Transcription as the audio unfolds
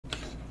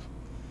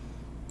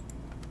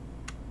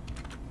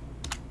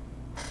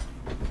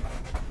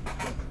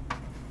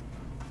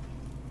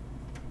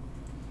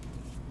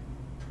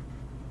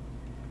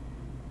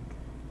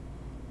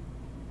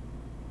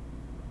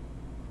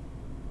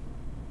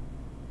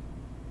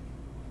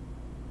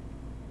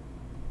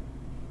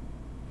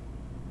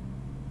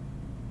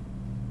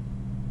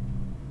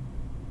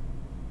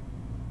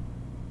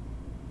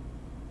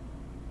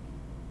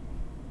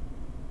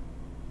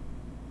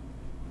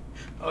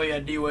Oh yeah,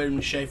 D-Wade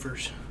and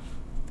Schaefer's.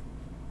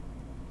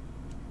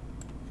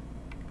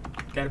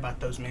 Forgot about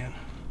those, man.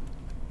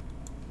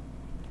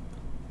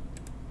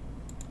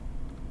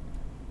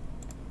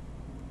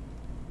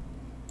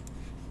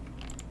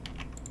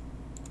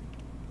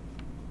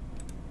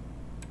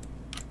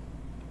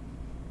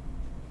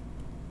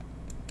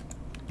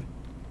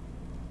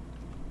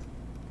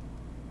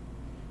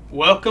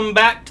 Welcome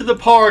back to the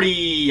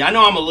party. I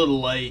know I'm a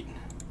little late.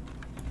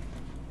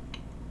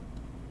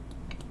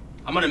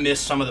 I'm gonna miss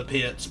some of the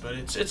pits, but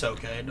it's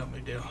okay. No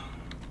big deal.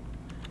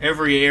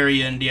 Every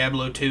area in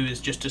Diablo 2 is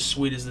just as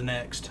sweet as the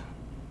next.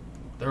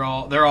 They're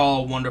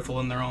all wonderful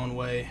in their own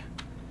way.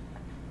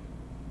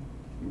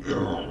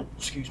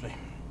 Excuse me.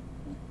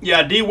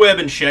 Yeah, D-Web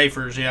and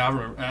Schaefer's. Yeah, I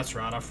remember. That's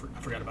right. I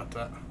forgot about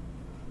that.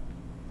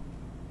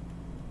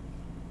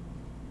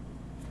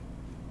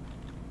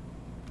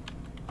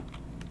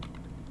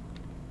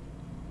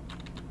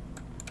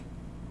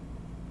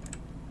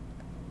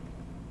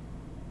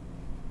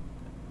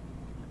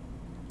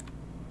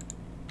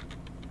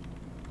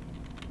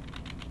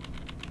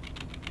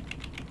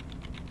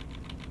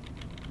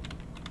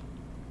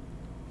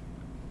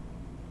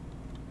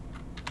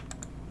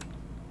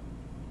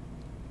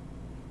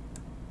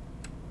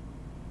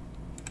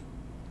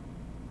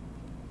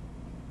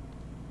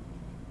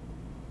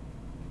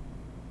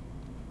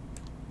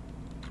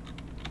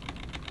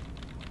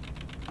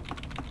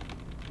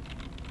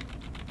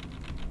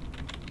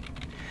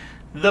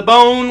 The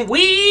bone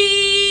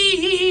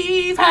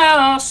weave,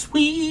 how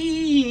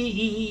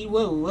sweet.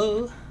 Whoa,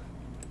 whoa.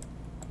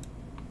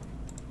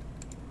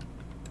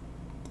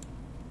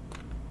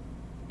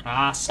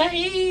 I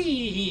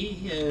say,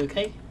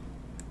 okay.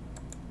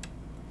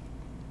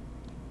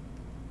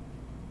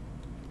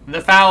 The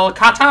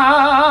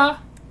falcata.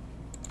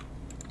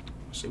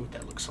 Let's see what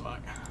that looks like.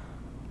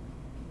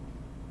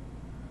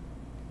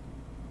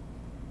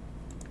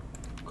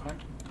 Okay.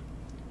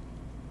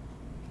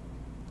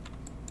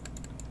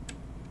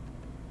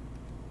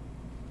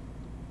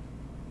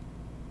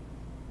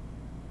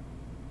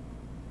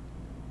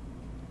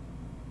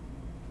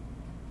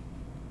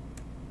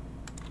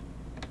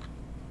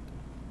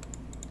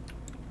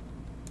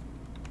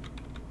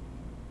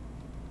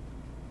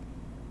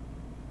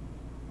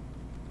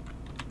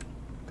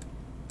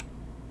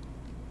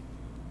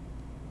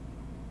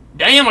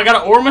 Damn, I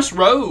got an Ormus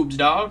robes,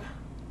 dog.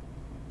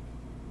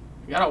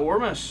 I got an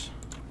Ormus.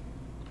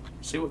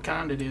 See what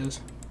kind it is.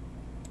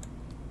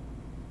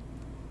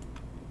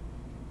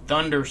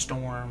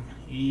 Thunderstorm.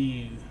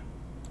 Ew.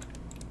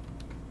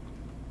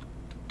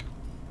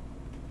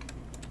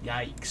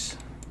 Yikes.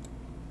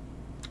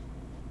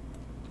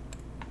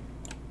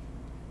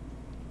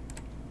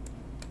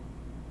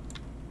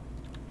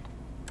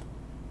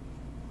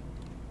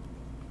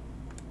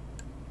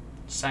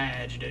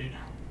 Sag, dude.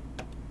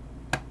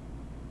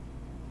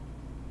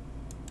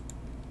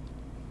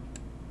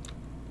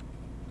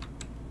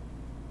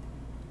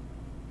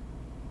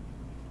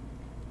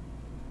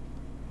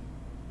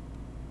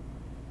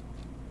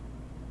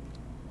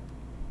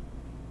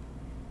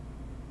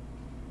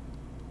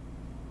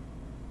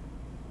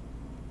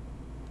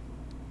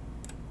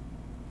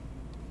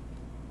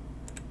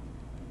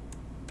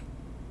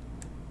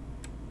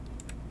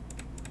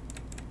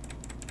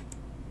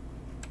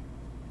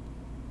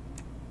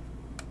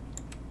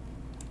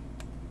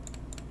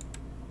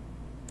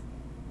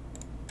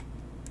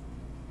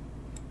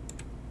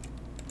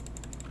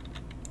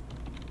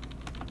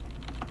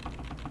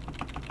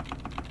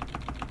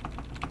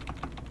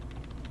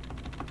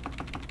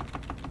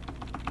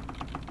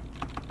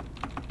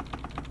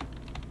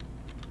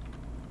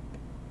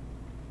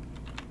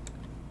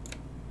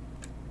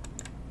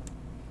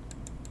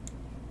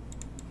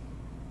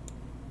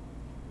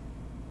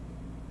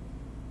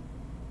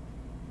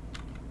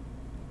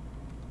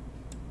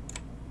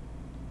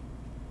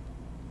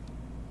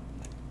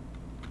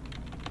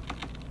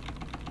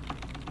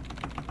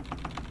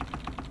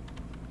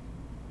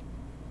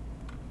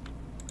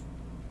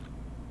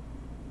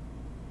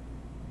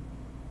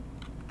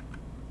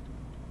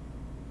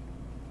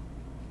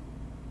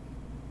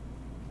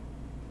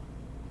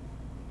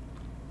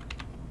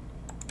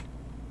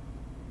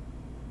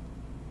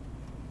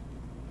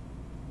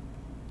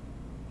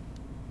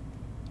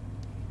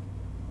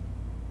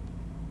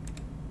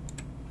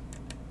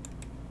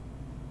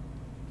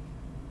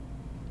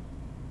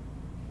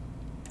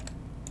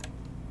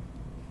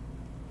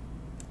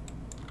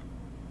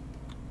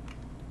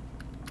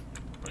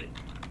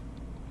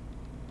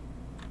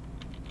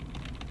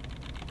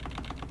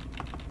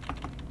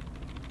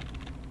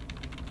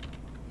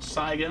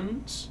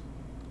 Saigons.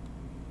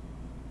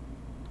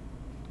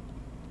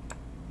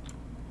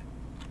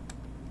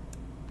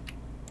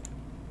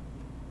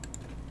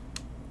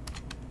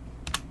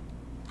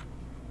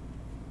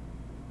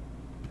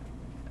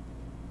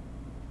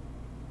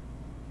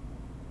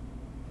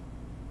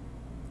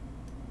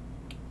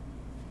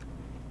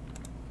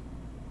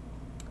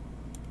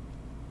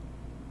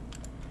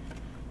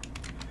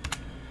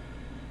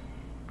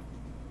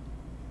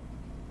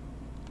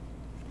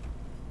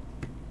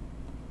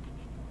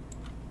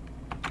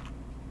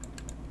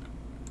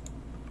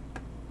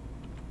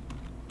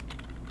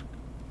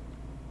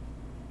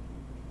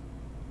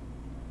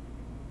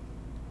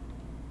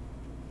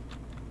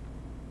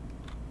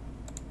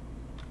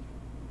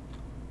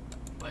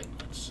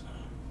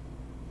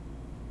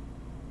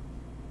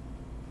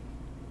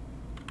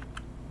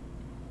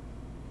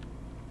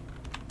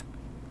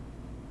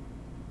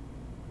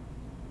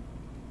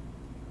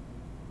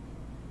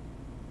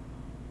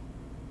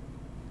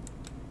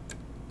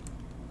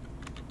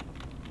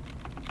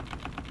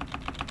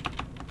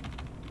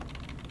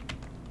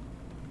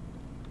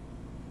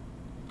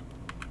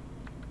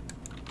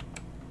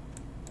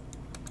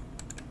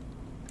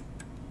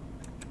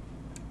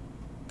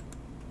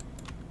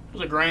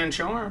 a grand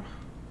charm.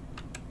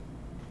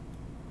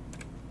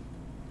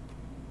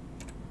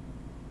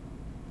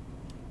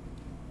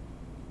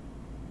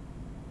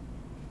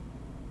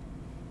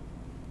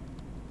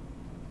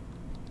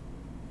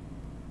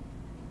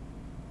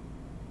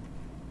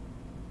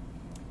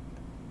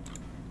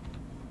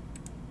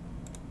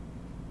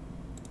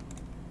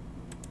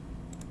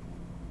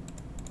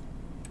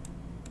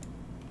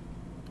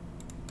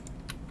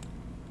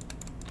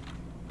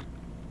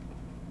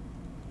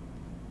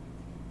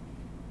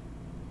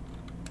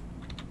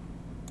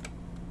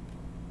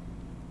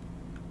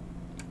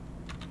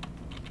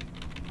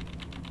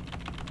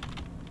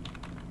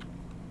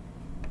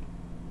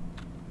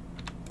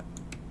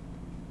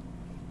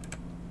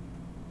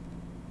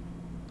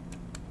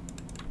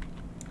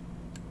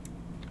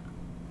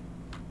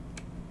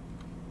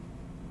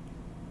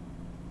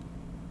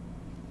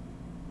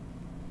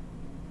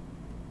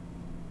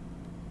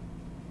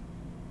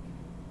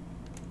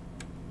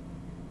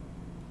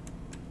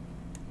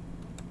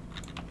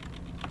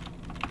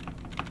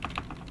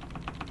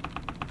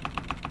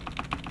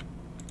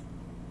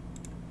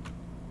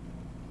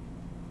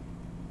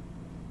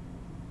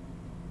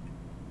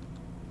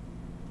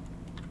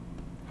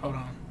 Hold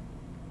on.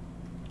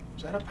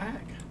 Is that a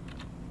pack?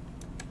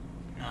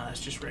 No, that's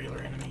just regular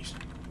enemies.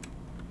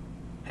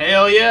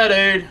 Hell yeah,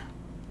 dude.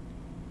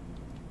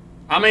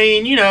 I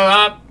mean, you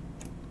know,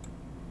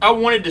 I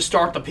wanted to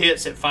start the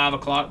pits at 5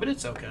 o'clock, but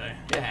it's okay.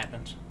 It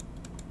happens.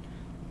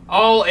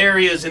 All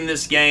areas in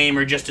this game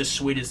are just as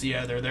sweet as the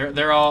other.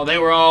 They're all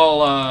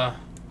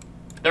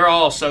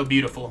so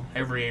beautiful,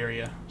 every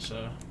area.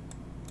 So,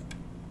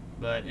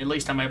 but at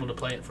least I'm able to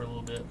play it for a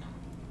little bit.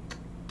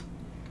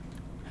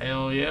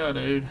 Hell yeah,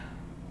 dude.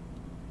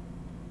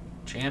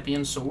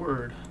 Champion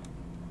sword.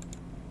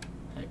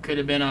 That could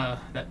have been a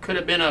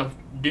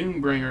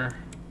Doombringer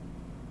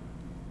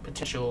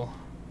potential.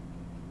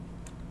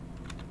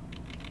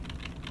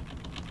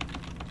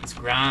 It's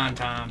grind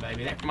time,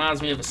 baby. That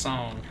reminds me of a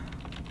song.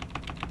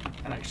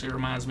 That actually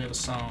reminds me of a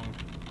song,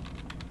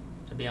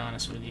 to be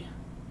honest with you.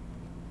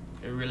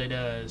 It really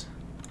does.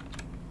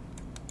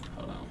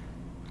 Hold on.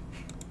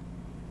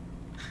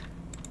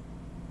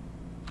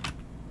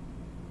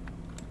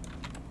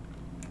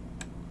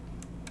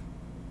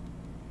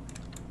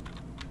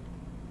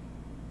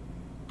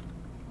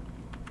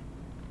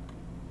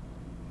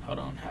 Hold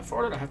on, how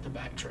far did I have to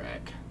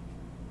backtrack?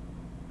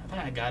 I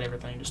think I got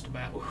everything just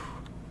about. Oof.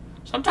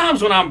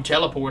 Sometimes when I'm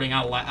teleporting,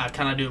 I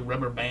kind of do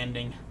rubber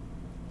banding.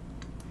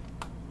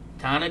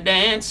 Kind of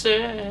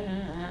dancer.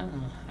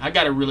 I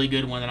got a really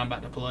good one that I'm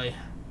about to play.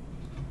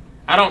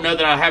 I don't know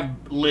that I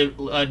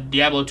have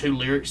Diablo 2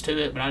 lyrics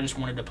to it, but I just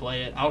wanted to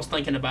play it. I was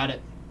thinking about it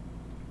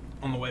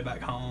on the way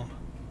back home.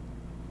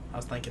 I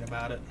was thinking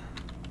about it.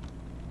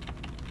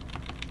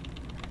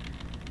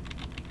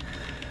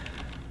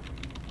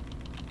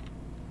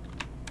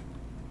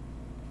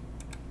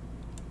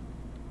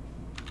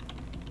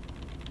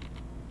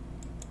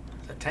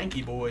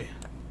 Tanky boy.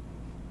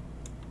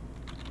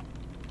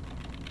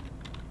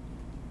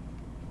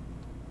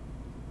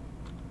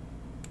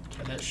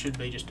 Okay, that should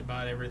be just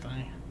about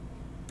everything.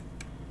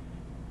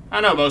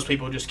 I know most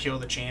people just kill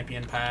the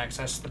champion packs.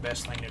 That's the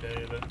best thing to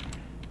do, but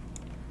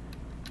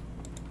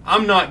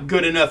I'm not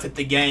good enough at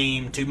the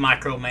game to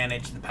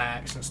micromanage the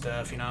packs and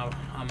stuff, you know.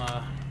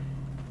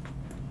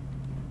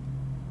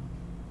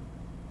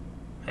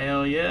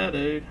 Hell yeah,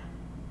 dude.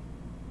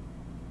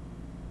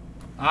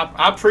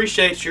 I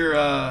appreciate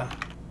your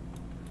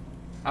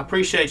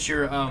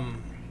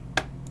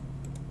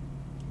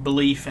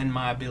belief in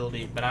my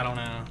ability, but I don't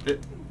know.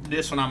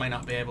 This one I may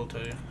not be able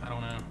to. I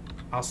don't know.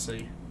 I'll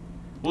see.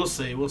 We'll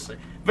see. We'll see.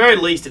 Very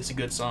least, it's a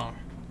good song.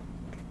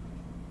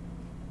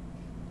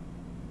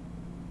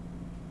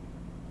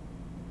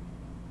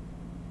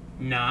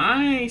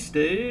 Nice,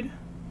 dude.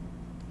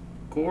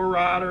 Core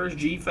Riders,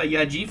 G-Face.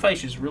 Yeah,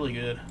 G-Face is really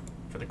good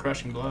for the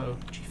crushing blow.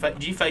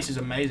 G-Face is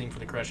amazing for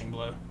the crushing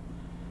blow.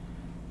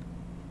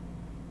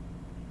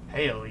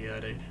 Hell yeah,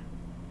 dude.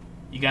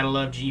 You gotta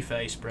love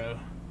G-Face, bro.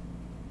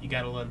 You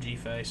gotta love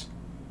G-Face.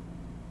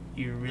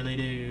 You really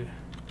do.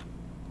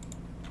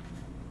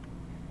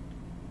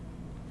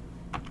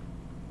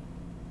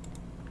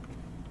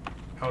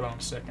 Hold on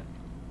a second.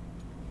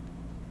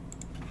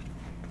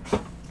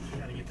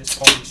 Gotta get this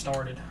party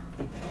started.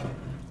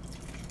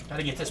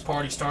 Gotta get this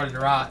party started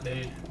right,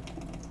 dude.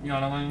 You know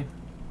what I mean?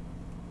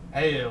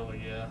 Hell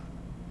yeah.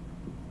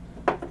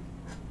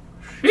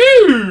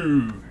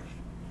 Phew!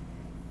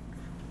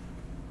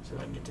 See if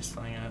I can get this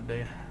thing out,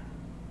 dude.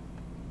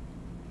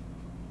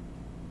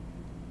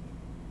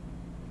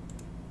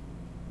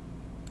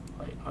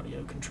 Wait,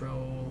 audio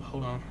control.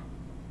 Hold on.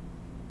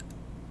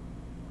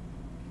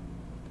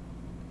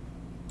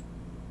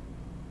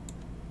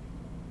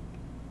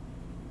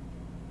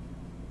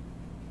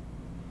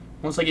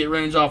 Once I get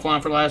runes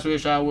offline for Last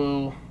Wish, I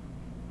will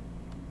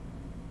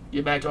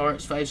get back to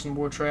Art's Face and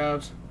board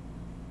Travs.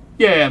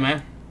 Yeah,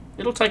 man.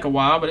 It'll take a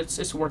while, but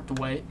it's worth the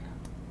wait.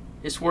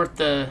 It's worth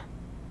the...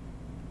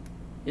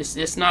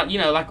 It's not, you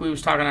know, like we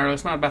was talking earlier,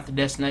 it's not about the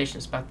destination,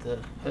 it's about the,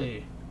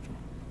 hey,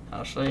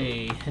 I'll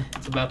say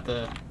it's about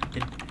the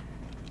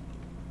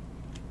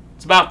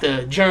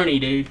journey,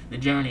 dude. The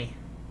journey.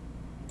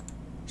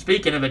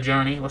 Speaking of a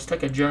journey, let's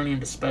take a journey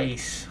into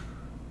space.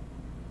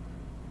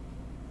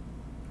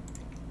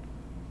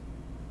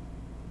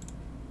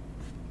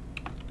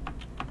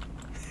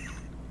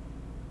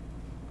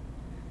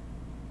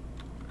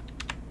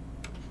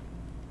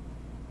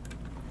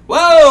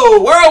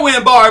 Whoa!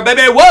 Whirlwind bar,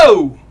 baby!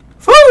 Whoa!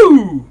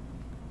 Woo!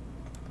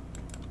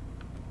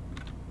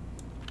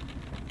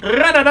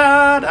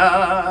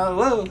 Ra-da-da-da!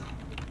 Whoa!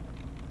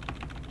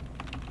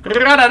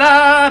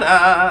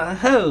 Ra-da-da-da!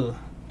 Ho!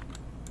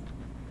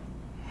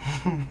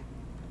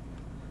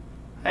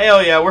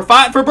 Hell yeah, we're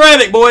fighting for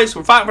Brevik, boys.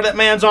 We're fighting for that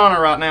man's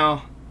honor right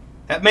now.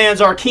 That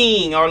man's our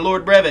king, our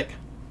Lord Brevik.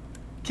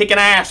 Kicking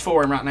ass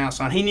for him right now,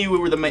 son. He knew we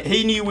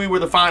were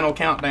the final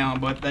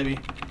countdown, but baby,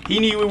 he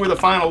knew we were the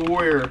final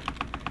warrior.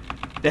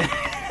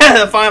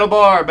 The final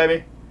bar,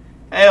 baby.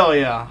 Hell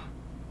yeah.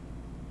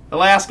 The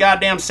last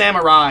goddamn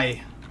samurai.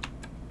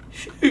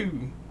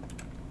 Shoo.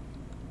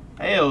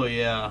 Hell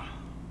yeah.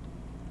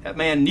 That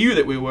man knew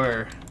that we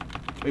were.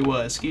 We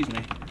was, excuse me.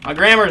 My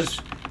grammar's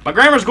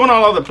going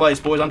all over the place,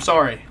 boys. I'm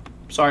sorry.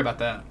 Sorry about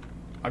that.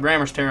 My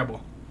grammar's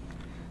terrible.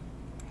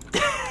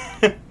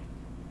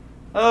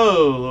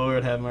 Oh,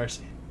 Lord have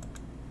mercy.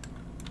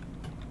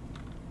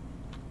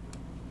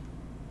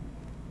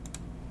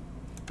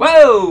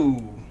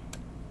 Whoa!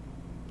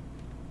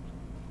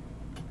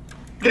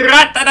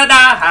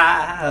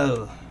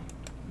 Gra-da-da-da!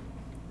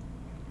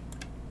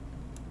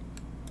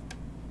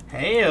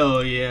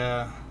 Hell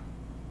yeah.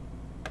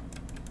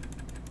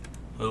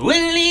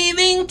 We're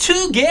leaving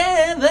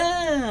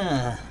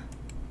together.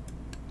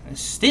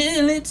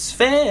 Still it's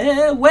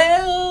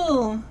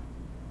farewell.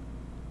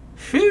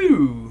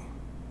 Phew.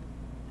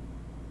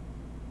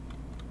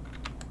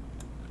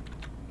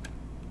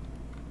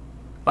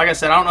 Like I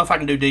said, I don't know if I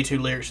can do D2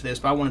 lyrics to this,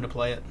 but I wanted to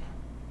play it.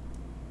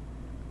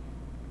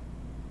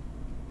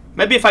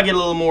 Maybe if I get a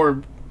little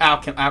more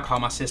alcohol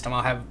in my system,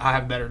 I'll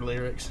have better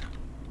lyrics.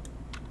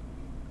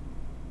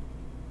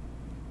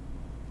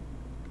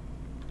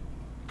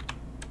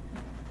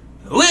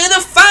 We're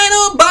the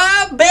final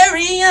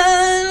barbarian.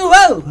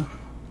 Whoa.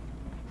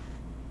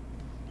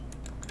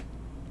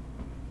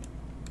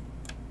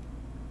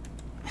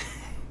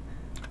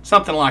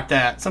 Something like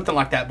that. Something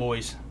like that,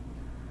 boys.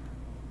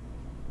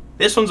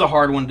 This one's a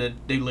hard one to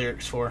do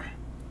lyrics for.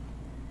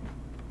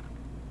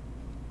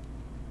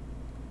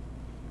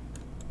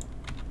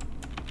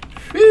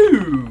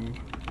 Phew.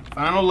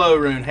 Final low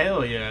rune.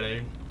 Hell yeah,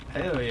 dude.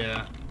 Hell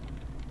yeah.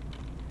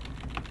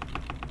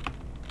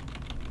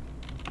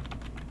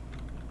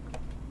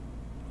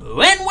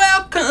 And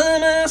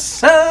welcome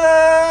us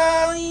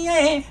all,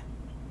 yeah.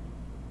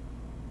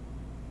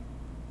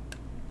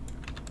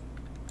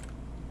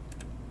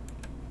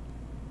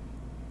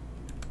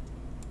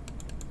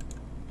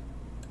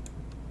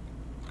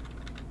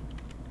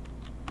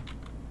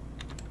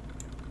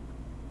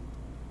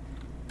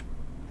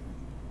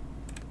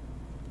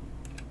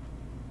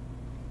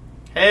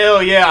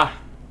 Hell yeah.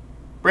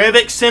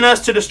 Brevik sent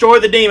us to destroy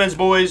the demons,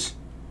 boys.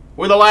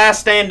 We're the last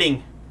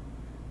standing.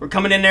 We're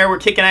coming in there, we're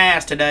kicking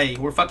ass today.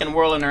 We're fucking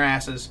whirling their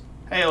asses.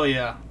 Hell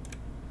yeah.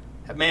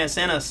 That man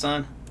sent us,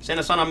 son. Sent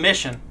us on a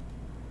mission.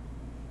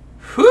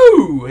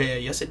 Whew! Yeah,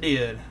 yes it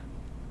did.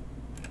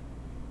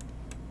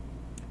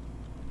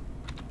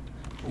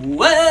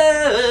 Whoa!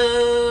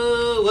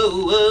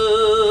 Whoa!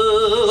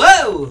 Whoa!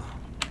 Whoa!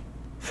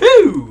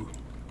 Phew!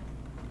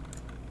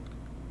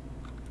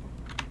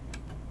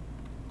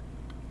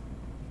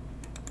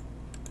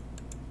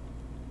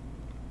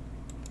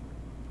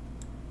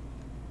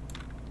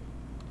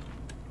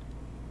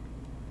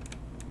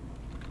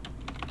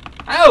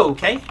 Oh,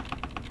 okay.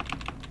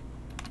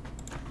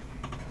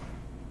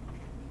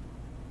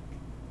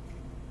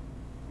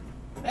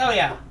 Hell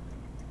yeah.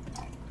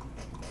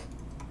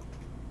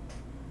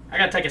 I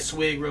gotta take a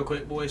swig real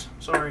quick, boys.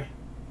 Sorry.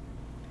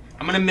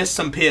 I'm gonna miss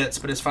some pits,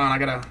 but it's fine. I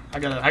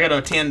gotta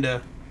attend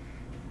to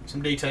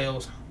some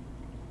details.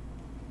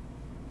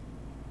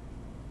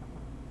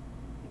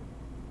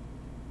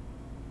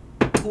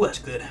 Ooh, that's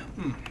good.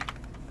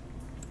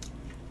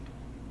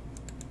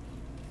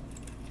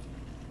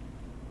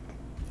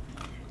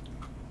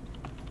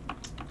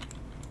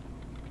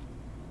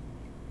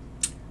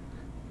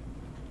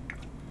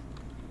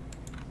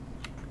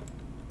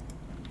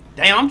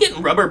 Damn, I'm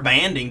getting rubber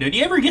banding, dude.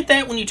 You ever get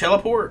that when you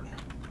teleport?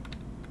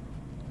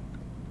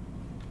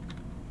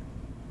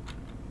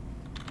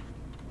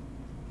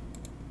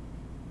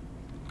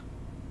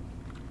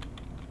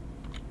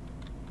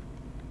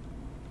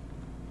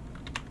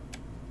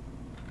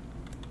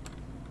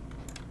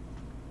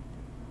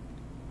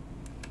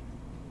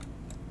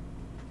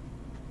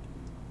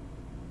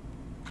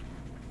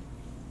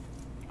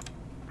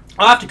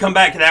 I'll have to come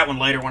back to that one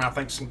later when I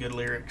think of some good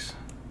lyrics.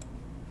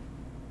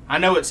 I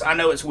know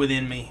it's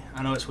within me.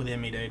 I know it's within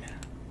me, dude.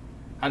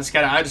 I just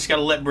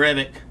gotta let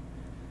Brevik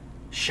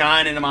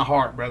shine into my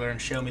heart, brother,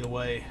 and show me the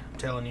way. I'm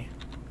telling you.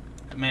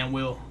 That man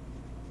will.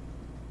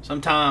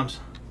 Sometimes.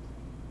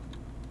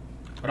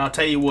 But I'll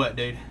tell you what,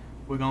 dude.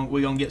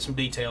 We're gonna get some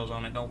details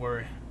on it. Don't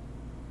worry.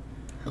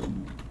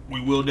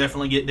 We will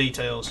definitely get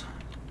details.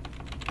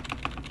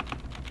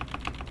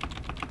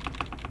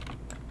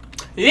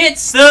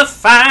 It's the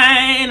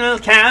final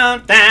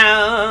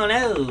countdown.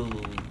 Oh,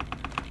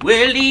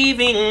 we're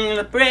leaving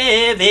the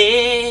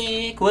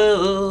Breivik.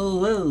 Whoa,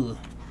 whoa.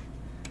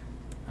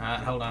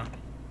 Alright, hold on.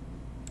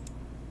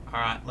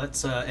 Alright,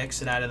 let's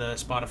exit out of the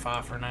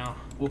Spotify for now.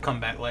 We'll come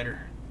back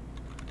later.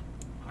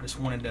 I just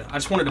wanted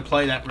to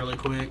play that really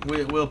quick.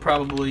 We'll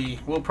probably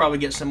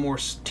get some more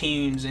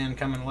tunes in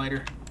coming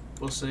later.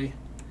 We'll see.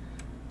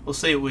 We'll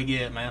see what we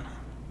get, man.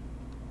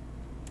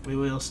 We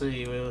will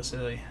see. We will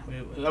see.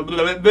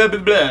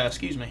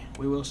 Excuse me.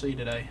 We will see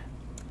today.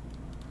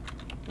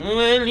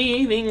 We're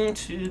leaving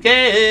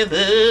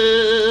together.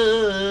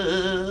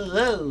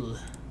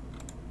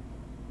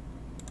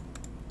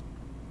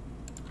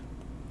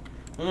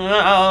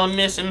 I'll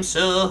miss him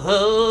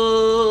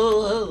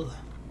so.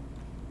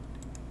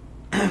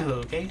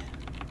 Okay.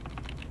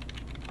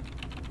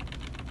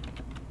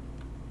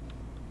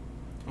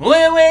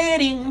 We're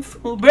waiting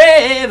for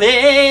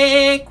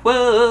Breivik.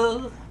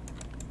 Whoa.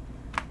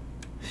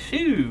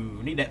 Phew,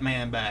 need that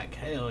man back.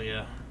 Hell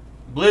yeah.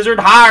 Blizzard,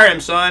 hire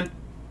him, son.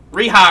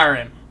 Rehire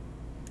him.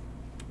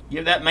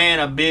 Give that man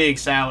a big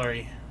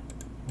salary.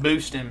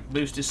 Boost him.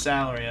 Boost his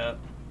salary up.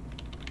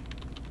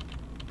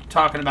 I'm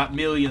talking about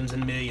millions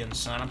and millions,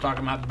 son. I'm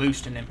talking about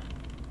boosting him.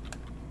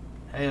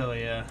 Hell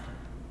yeah.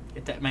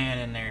 Get that man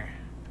in there.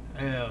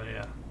 Hell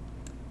yeah.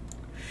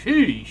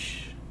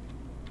 Sheesh.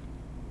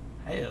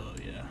 Hell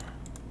yeah.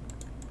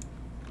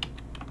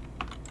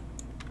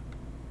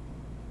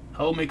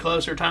 Hold Me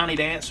Closer, Tiny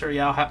Dancer.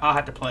 Yeah, I'll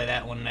have to play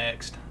that one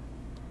next.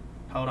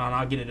 Hold on,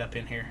 I'll get it up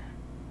in here.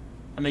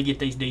 Let me get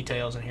these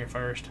details in here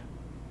first.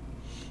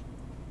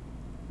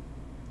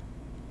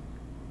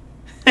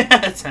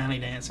 Tiny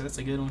Dancer, that's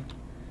a good one.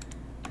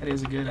 That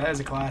is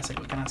a classic,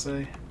 what can I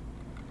say?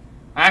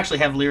 I actually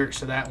have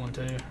lyrics to that one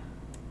too.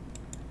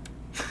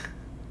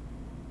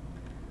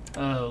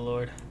 Oh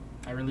Lord.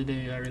 I really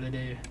do, I really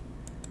do.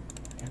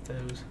 Got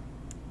those.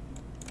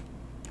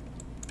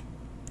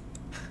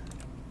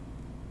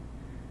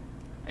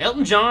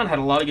 Elton John had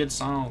a lot of good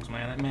songs,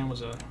 man.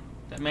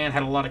 That man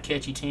had a lot of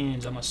catchy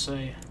tunes, I must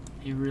say.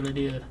 He really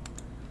did.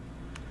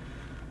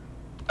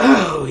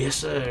 Oh, yes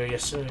sir,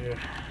 yes sir.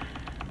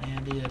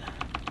 Man did.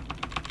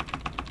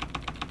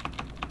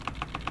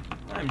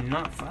 I'm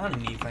not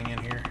finding anything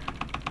in here.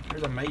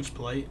 There's a mage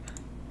plate.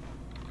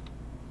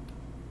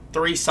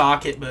 3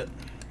 socket, but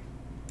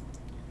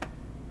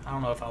I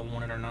don't know if I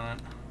want it or not.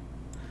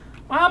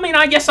 Well, I mean,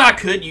 I guess I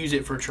could use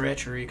it for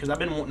treachery because I've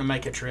been wanting to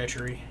make a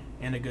treachery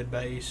and a good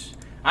base.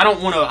 I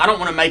don't want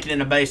to make it in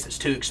a base that's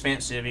too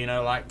expensive, you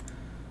know, like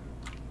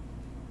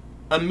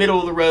a middle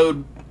of the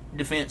road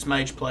defense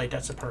mage plate.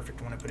 That's a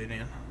perfect one to put it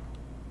in.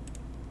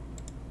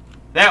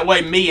 That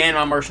way, me and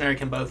my mercenary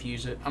can both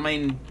use it. I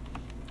mean,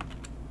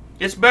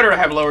 it's better to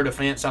have lower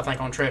defense, I think,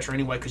 on treachery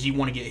anyway, because you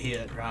want to get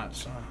hit, right?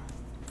 So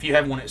if you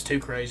have one that's too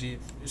crazy,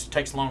 it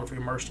takes longer for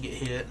your merc to get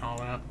hit and all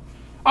that.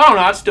 I don't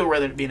know. I'd still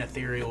rather it be an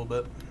ethereal,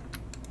 but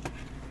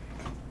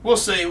we'll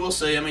see. We'll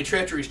see. I mean,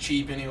 treachery's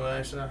cheap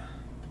anyway, so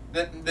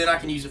then I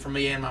can use it for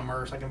me and my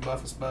merc. I can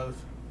buff us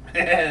both.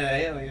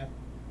 Hell yeah.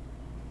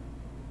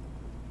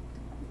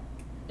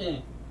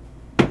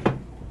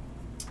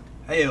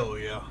 Hell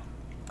yeah.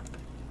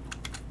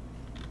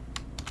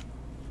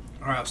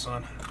 All right,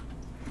 son.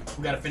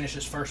 We got to finish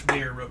this first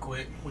beer real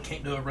quick. We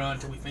can't do a run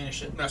until we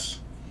finish it. That's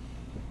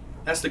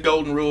the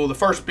golden rule. The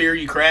first beer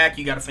you crack,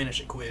 you got to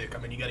finish it quick. I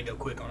mean, you got to go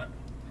quick on it.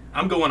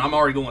 I'm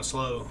already going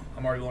slow.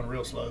 I'm already going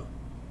real slow.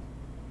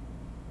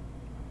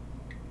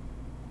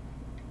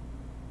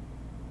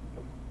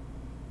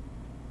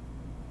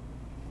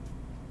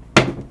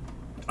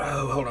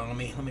 Oh, hold on.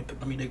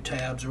 Let me do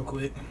tabs real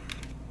quick.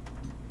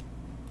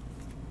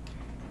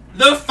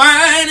 The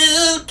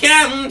final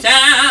countdown.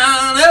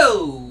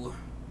 Oh,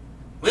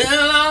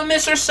 well, I'll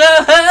miss her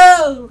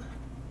so.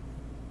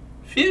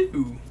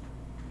 Phew.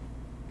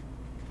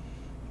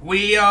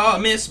 We all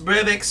miss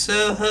Breivik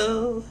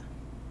so.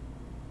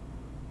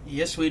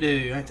 Yes, we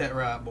do. Ain't that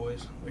right,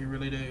 boys? We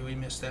really do. We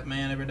miss that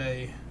man every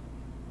day.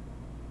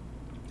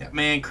 That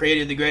man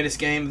created the greatest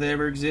game that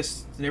ever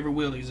exists, that ever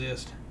will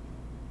exist.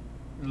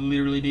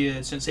 Literally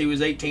did. Since he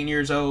was 18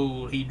 years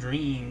old, he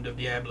dreamed of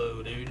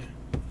Diablo, dude.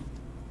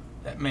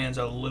 That man's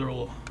a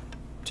literal...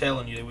 I'm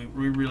telling you, we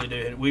really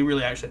do. We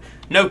really actually...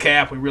 No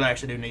cap, we really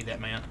actually do need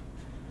that man.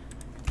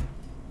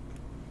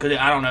 Because,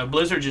 I don't know,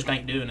 Blizzard just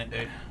ain't doing it,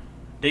 dude.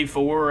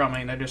 D2R, I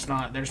mean, they're just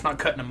not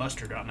cutting the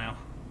mustard right now.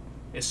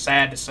 It's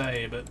sad to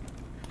say, but...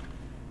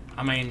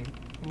 I mean,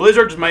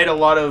 Blizzard's made a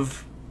lot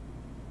of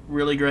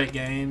really great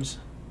games.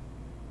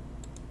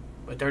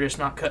 But they're just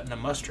not cutting the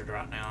mustard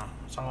right now.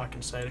 That's all I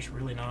can say. It's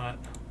really not.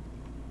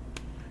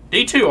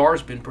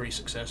 D2R's been pretty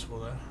successful,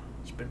 though.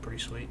 It's been pretty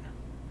sweet.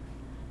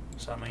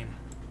 So, I mean...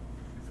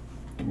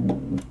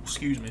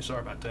 Excuse me,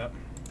 sorry about that.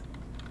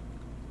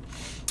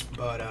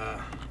 But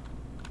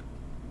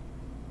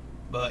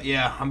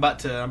yeah, I'm about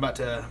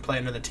to play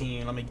another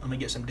team. Let me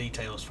get some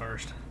details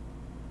first.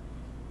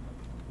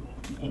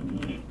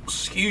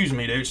 Excuse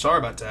me, dude. Sorry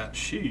about that.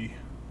 She.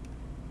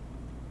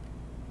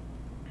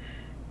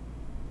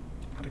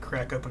 Had to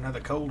crack up another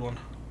cold one.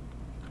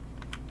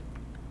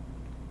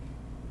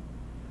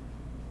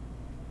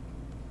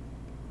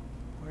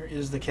 Where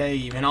is the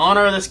cave? In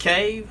honor of this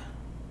cave,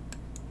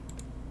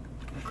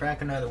 I'll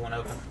crack another one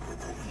open.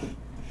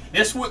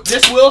 This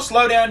will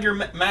slow down your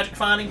magic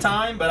finding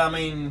time, but I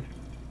mean,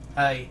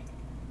 hey,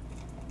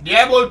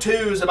 Diablo 2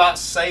 is about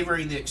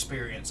savoring the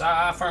experience.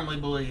 I firmly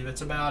believe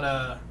it's about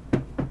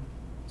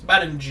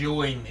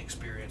enjoying the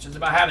experience. It's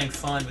about having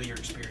fun with your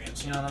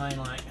experience. You know what I mean?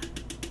 Like,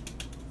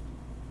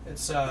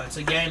 it's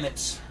a game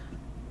that's,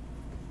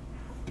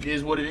 it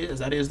is what it is.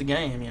 That is the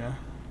game. You know,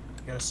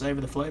 you gotta savor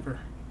the flavor.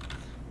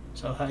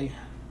 So hey,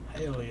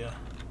 hell yeah,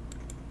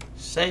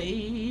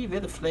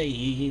 savor the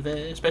flavor,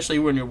 especially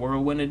when you're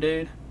whirlwinded,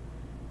 dude.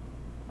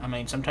 I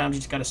mean, sometimes you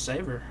just gotta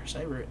savor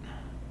it.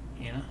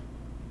 You know.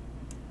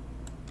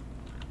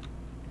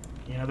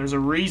 You know, there's a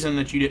reason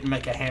that you didn't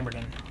make a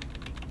Hammerden.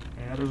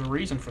 You know, there's a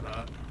reason for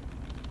that.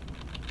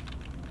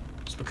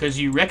 It's because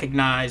you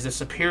recognize the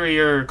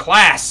superior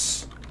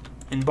class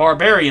in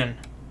Barbarian.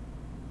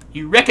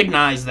 You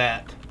recognize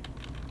that.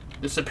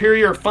 The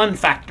superior fun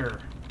factor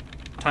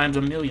times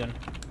a million.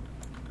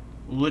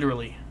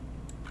 Literally.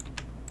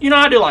 You know,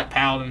 I do like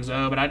Paladins,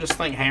 though, but I just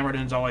think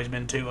Hammerden's always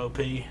been too OP.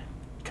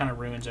 Kind of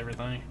ruins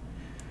everything.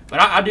 But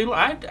I've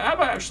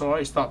actually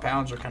always thought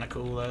Paladins are kind of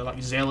cool, though.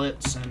 Like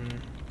Zealots, and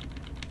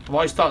I've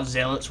always thought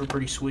Zealots were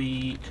pretty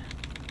sweet.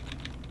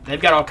 They've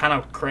got all kind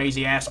of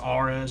crazy-ass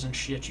auras and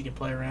shit you can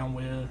play around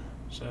with.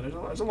 So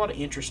there's a lot of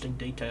interesting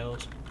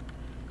details.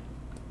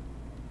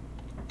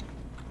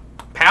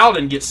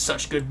 Paladin gets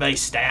such good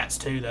base stats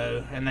too,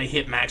 though, and they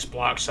hit max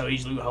block so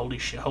easily with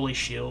Holy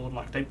Shield.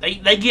 Like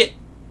they get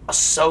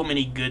so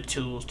many good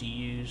tools to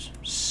use,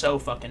 so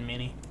fucking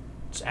many.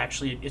 It's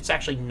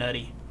actually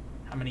nutty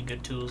how many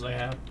good tools they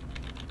have.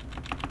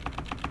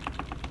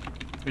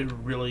 It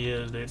really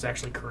is, dude. It's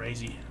actually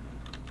crazy.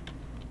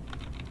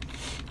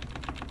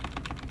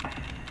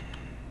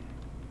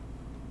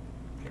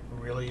 It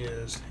really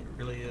is. It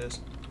really is.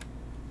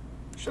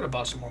 Should have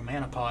bought some more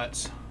mana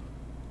pots.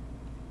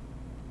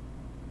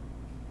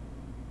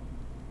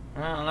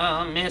 Well,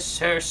 I miss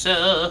her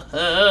so.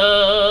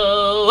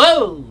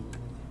 Whoa!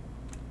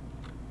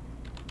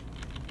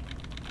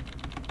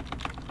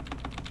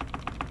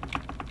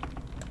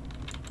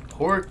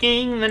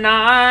 Working the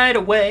night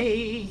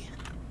away.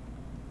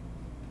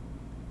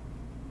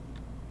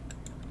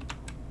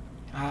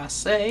 I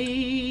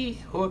say,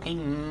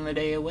 working the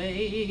day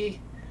away.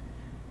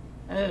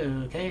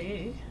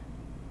 Okay.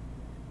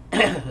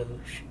 Oh,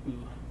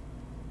 shoot.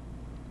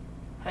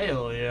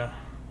 Hell yeah.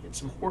 Get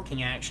some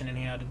working action in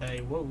here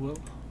today. Whoa, whoa.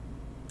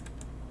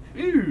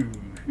 Phew,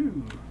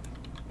 phew.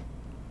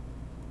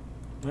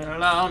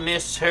 Well, I'll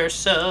miss her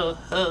so.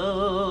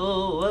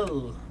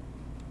 Whoa.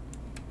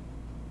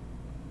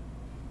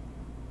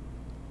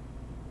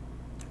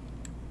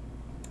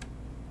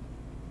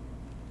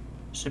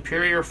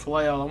 Superior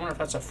Flail. I wonder if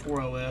that's a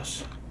 4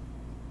 OS.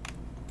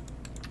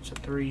 It's a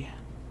 3.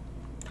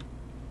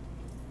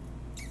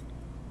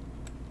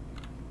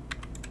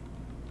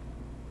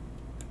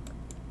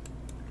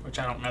 Which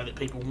I don't know that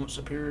people want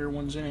superior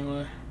ones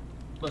anyway.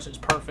 Unless it's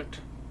perfect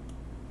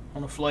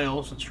on a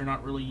flail, since you're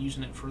not really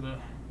using it for the...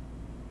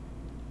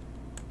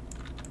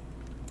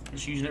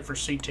 Just using it for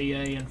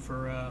CTA and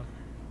for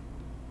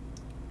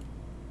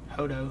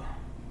Hodo.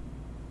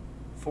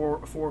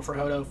 4 for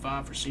Hodo,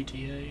 5 for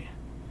CTA.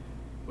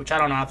 Which I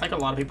don't know. I think a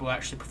lot of people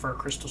actually prefer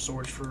Crystal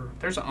Swords for...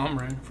 There's an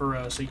rune for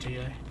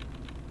CTA.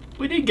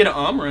 We did get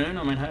an rune.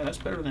 I mean, hey, that's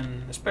better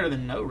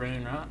than no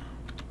rune, right?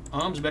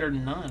 Better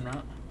than none,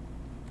 right?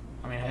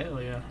 I mean,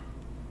 hell yeah.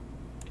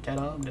 Get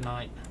that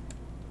tonight.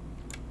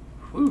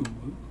 Whoo.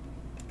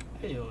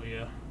 Hell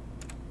yeah.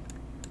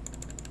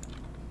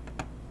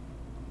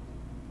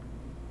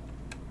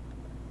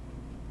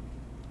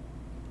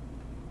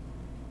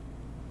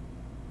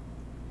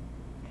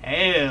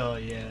 Hell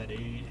yeah,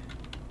 dude.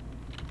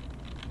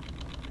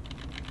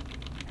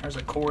 There's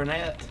a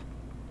coronet.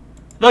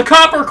 The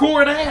copper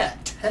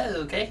coronet!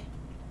 Okay.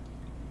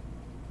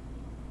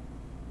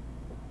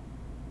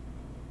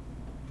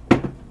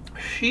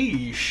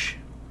 Sheesh.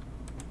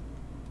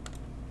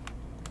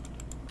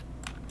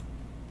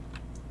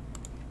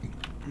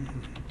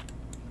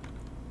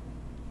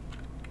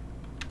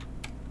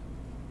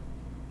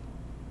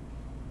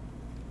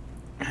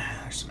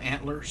 There's some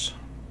antlers.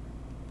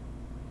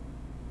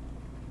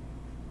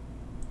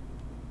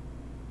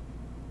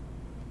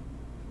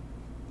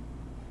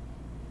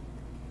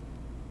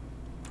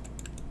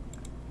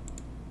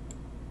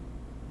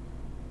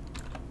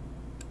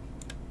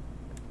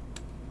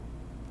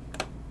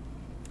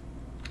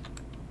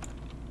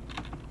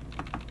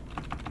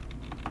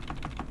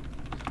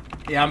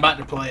 Yeah, I'm about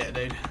to play it,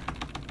 dude.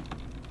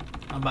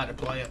 I'm about to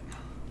play it.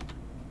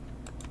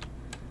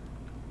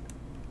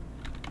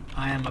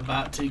 I am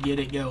about to get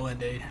it going,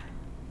 dude.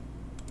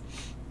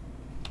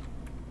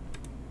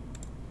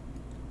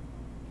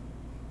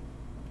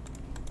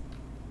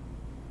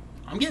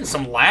 I'm getting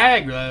some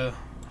lag, though.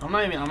 I'm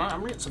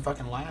getting some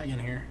fucking lag in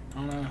here. I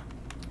don't know.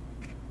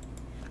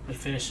 Let me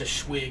finish this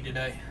swig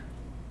today.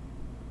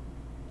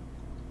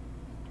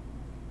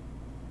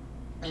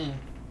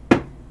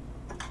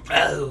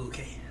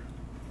 Okay.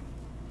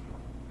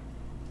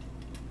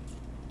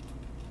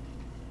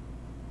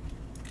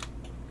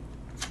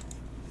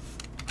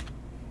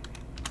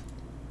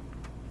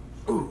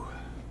 Ooh.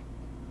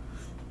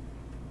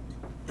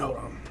 Hold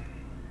on.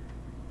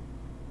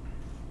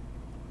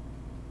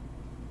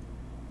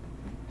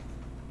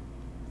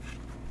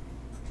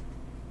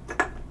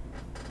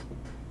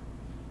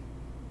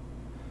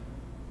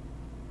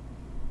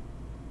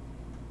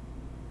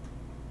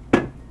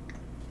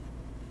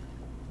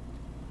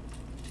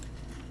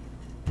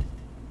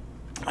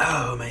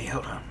 Oh man,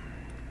 hold on.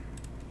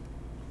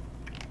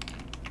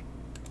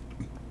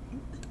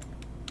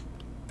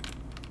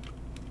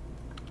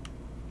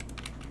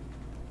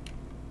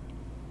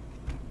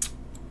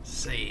 Let's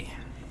see.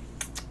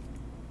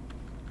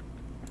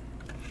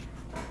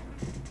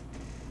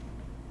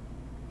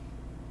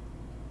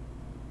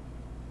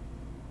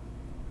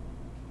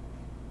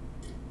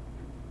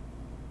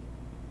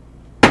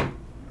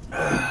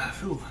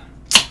 Phew.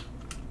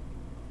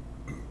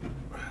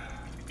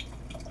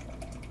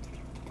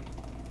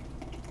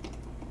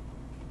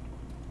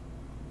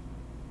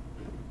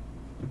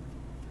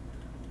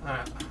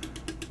 Alright.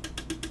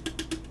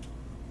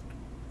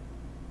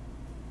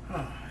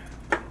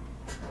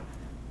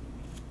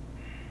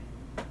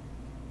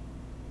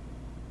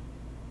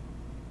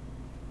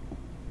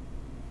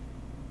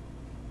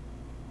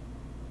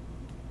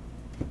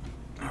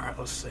 Alright,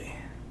 let's see.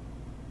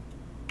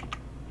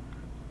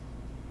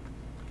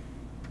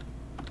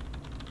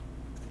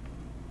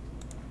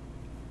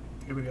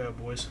 Here we go,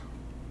 boys.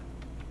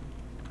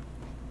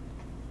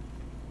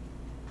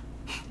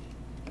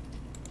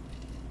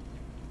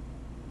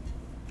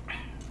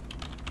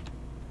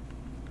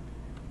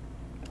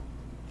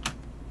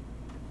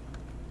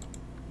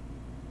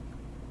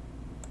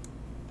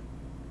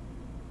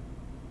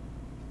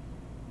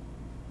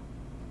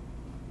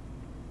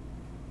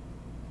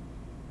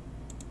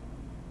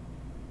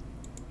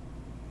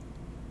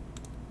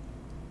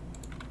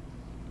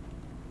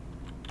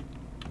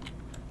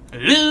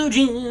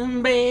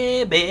 Losing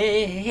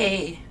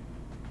baby,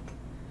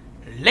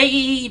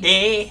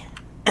 lady.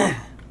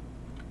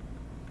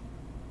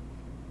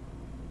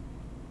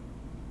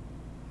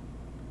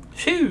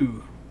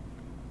 Phew.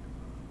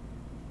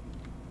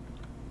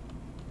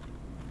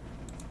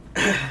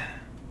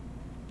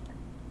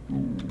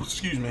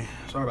 Excuse me.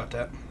 Sorry about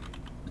that.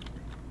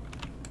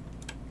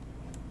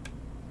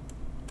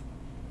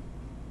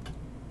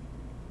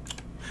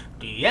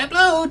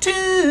 Diablo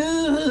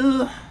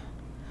 2.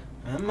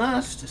 I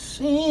must have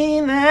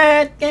seen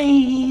that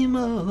game.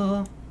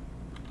 Oh.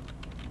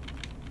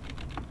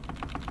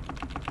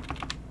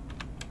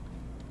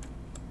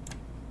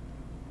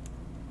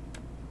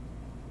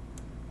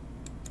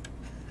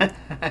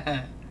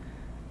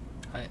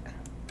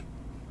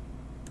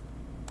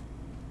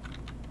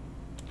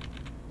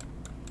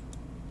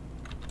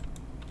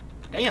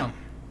 Damn.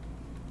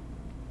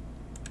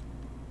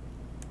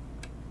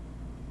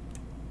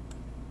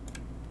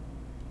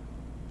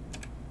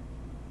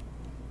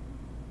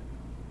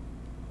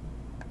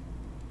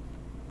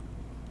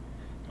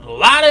 A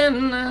lot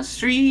in the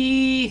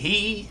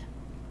street.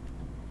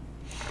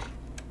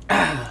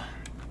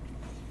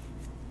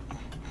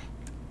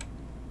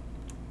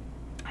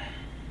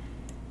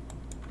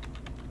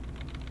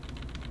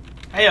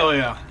 Hell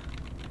yeah.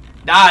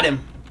 Died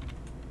him.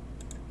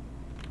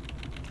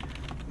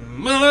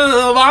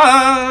 Move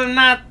on,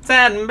 not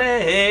that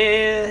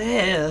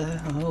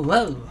bad.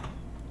 Whoa.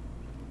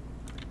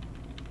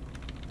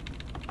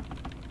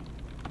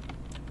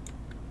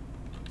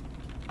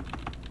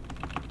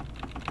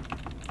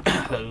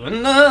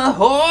 In the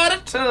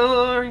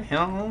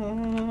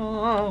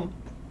auditorium.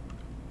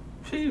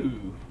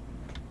 Phew.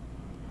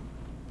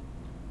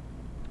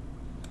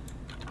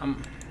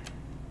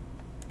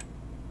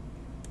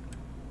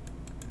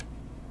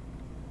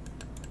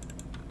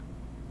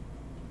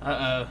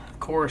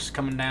 Chorus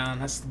coming down.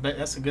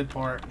 That's a good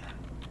part.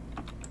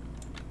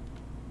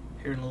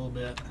 Here in a little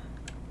bit.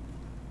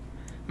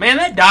 Man,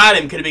 that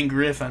diadem could have been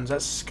Griffin's.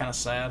 That's kind of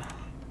sad.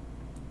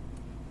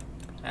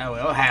 Oh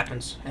well, it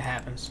happens. It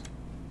happens.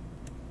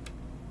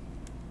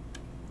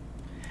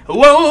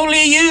 Oh,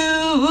 only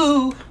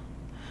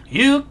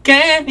you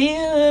can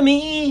hear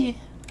me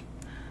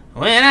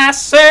when I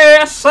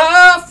say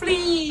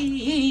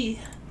softly,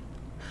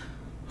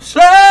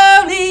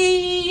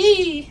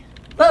 slowly.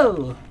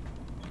 Whoa.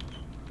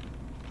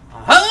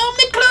 Hold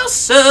me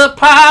closer,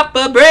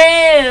 Papa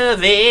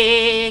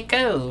Brevic.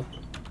 Oh.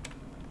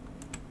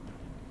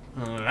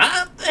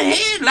 Out the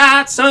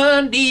headlights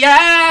on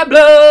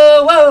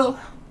Diablo. Whoa.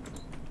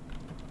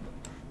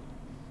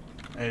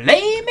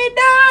 Lay me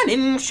down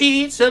in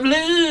sheets of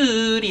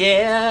blue.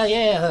 Yeah,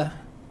 yeah.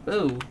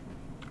 Oh.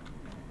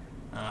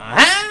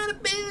 I had a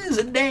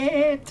busy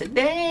day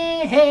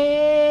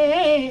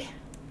today.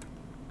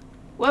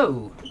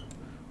 Whoa.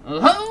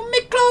 Hold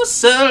me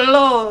closer,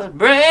 Lord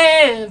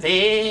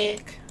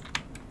Breivik.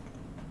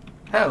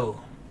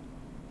 Oh.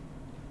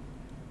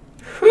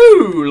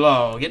 Whew,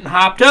 Lord. Getting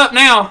hopped up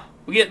now.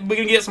 We're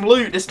gonna get some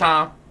loot this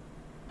time.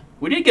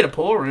 We did get a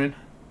pull rune.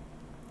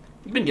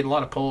 You've been getting a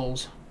lot of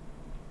pulls.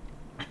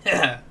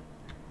 I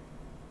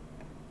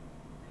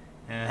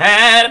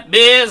had a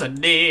busy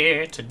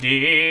day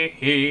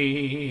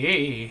today.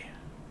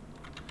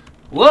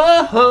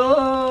 Whoa,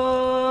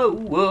 whoa,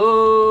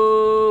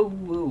 whoa,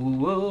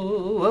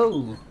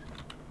 whoa.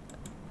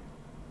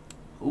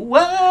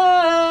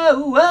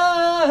 Whoa,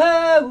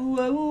 whoa,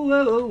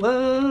 whoa,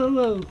 whoa,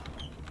 whoa.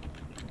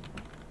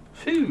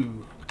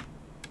 Phew.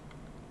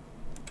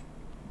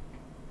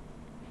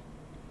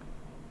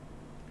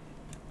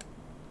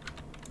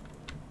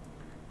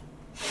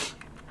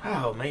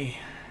 Oh, me.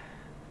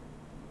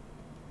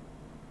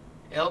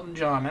 Elton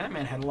John, man, that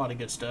man had a lot of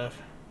good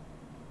stuff.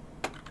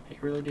 He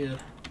really did.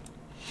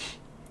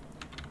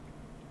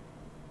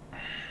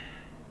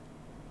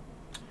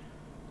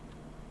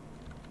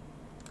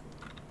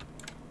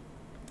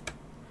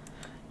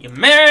 You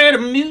married a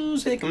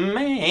music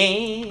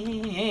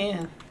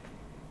man.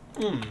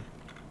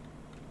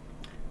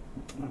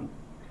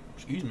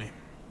 Excuse me.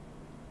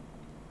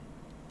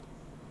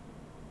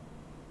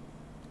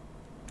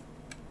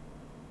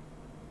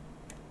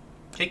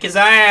 Kick his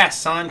ass,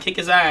 son. Kick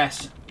his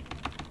ass.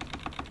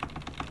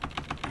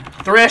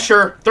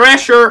 Thresher.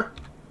 Thresher.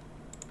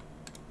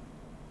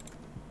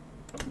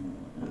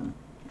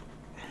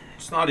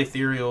 It's not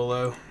ethereal,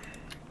 though.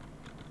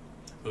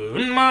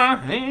 In my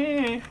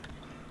hand.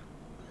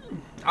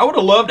 I would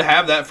have loved to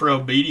have that for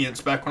obedience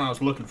back when I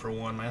was looking for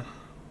one, man.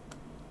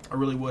 I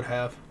really would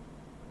have.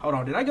 Hold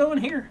on, did I go in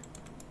here?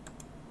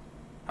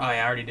 Oh,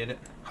 yeah, I already did it.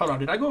 Hold on,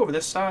 did I go over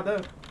this side,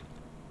 though?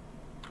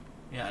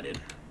 Yeah, I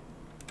did.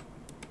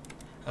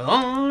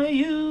 Only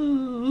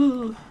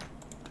you.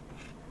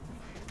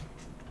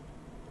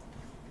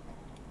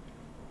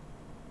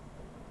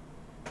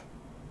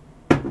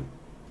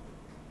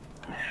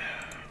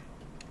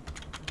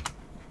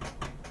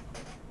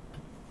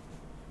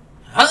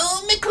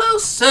 Hold me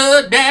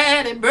closer,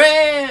 Daddy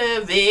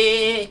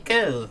Breivik.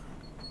 Oh.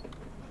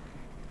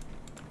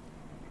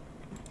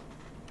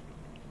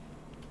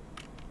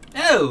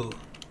 Oh.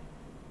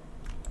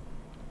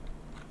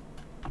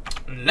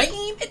 Lay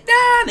me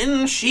down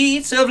in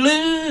sheets of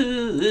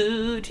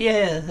loot.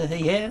 Yeah,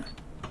 yeah.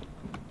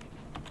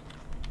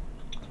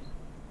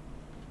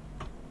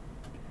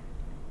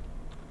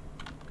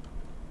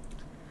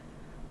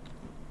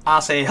 I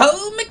say,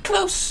 hold me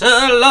closer,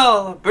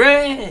 Lord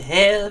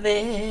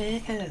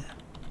Breivik.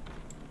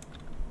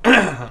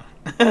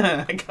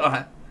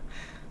 God.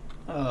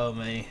 Oh,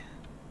 me.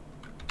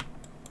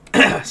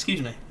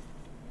 Excuse me.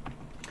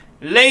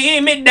 Lay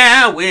me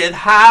down with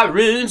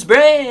Harun's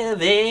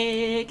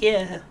Breivik,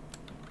 yeah.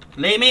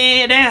 Lay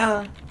me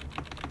down.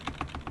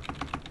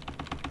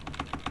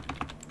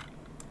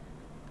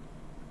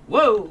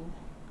 Whoa.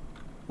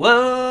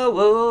 Whoa,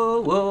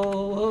 whoa,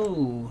 whoa,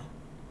 whoa.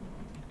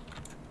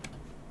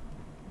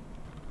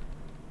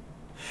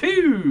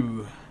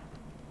 Phew.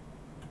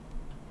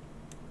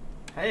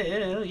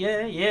 Hell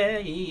yeah, yeah,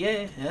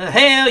 yeah.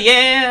 Hell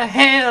yeah,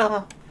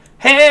 hell.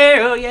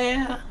 Hell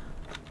yeah.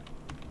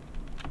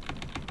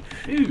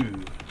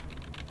 Phew.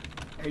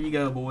 There you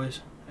go, boys.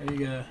 There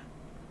you go.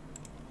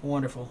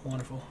 Wonderful,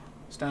 wonderful.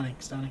 Stunning,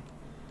 stunning.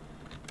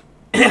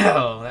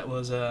 Oh, that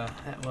was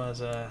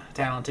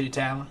talent to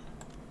talent.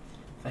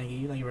 Thank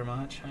you very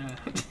much.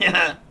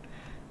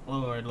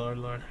 Lord, Lord,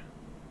 Lord.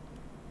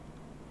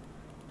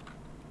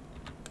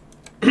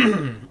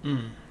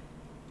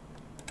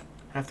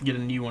 I have to get a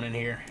new one in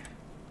here.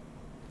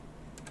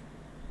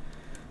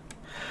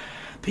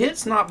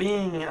 Pit's not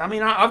being... I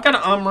mean, I've got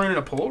an rune and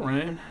a pull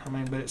rune. I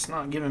mean, but it's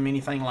not giving me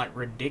anything, like,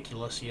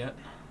 ridiculous yet.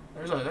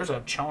 There's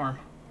a charm.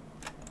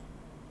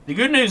 The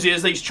good news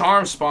is these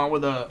charms spawn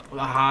with a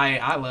high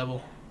eye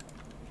level.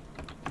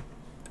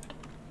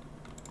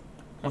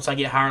 Once I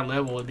get higher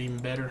level, it'll be even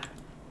better.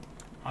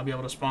 I'll be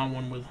able to spawn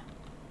one with...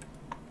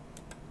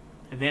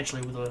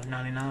 eventually with a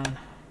 99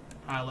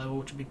 eye level,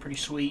 which would be pretty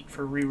sweet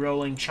for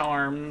re-rolling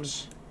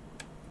charms.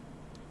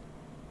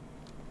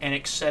 And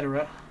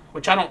etc.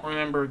 Which I don't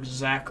remember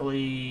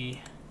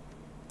exactly.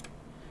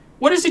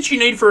 What is it you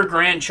need for a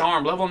grand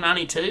charm? Level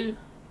 92?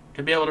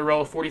 To be able to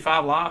roll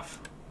 45 life?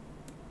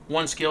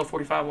 One skill,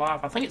 45 life?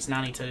 I think it's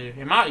 92.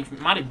 It might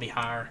even be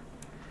higher.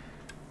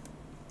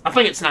 I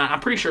think it's I'm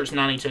pretty sure it's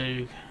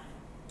 92.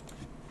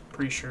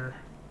 Pretty sure.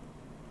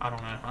 I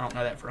don't know. I don't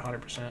know that for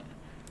 100%.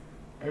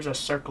 There's a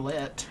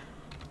circlet.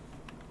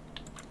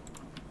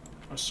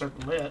 A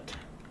circlet.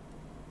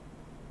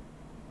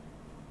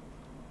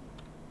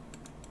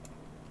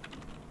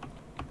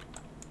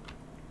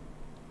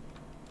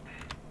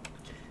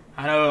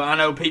 I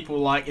know people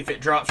like if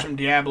it drops from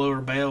Diablo or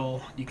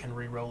Bell, you can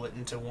re-roll it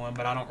into one,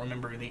 but I don't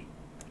remember the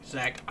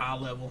exact eye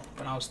level.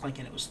 But I was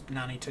thinking it was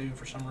 92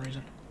 for some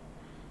reason.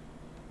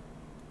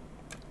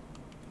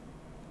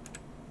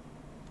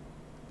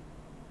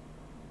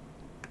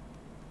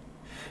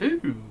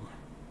 Phew.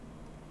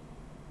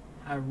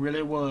 I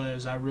really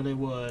was,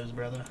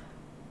 brother.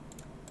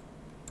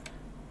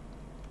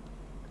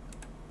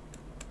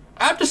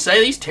 I have to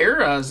say, these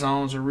terrorized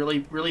zones are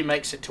really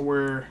makes it to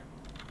where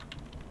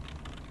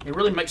it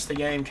really makes the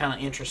game kind of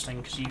interesting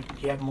because you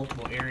have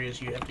multiple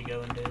areas you have to go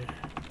and do.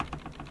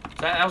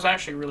 So that was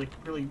actually a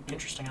really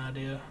interesting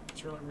idea.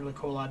 It's a really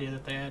cool idea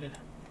that they added.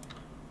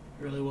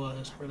 It really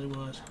was.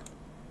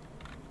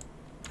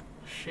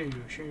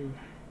 Shoo.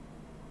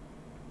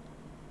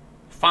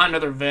 Find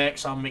another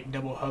Vex, I'll make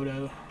double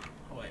Hodo.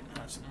 Oh wait, no,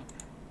 that's not.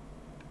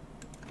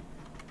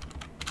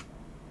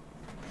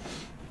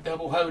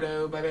 Double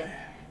Hodo, baby.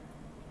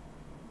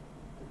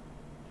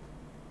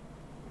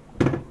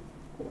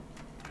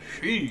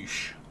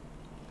 Sheesh.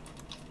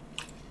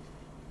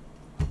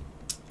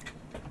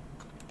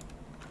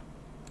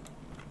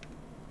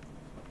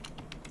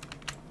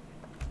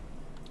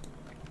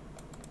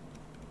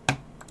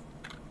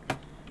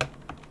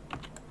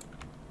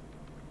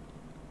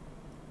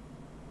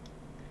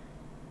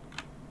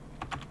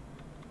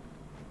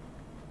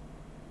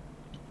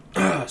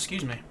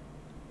 Excuse me.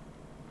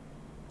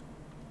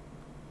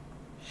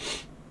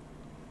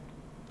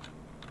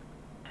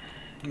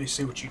 Let me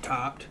see what you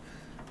typed.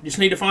 You just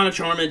need to find a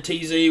charm in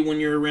TZ when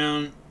you're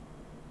around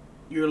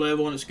your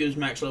level and it's good as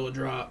max level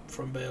drop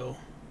from Bell.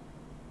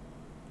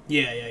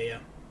 Yeah.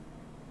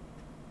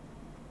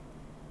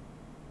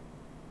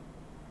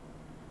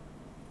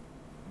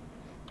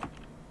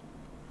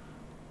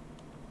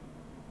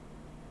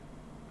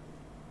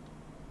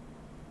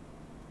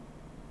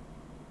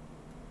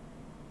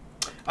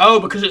 Oh,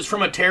 because it's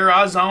from a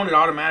terrorized zone, it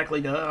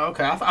automatically does.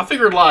 Okay, I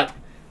figured like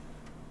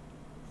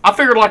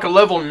a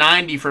level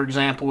 90, for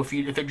example. If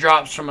it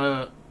drops from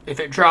a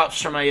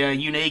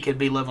unique, it'd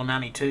be level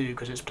 92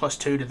 because it's +2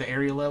 to the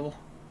area level.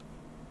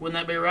 Wouldn't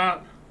that be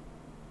right?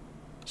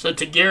 So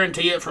to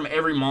guarantee it from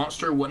every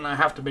monster, wouldn't I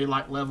have to be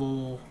like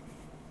level?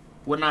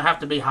 Wouldn't I have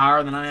to be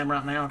higher than I am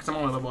right now? Because I'm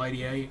only level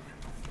 88.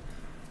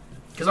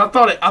 Because I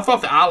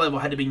thought the eye level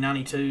had to be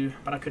 92,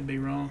 but I could be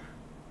wrong.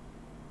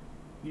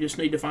 You just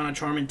need to find a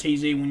charm in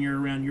TZ when you're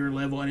around your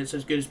level, and it's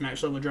as good as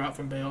max level drop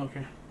from Bell.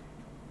 Okay.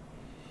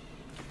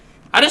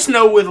 I just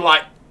know with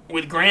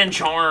Grand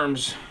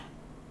Charms,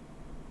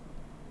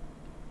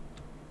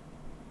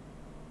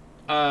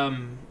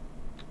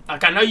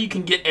 like I know you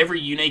can get every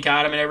unique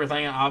item and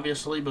everything,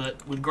 obviously,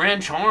 but with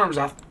Grand Charms,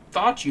 I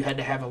thought you had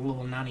to have a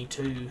level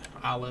 92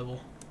 eye level,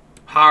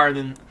 higher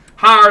than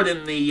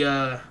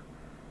the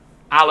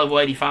eye level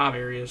 85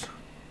 areas.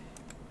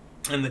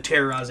 In the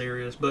terrorized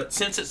areas, but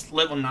since it's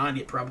level 90,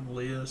 it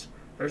probably is.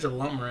 There's a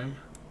lum room.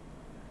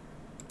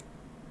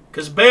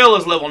 Because Bale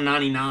is level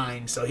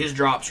 99, so his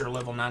drops are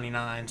level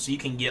 99, so you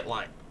can get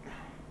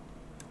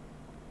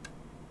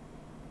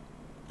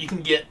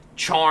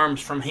charms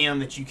from him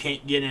that you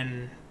can't get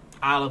in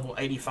eye level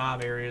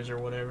 85 areas or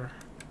whatever.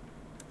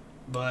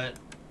 But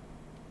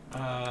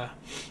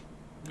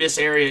this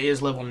area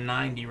is level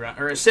 90, right?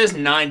 Or it says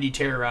 90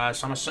 terrorized,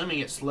 so I'm assuming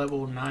it's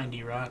level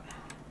 90, right?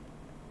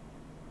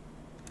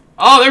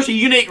 Oh, there's a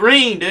unique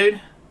ring,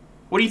 dude.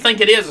 What do you think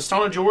it is? A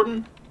Stone of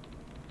Jordan?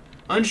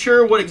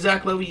 Unsure what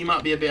exact level you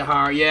might be a bit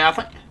higher. Yeah,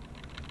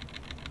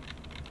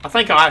 I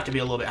think I'll have to be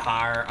a little bit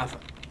higher.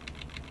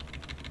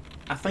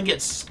 I think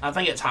it's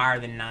higher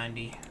than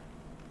 90.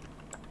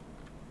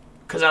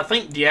 Cause I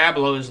think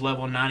Diablo is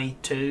level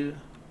 92.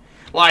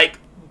 Like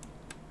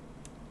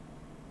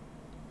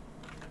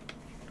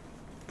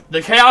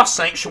the Chaos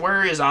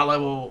Sanctuary is eye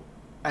level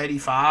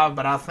 85,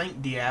 but I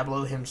think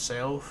Diablo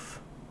himself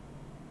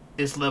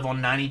is level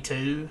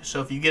 92,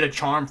 so if you get a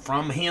charm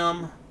from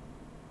him,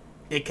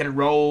 it can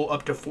roll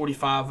up to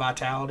 45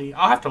 vitality.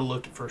 I'll have to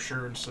look for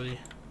sure and see.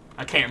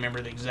 I can't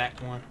remember the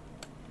exact one.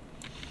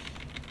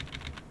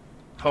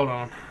 Hold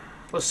on.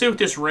 Let's see what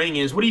this ring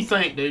is. What do you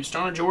think, dude?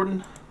 Stone of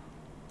Jordan?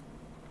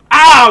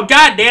 Oh,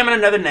 god damn it,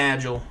 another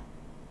Nagel.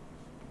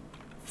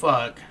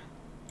 Fuck.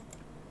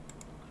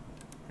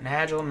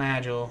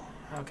 Nagel.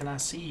 How can I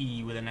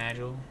see with a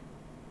Nagel?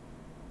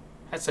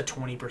 That's a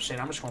 20%.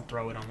 I'm just going to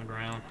throw it on the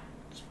ground.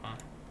 It's fine.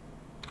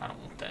 I don't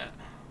want that.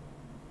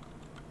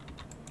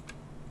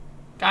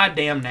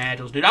 Goddamn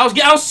Nagels, dude. I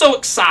was so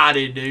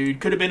excited, dude.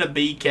 Could have been a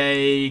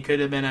BK. Could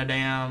have been a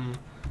damn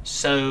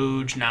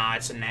Soj. Nah,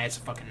 it's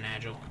a fucking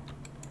Nagel.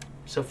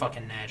 It's a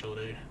fucking Nagel,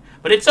 dude.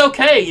 But it's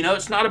okay, you know.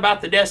 It's not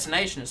about the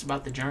destination. It's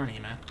about the journey,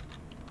 man.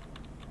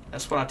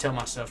 That's what I tell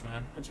myself,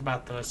 man. It's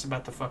about the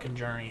fucking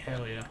journey.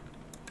 Hell yeah.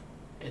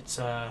 It's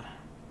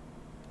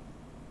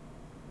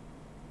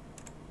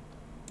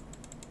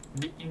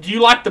Do you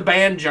like the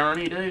band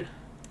Journey, dude?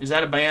 Is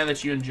that a band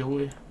that you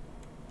enjoy?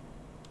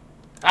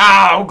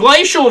 Oh,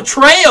 Glacial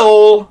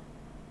Trail!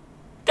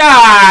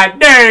 God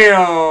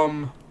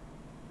damn!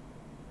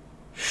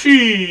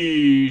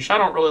 Sheesh. I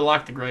don't really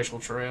like the Glacial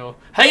Trail.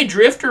 Hey,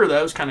 Drifter,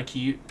 though, is kind of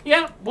cute.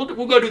 Yeah, we'll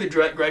go do the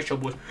Glacial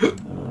Boys.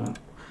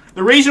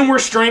 The reason we're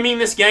streaming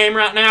this game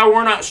right now,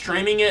 we're not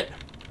streaming it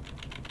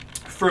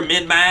for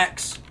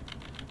min-max.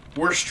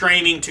 We're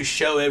streaming to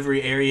show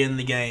every area in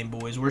the game,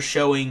 boys. We're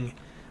showing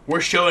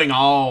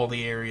all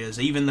the areas,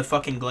 even the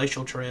fucking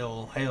Glacial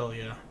Trail. Hell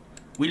yeah.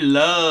 We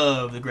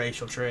love the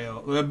Glacial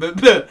Trail.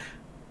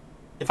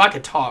 If I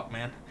could talk,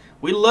 man.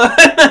 We love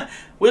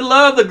we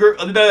love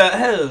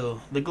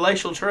the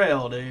Glacial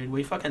Trail, dude.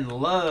 We fucking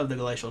love the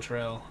Glacial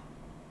Trail.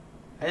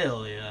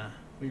 Hell yeah,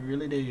 we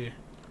really do.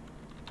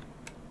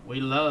 We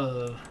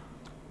love.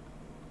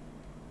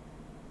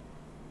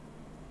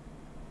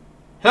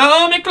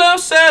 Hold me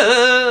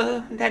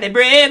closer, Daddy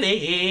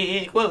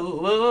Brevik. Whoa,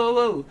 whoa,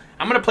 whoa.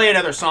 I'm gonna play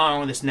another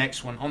song on this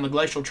next one on the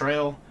Glacial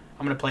Trail.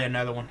 I'm gonna play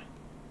another one.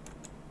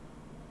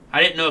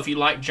 I didn't know if you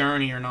like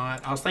Journey or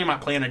not. I was thinking about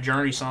playing a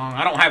Journey song.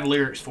 I don't have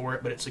lyrics for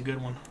it, but it's a good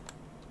one.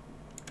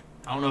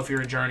 I don't know if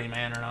you're a Journey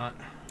man or not.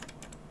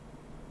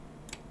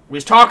 We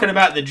was talking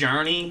about the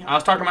Journey. I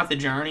was talking about the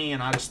Journey,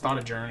 and I just thought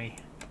of Journey.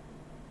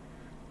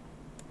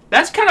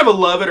 That's kind of a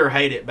love it or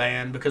hate it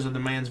band because of the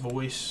man's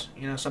voice.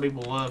 You know, some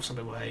people love, some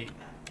people hate.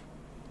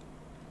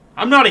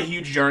 I'm not a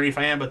huge Journey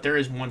fan, but there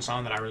is one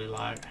song that I really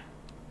like.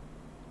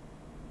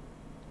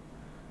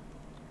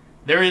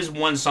 There is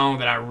one song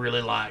that I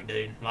really like,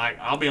 dude. Like,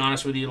 I'll be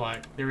honest with you,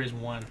 like, there is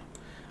one.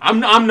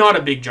 I'm not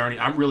a big Journey.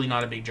 I'm really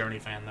not a big Journey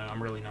fan, though.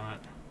 I'm really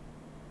not.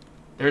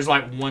 There's,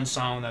 like, one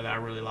song that I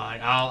really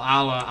like.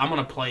 I'm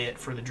going to play it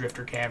for the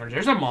Drifter Caverns.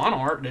 There's a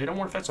Monarch, dude. I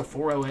wonder if that's a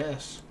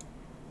 4OS.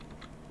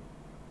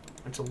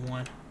 That's a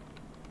 1.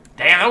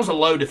 Damn, that was a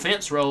low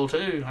defense roll,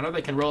 too. I know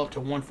they can roll up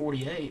to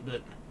 148,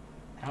 but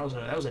that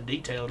was a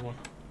detailed one.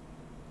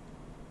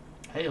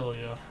 Hell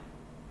yeah.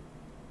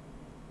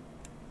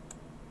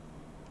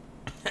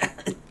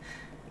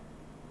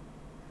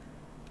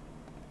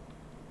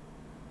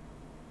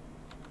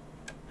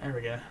 There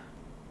we go.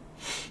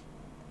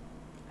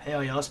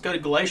 Hell yeah, let's go to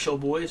Glacial,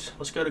 boys.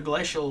 Let's go to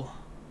Glacial.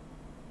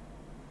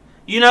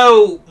 You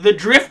know, the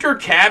Drifter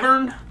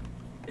Cavern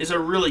is a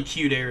really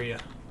cute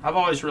area. I've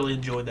always really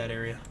enjoyed that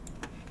area.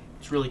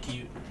 It's really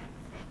cute.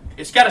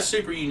 It's got a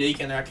super unique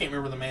in there. I can't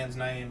remember the man's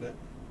name, but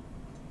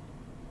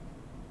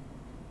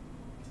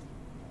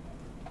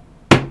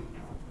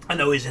I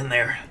know he's in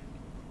there.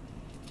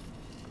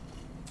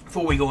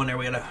 Before we go in there,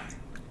 we're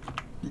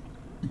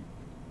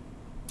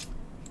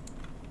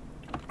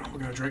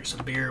gonna drink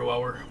some beer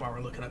while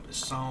we're looking up this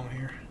song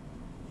here.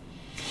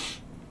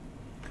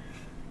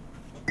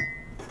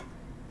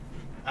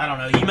 I don't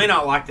know. You may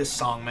not like this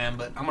song, man,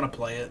 but I'm gonna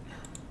play it.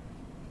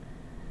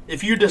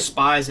 If you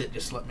despise it,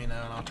 just let me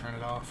know and I'll turn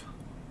it off.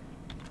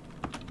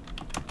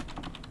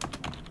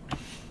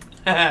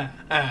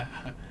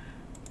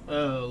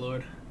 Oh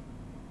Lord.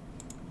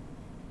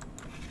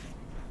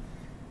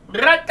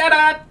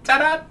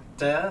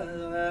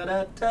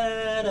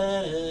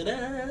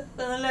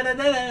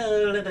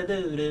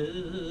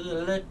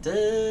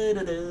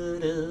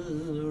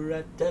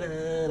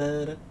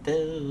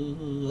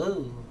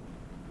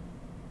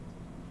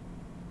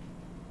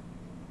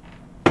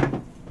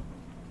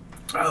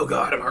 Oh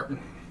God, I'm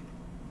hurting.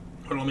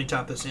 Hold on, let me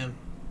type this in.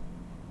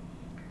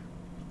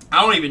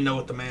 I don't even know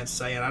what the man's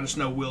saying. I just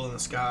know Will in the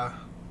Sky.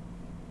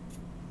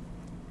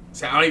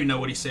 See, I don't even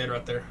know what he said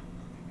right there.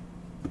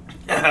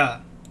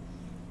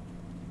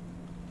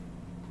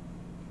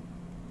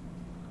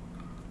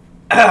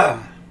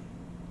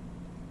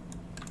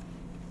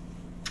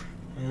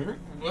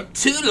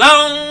 Too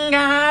long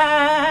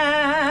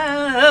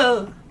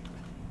ago.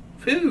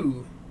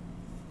 Phew.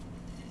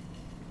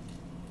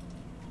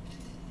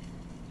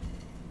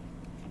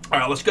 All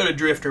right, let's go to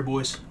Drifter,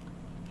 boys.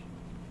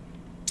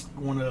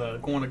 Going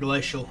to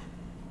Glacial.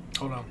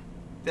 Hold on.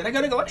 Did I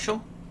go to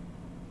Glacial?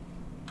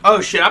 Oh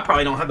shit! I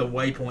probably don't have the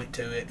waypoint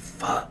to it.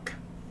 Fuck.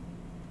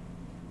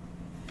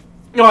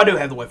 No, I do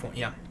have the waypoint.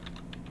 Yeah.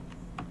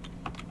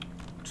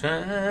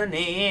 Turn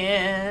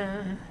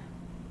in.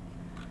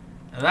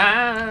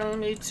 Allow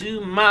me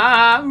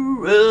tomorrow.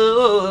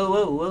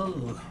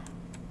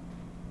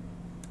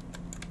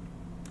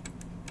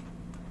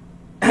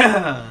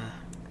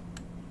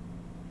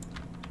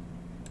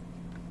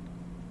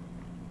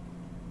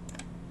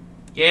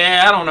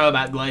 Yeah, I don't know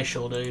about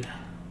Glacial, dude.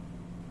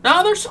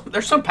 No,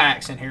 there's some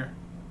packs in here.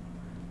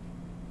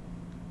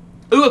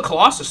 Ooh, a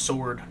Colossus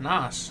sword.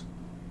 Nice.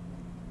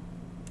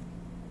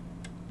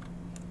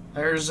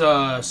 There's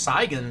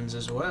Saigons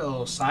as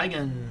well.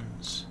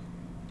 Saigons.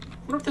 I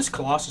wonder what this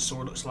Colossus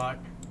sword looks like.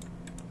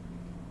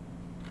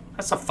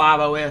 That's a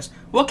 5OS.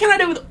 What can I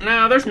do with...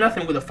 No, there's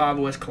nothing with a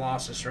 5OS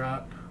Colossus,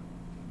 right?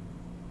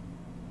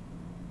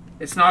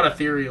 It's not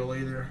ethereal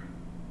either.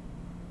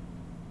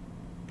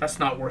 That's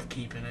not worth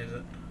keeping, is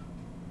it?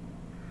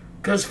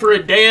 Because for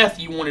a death,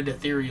 you wanted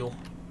ethereal.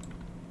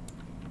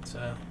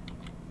 So...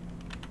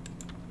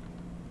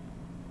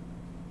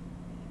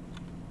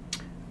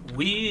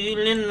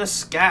 Wheel in the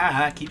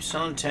sky keeps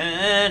on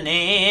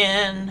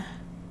turning.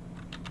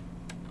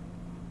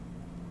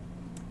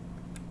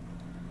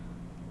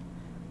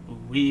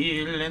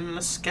 Wheel in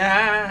the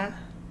sky.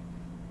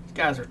 These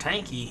guys are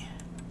tanky.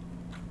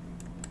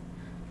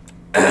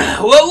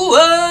 Whoa,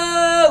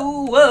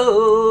 whoa,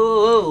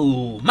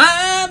 whoa. My.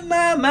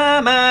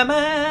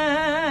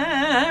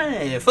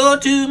 For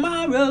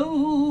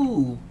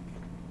tomorrow.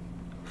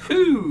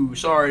 Whew.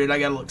 Sorry, dude. I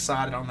got a little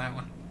excited on that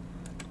one.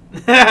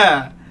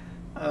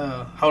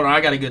 Hold on,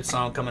 I got a good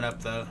song coming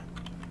up, though.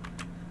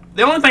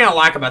 The only thing I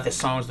like about this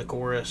song is the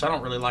chorus. I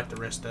don't really like the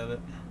rest of it.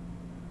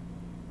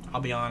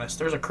 I'll be honest.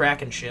 There's a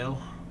Kraken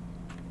shell.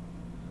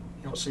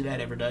 You don't see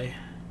that every day.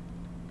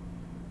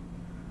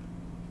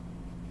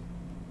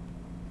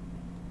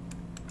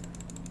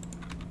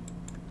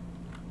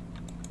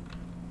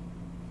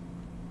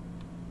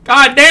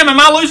 God damn, am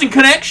I losing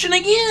connection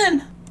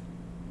again?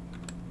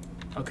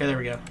 Okay, there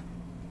we go.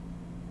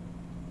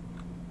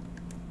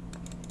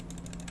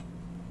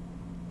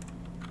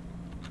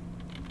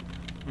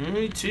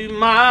 To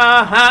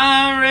my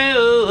high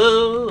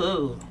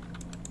road.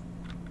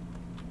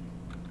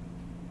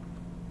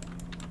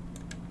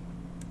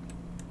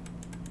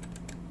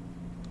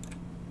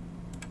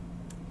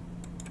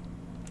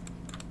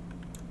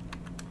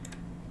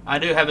 I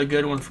do have a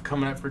good one for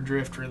coming up for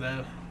Drifter,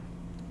 though.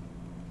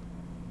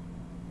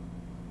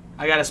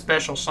 I got a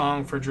special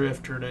song for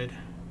Drifter, dude.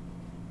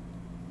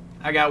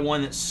 I got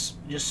one that's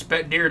just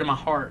dear to my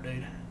heart,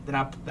 dude,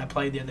 that I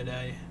played the other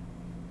day.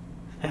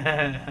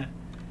 I'm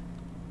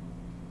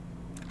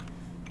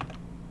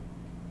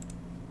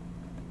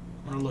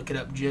gonna look it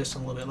up just a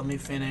little bit. Let me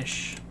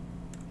finish.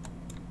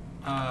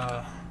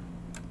 I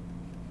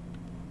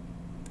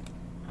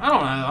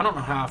don't know. I don't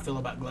know how I feel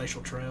about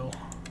Glacial Trail.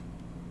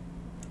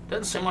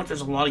 Doesn't seem like there's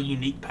a lot of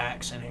unique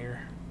packs in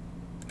here.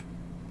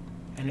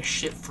 And it's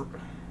shit for.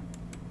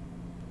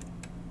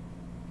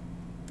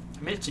 I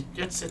mean,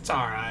 it's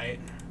all right.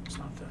 It's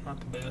not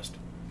the best.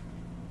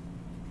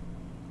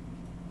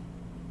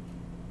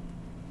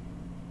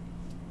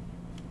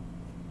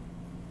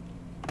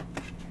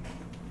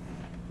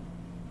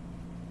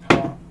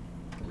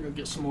 We're gonna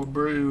get some more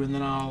brew, and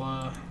then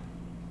I'll.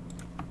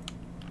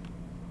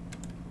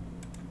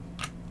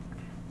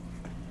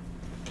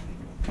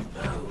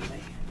 Oh man.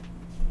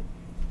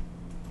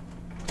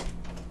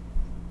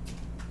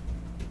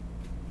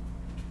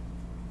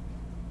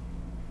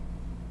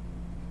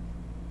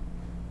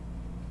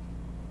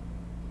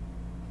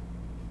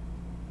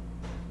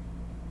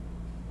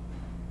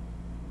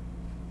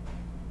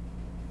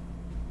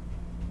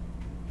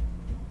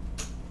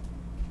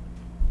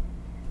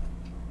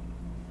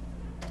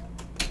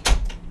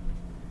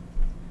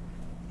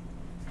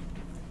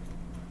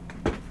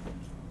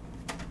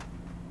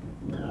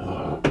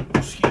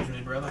 Excuse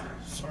me, brother.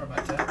 Sorry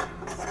about that.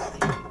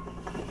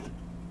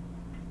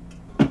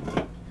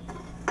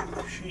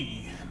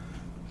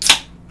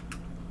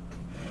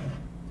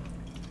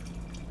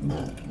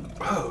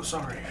 Oh,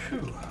 sorry.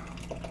 Whew.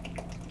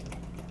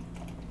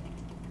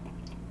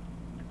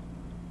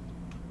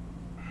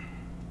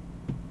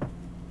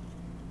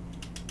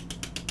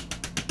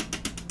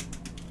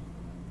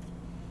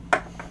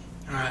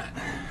 All right.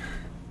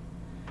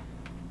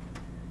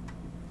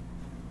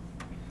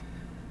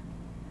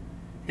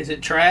 Is it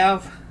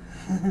Trav?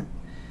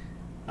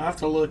 I'll have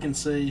to look and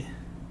see.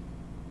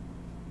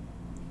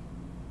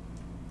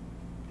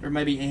 Or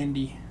maybe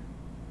Andy.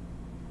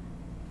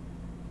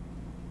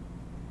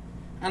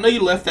 I know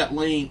you left that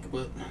link,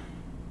 but...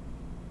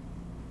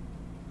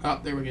 Oh,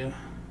 there we go.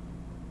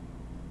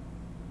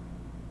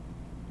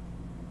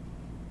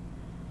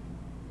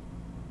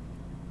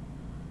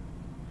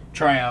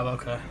 Trav,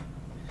 okay.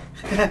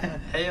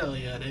 Hell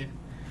yeah, dude.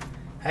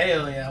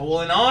 Hell yeah.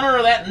 Well, in honor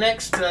of that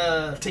next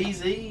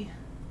TZ, I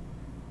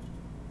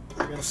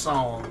got a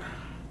song.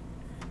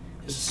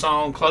 It's a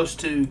song close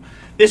to...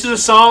 This is a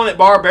song that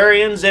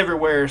barbarians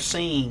everywhere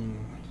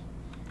sing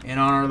in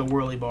honor of the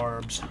Whirly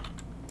Barbs. I'm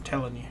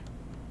telling you.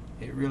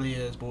 It really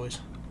is, boys.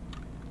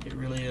 It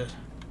really is.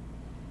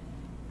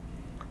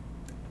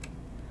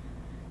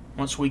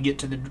 Once we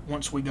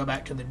go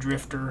back to the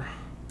Drifter,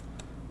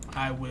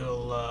 I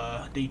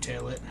will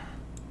detail it.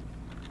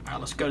 All right,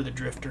 let's go to the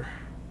Drifter.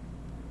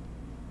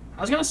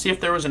 I was gonna see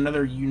if there was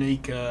another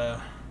unique. I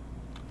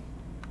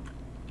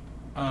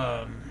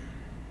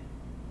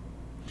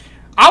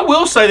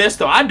will say this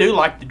though, I do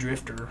like the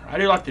Drifter. I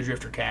do like the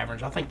Drifter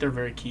caverns. I think they're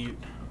very cute.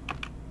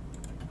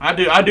 I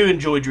do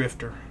enjoy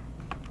Drifter.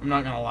 I'm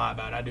not gonna lie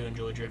about it. I do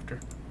enjoy Drifter.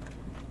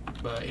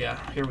 But yeah,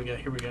 here we go.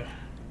 Here we go.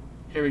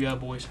 Here we go,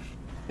 boys.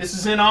 This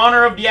is in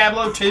honor of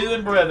Diablo 2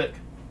 and Brevik.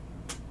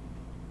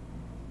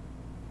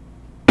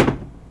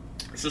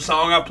 It's a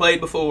song I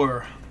played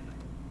before.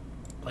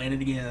 Playing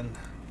it again.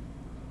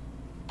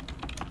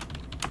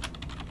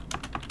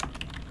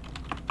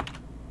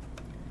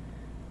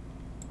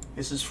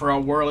 This is for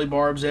all Whirly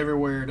Barbs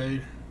everywhere,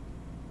 dude.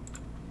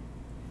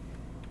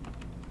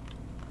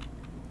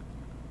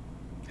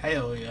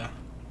 Hell yeah.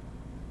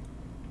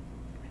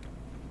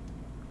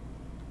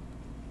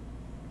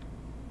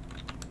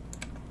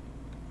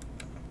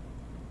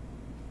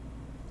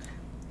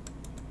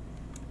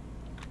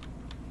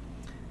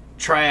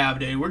 Trav,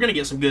 dude. We're going to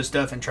get some good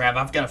stuff in Trav.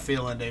 I've got a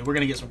feeling, dude. We're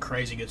going to get some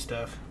crazy good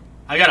stuff.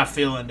 I got a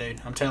feeling,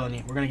 dude. I'm telling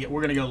you. We're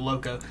going to go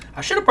loco.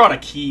 I should have brought a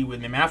key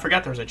with me, man. I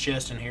forgot there was a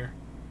chest in here.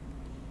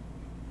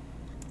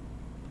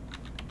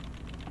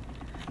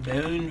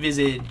 Bone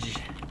Visage.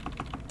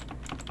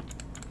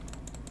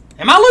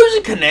 Am I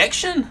losing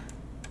connection?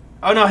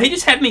 Oh, no. He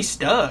just had me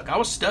stuck. I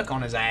was stuck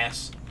on his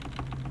ass.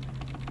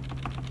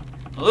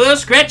 Oh,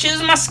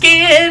 scratches my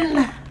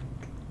skin.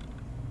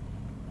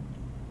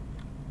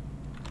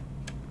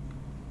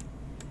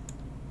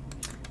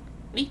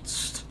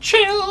 Needs to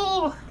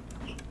chill.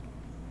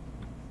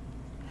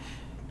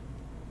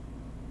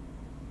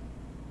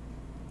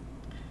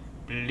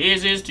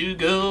 Places to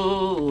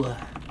go.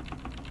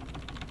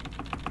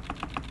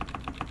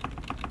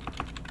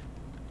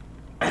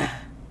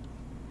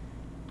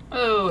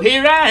 Oh,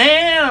 here I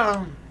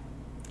am,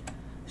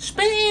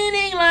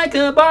 spinning like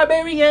a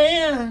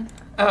barbarian.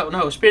 Oh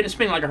no,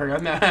 spinning like a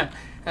hurricane.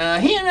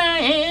 Here I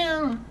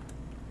am,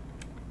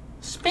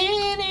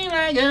 spinning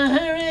like a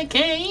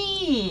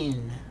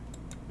hurricane.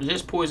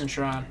 Resist poison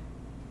shrine.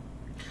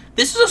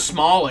 This is a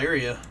small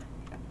area.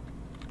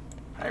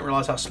 I didn't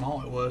realize how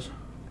small it was.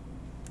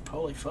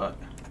 Holy fuck.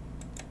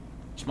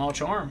 Small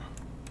charm.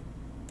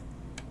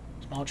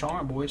 Small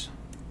charm, boys.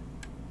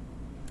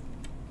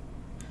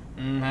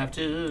 Have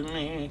to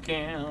make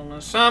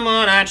out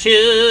someone I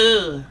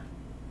choose.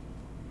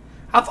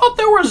 I thought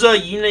there was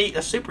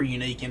a super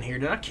unique in here.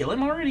 Did I kill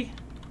him already?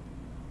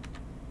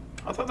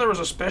 I thought there was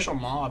a special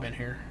mob in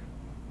here.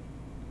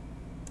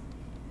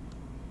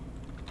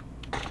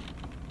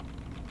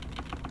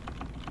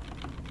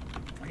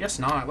 I guess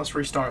not. Let's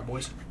restart,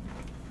 boys.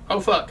 Oh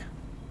fuck.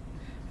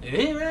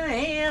 Here I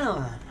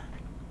am,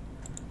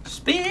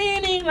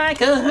 spinning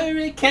like a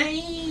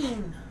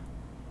hurricane.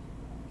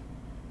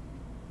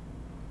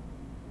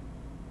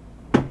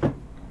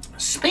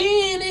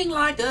 Spinning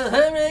like a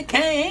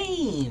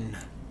hurricane.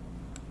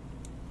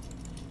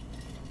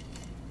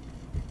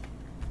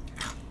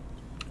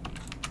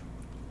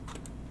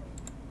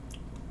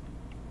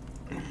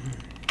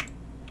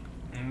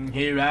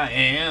 Here I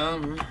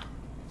am,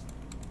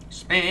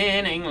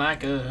 spinning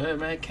like a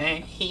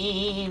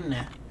hurricane.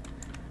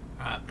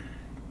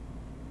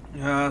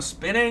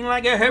 Spinning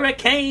like a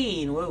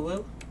hurricane. Whoa,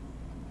 whoa.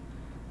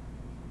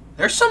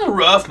 There's some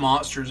rough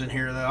monsters in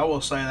here, though. I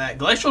will say that.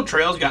 Glacial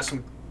Trail's got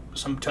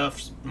some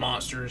tough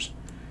monsters.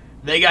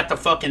 They got the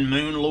fucking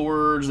Moon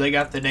Lords. They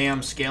got the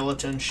damn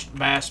skeleton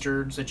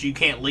bastards that you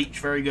can't leech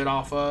very good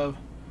off of.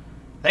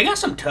 They got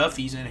some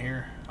toughies in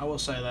here. I will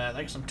say that.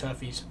 They got some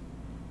toughies.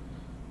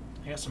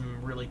 They got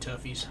some really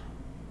toughies.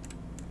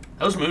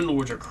 Those Moon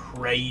Lords are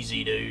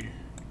crazy, dude.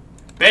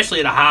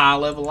 Especially at a high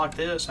level like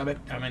this. I mean,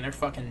 they're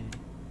fucking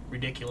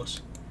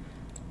ridiculous.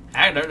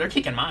 They're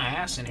kicking my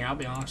ass in here, I'll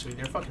be honest with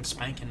you. They're fucking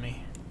spanking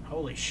me.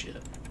 Holy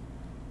shit.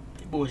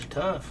 These boys are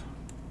tough.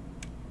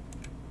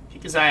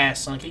 Kick his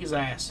ass, son. Kick his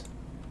ass.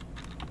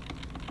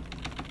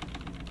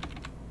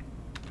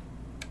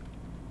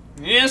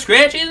 Yeah,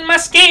 scratches my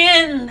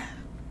skin.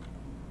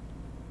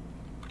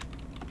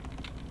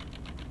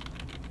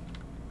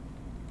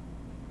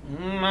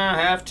 I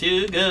have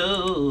to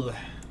go.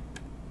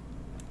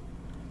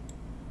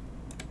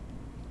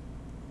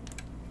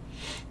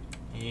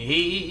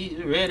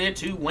 He's ready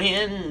to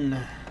win.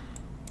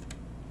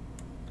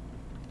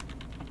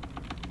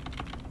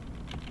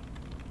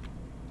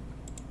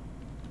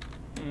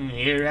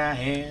 Here I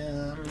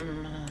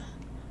am,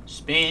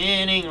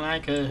 spinning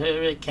like a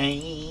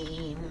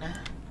hurricane.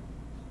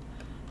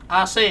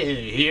 I said,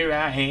 here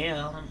I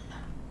am.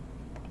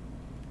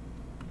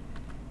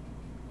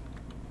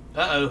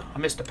 Uh-oh, I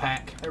missed a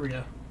pack. There we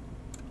go.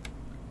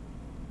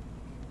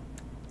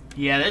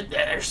 Yeah,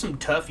 there's some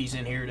toughies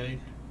in here, dude.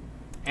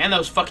 And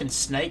those fucking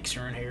snakes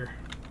are in here.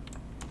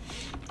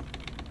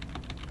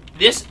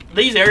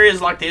 These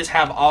areas like this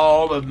have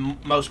all the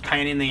most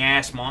pain in the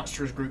ass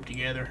monsters grouped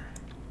together.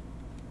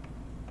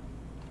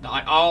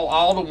 Like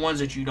all the ones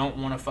that you don't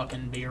want to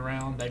fucking be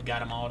around, they've got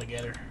them all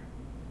together.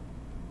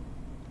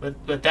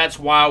 But that's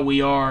why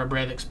we are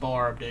Brevix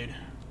Barb, dude.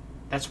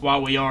 That's why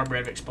we are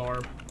Brevix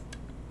Barb.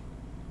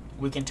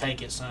 We can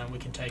take it, son. We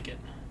can take it.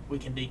 We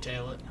can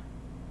detail it.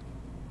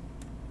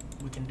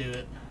 We can do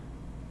it.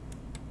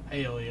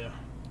 Hell yeah.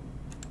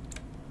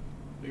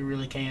 We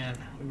really can.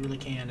 We really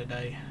can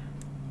today.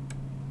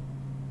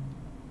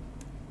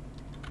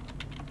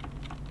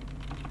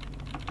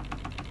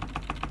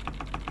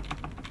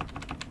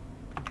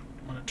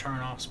 I'm gonna turn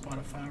off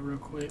Spotify real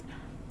quick.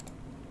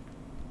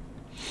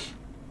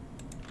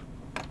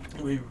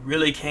 We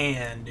really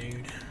can,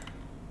 dude.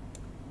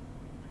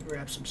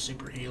 Grab some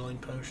super healing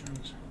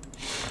potions.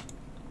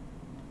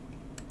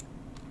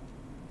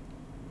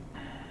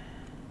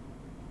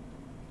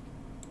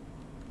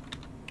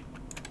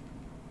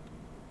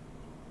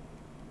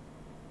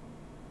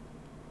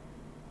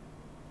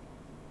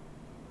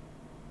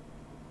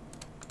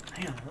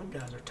 Damn, those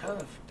guys are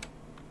tough.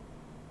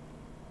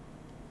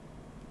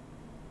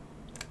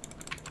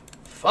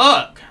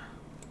 Fuck!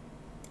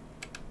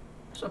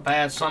 That's a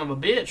bad son of a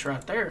bitch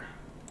right there.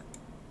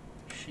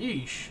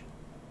 Sheesh.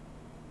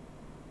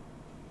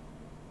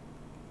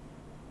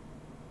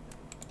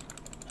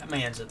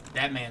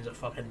 That man's a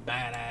fucking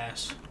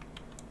badass.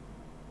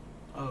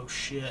 Oh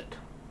shit.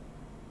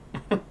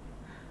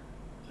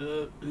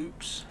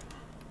 Oops.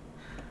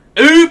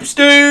 Oops,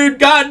 dude!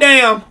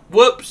 Goddamn!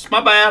 Whoops,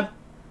 my bad.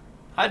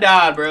 I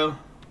died, bro.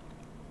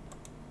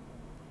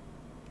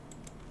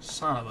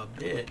 Son of a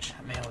bitch.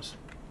 That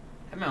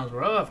man was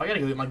rough. I gotta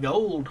go get my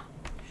gold.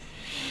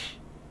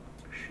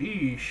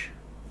 Sheesh.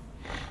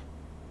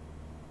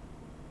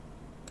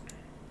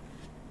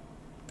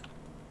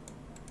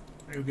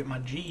 I gotta go get my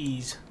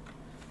G's.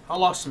 I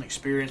lost some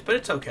experience, but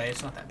it's okay.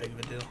 It's not that big of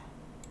a deal.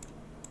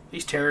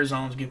 These terror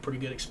zones give pretty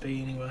good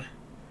XP anyway.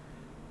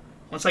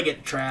 Once I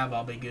get to Trav,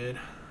 I'll be good.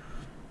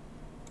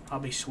 I'll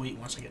be sweet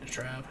once I get to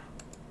Trav.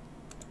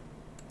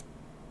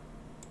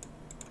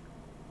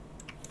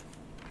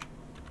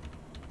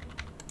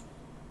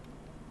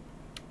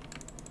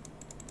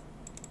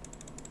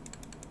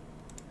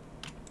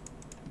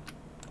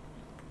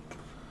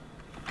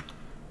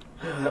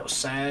 That was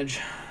Sag.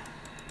 That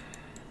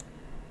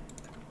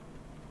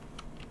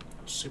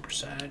was super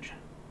Sag.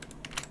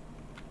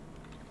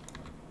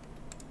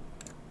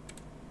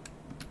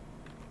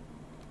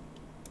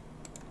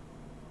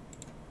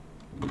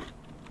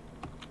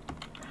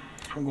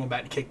 I'm going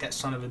back to kick that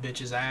son of a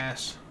bitch's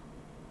ass.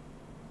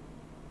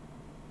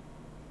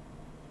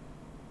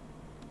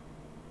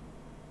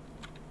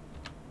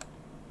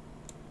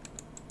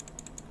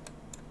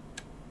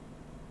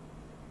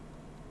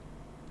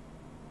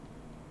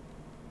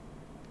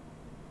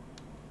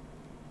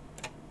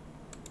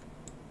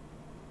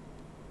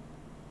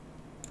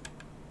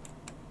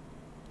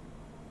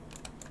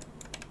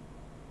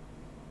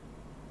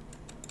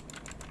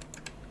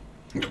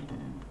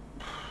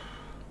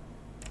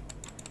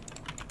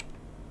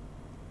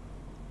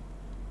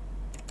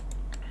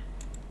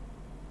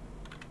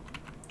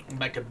 I'm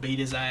back to beat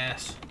his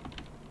ass.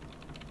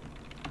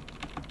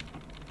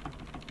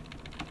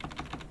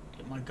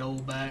 Get my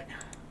gold back.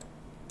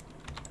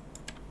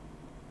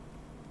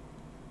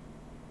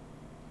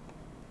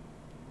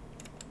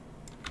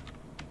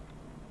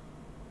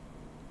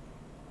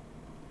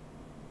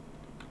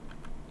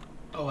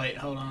 Oh wait,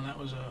 hold on, that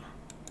was a...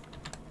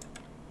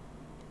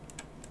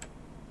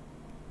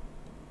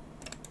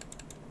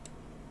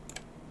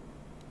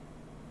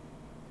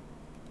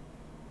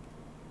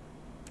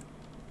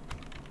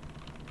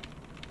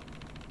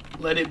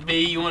 Let It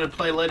Be. You want to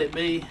play Let It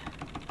Be?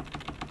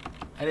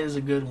 That is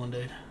a good one,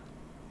 dude.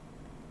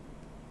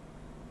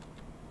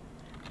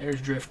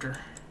 There's Drifter.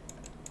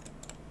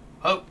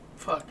 Oh,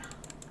 fuck.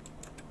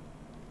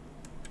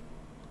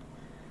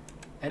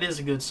 That is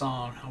a good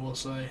song, I will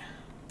say.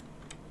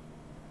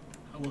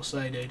 I will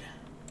say, dude.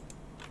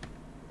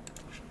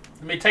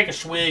 Let me take a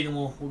swig and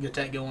we'll get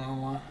that going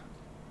online.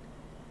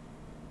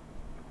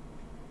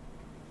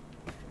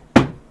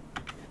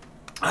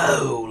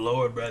 Oh,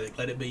 Lord, brother.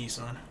 Let it be,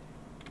 son.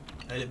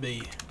 Let it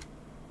be.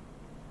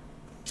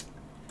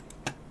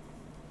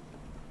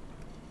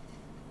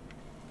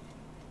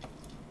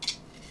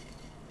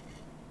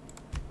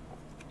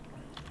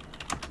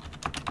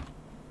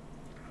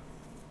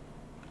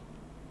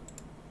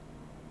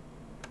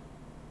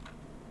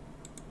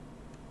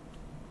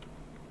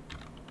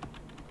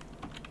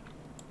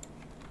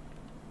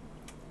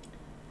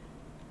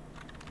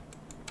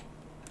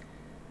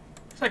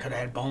 I could have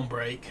had Bone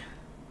Break.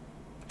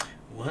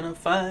 When I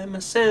find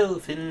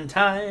myself in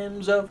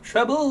times of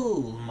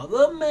trouble,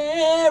 Mother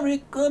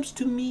Mary comes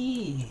to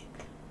me.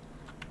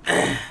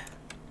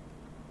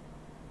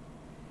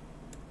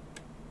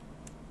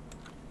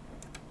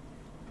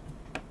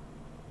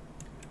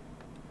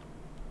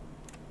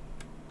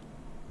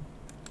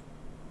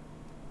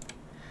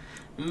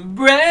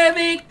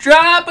 Breivik,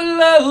 drop a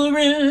low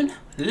rune,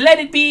 let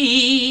it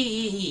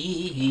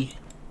be,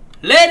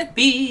 let it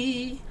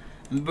be.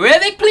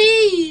 Breivik,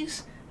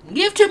 please,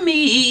 give to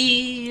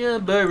me a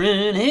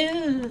burning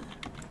hill.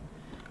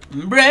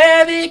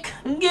 Breivik,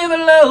 give a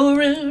low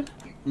rune,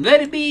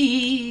 let it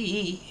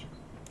be.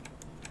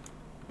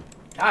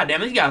 God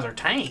damn, these guys are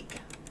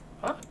tank.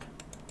 Fuck.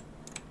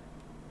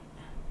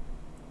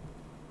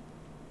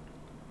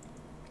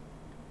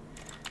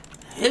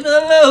 Give a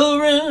low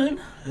rune,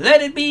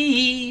 let it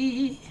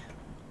be.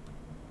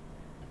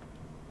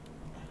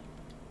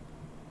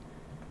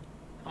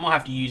 I'm gonna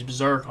have to use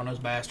Berserk on those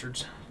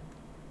bastards.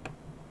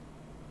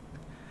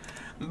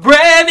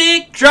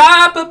 Breivik,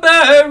 drop a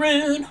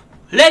burn,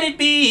 let it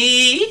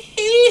be,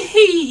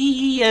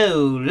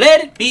 oh,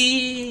 let it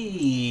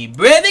be.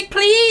 Breivik,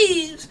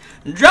 please,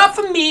 drop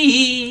for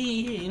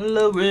me,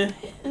 lower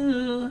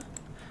hill.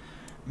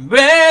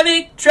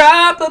 Breivik,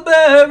 drop a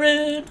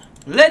burn,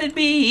 let it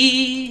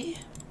be.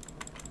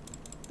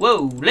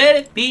 Whoa, let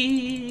it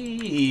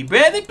be.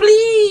 Breivik,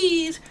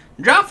 please,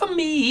 drop for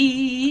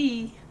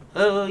me,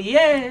 oh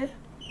yeah.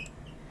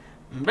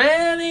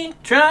 Breivik,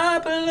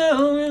 drop a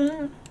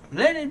lower.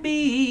 Let it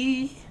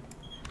be.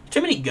 Too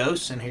many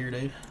ghosts in here,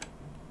 dude.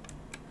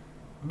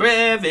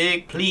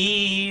 Breivik,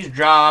 please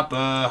drop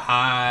a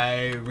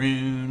high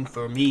rune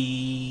for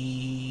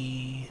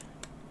me.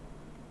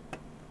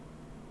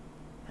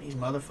 These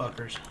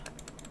motherfuckers.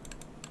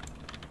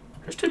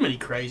 There's too many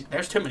crazy.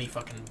 There's too many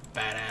fucking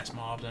badass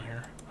mobs in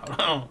here.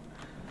 Hold on.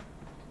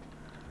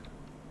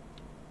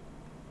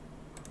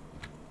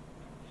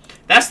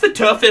 That's the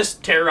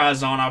toughest terrorized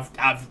zone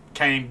I've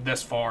came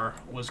this far.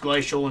 Was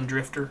Glacial and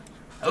Drifter.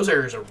 Those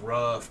areas are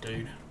rough,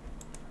 dude.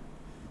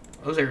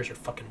 Those areas are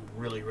fucking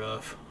really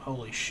rough.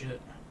 Holy shit.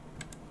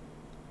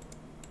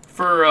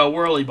 For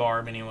Whirly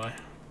Barb, anyway.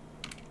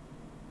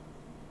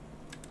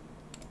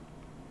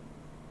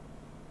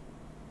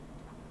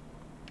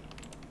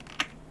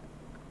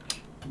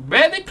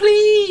 Breivik,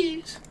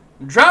 please.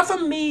 Drop for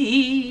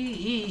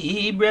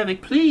me,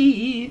 Brevik,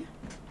 please.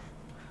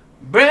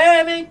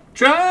 Brevik,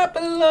 drop a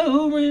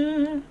low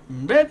rune.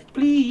 Brevik,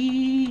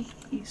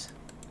 please.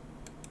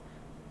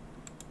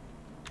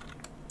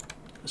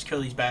 Let's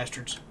kill these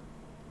bastards.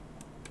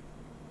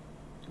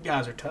 These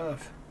guys are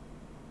tough.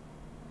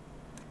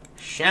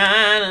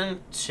 Shine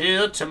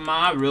until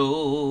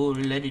tomorrow,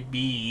 let it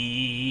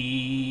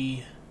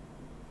be.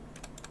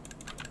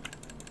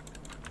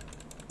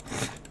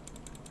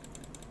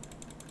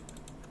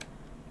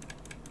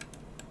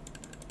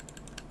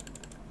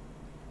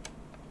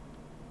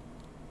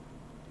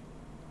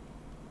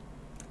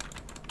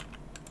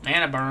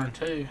 Mana burn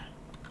too.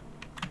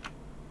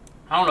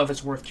 I don't know if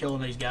it's worth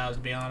killing these guys,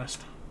 to be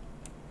honest.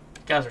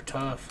 These guys are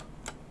tough.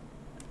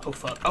 Oh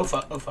fuck, oh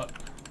fuck, oh fuck.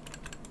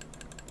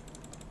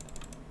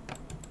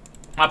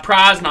 My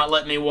pride's not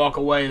letting me walk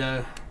away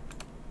though.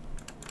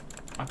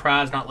 My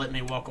pride's not letting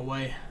me walk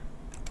away.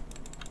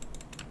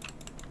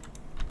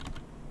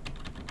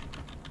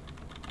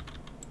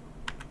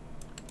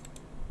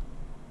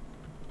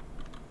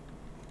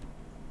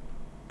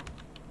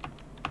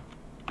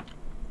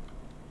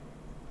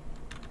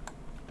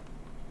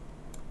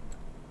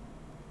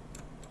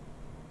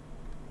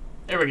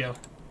 There we go.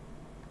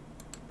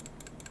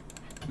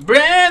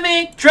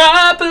 Brevik,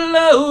 drop a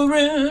low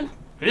rune.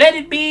 Let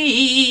it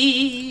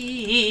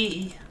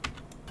be.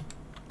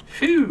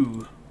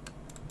 Phew.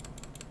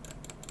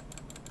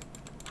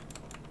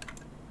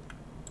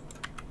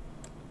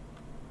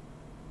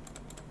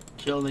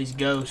 Kill these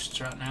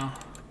ghosts right now.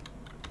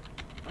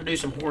 I'll do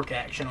some hork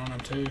action on them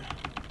too.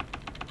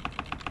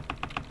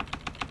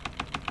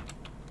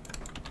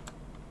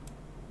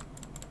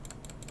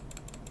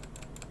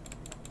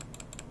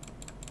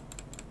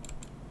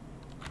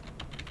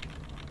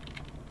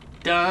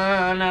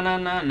 Dun na na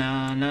na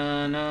na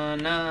na na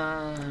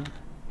na.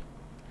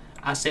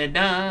 I said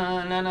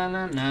dun na na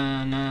na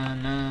na na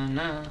na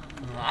na.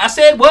 I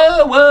said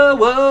whoa whoa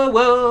whoa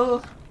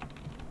whoa.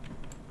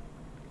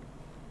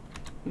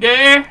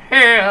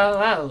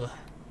 Girl.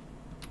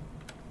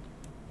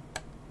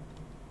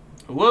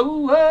 Whoa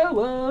whoa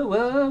whoa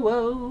whoa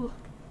whoa.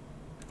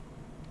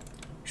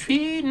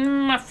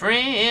 Treating my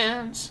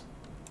friends.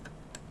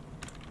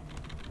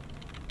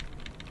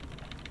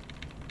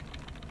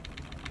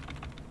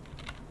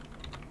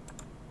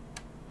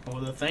 Oh,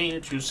 the thing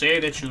that you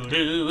say that you'll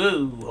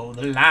do, hold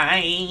the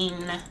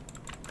line.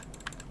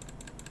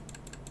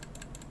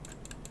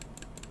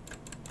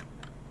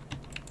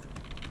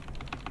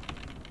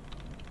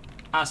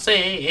 I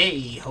say,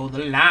 hey, hold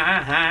the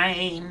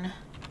line.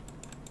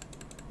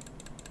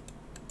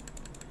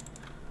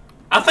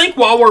 I think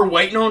while we're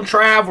waiting on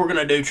Trav, we're going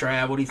to do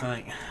Trav. What do you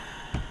think?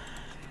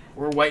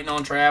 We're waiting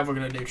on Trav, we're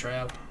going to do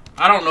Trav.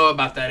 I don't know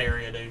about that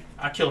area, dude.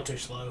 I killed too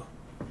slow.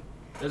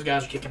 Those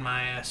guys are kicking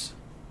my ass.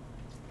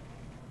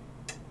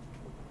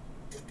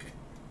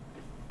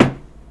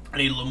 I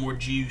need a little more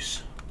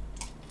juice.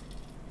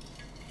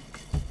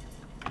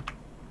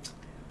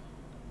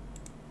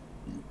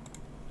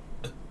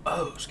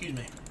 Oh, excuse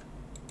me.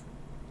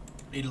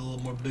 Need a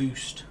little more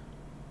boost.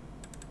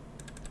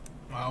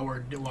 While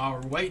we're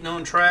waiting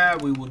on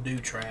Trav, we will do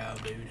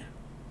Trav, dude.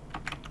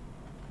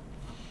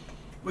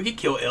 We could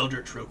kill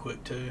Eldritch real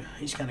quick too.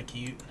 He's kind of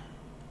cute.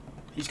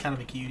 He's kind of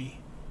a cutie.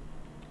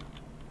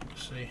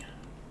 Let's see.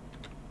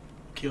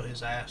 Kill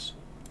his ass.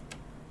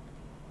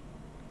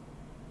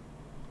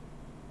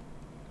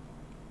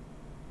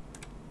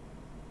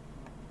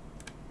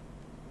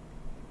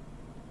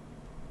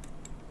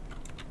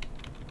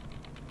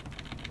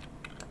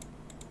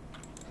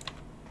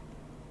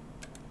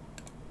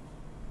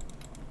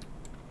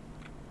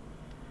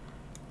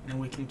 And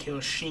we can kill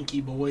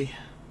Shinky Boy.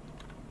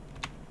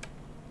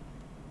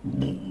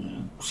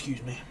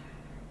 Excuse me.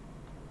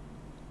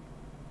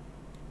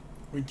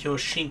 We can kill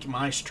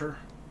Shinkmeister.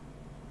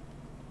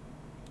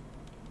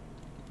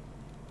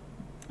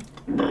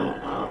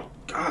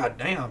 God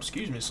damn,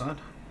 excuse me, son.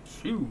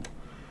 Phew.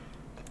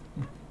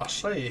 I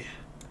say.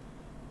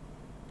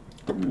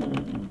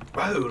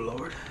 Oh,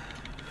 Lord.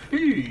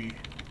 Phew.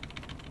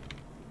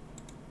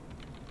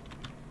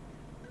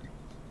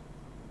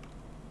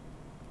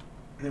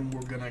 Then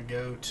we're gonna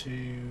go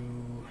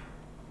to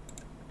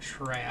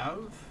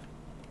Shrav.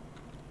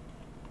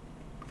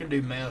 We can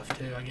do Meth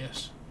too, I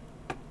guess.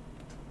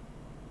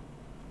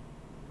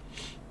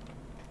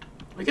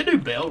 We could do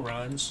bell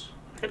runs.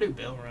 I could do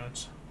bell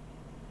runs.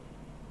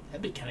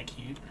 That'd be kind of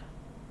cute.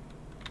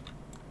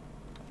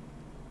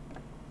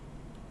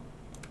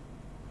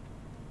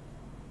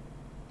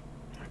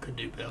 I could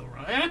do bell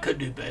run. I could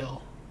do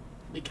bell.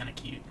 That'd be kind of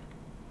cute.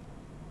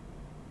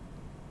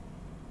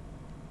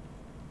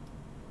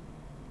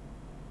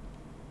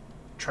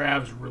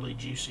 Trav's really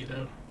juicy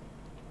though.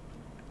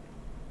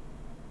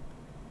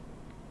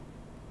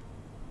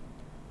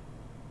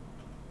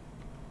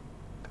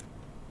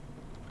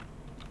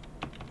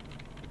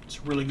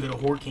 It's really good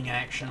horking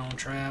action on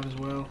Trav as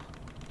well.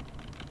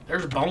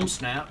 There's Bone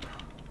Snap.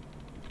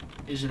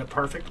 Is it a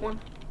perfect one?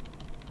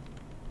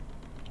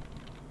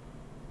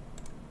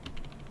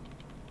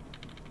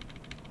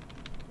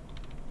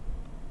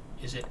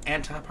 Is it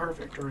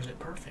anti-perfect or is it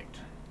perfect?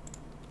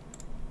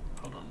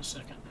 Hold on a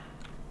second.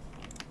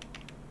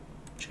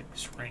 Check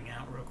this ring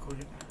out real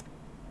quick.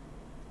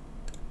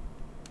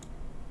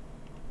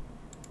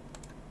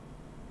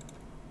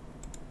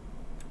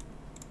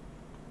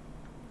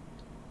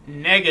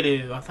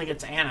 Negative. I think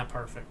it's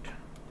anti-perfect.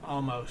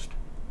 Almost.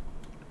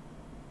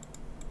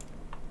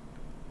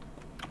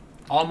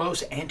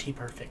 Almost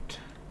anti-perfect.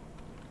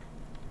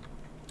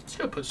 Let's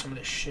go put some of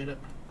this shit up.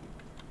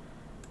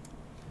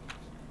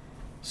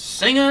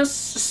 Sing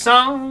us a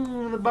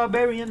song, the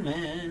barbarian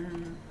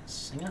man.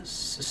 Sing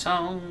us a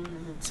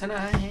song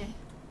tonight.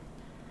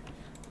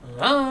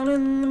 All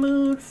in the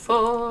mood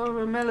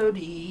for a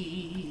melody.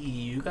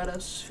 You got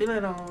us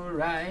feeling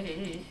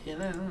alright.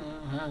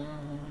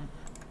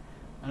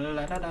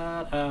 La da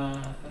da da.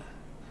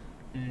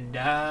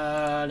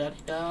 Da da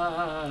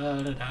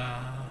da da da.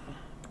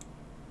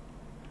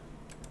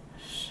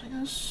 Sing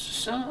us a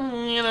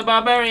song, you're the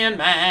barbarian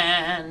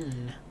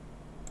man.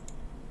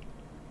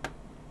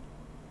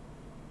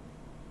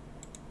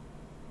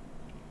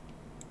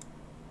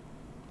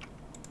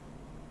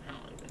 I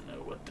don't even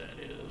know what that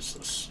is.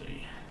 Let's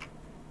see.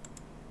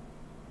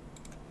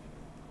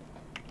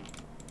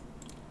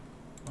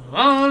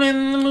 All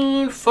in the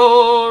mood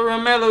for a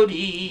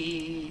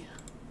melody.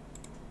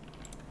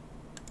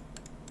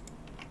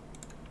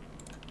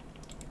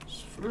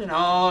 It's feeling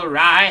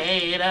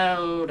alright.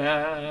 Oh,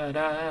 da da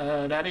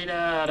da da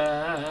da da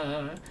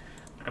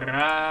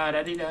da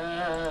da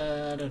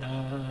da da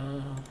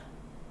da.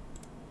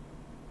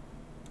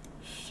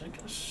 Sing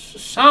us a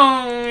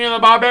song, you're the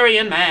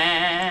barbarian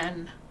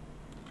man.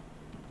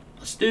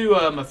 Let's do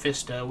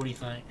Mephisto. What do you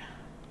think?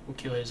 We'll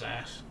kill his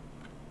ass.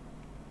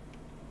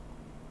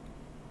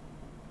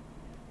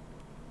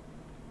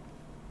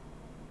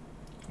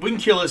 We can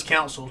kill his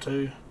council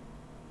too.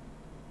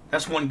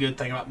 That's one good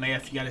thing about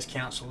Meth. You got his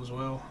council as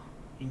well.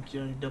 You can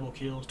kill double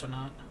kills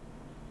tonight.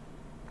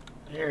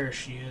 There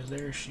she is.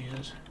 There she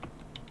is.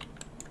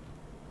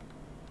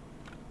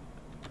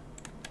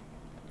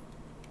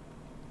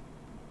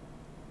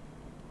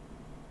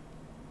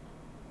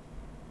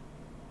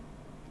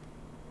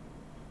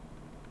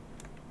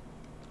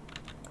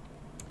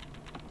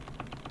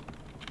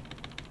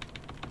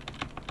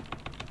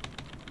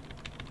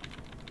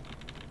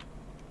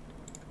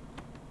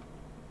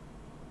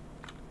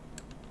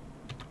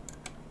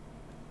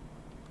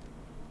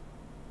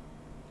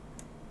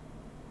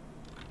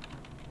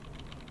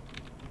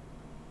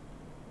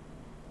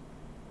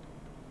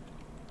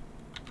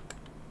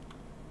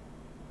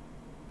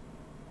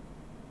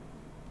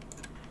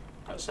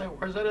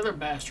 Where's that other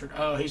bastard?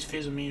 Oh, he's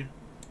fizz immune.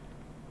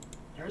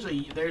 There's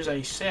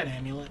a set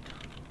amulet.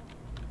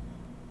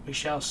 We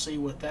shall see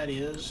what that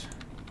is.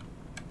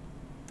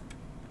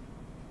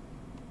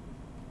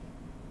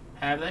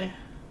 Have they?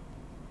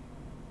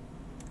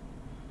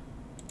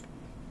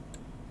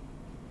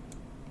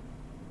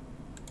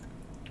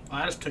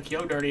 Well, I just took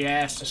your dirty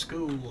ass to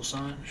school,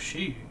 son.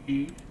 She.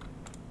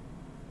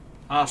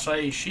 I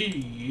say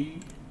she.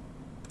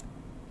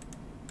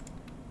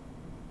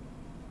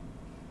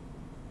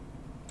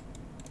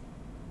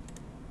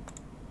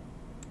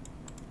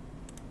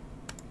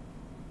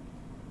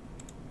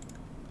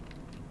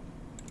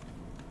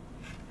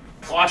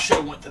 Oh, I should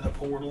have went to the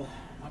portal.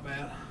 My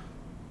bad.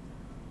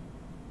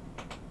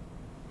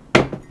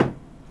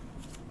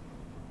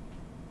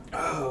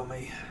 Oh,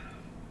 me.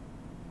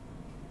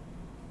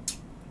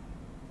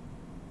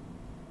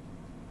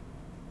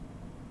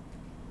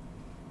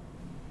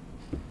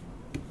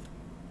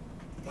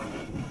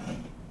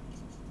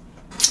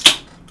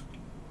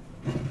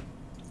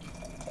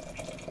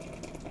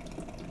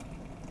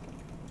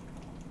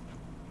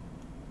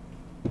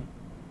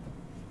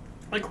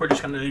 I think we're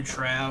just going to do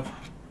Trav.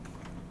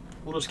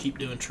 We'll just keep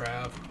doing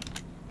Trav.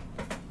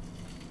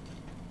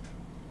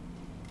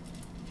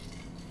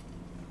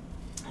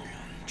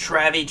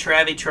 Trav.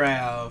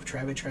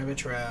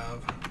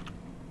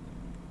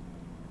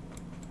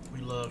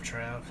 We love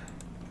Trav.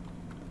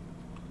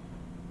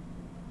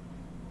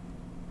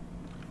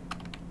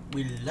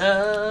 We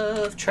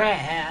love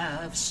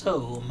Trav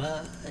so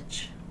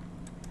much.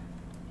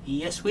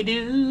 Yes, we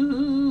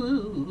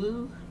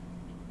do.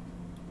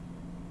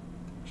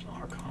 There's an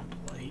Archon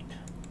plate.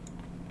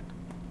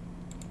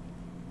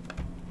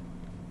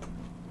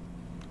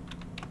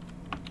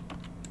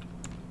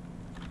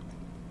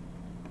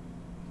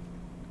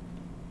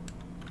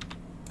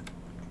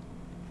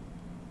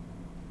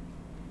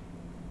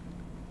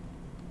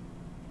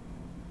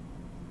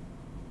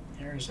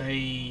 There's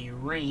a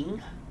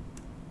ring.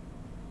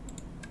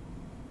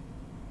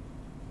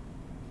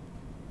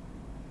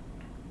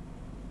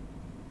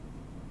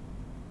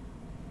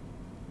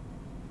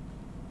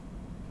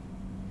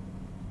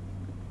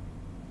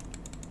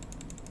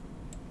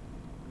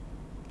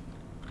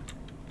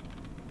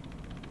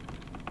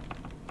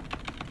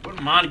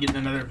 Wouldn't mind getting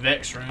another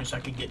Vex rune so I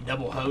could get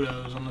double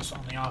Hodos on this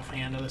on the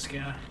offhand of this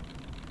guy.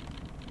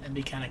 That'd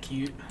be kind of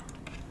cute.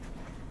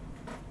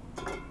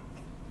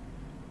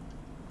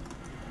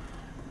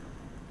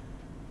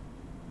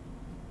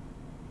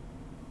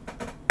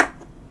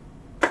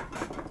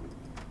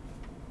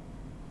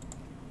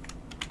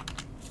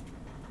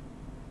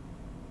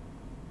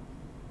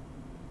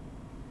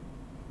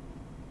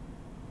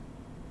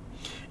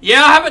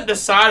 Yeah, I haven't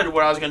decided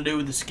what I was going to do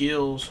with the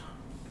skills.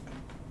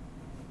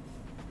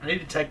 I need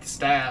to take the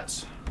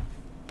stats.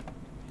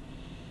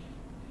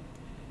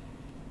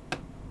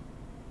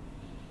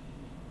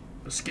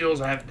 The skills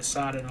I haven't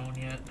decided on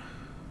yet.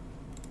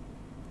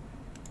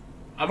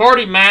 I've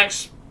already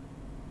maxed.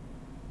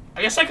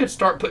 I guess I could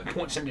start putting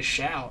points into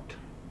Shout.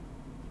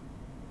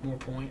 More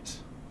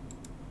points.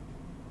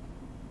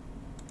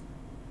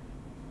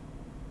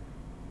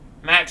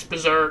 Max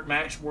Berserk,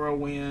 Max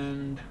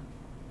Whirlwind.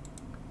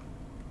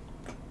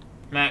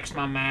 Max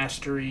my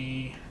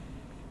Mastery.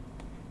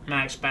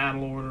 Max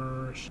Battle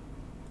Orders.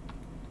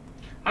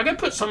 I could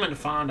put some into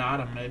Find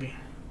Item, maybe.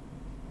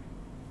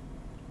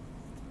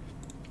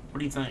 What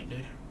do you think,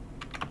 dude?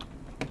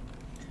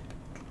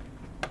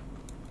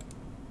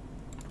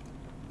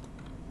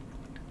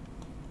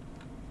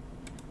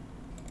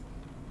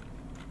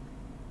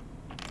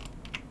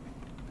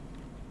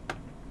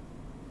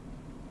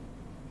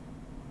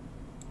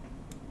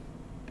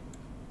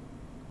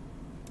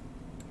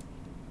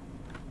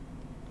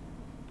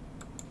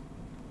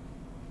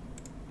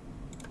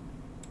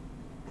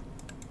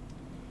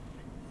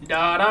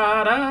 Da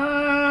da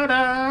da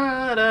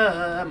da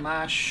da,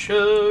 my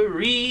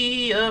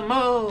Sharia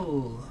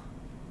Mo.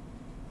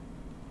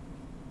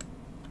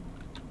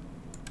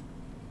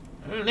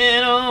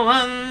 Little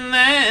one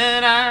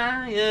that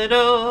I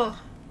adore.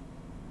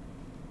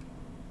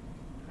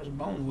 There's a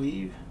Bone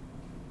Weave.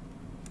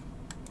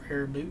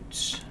 Rare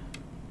Boots.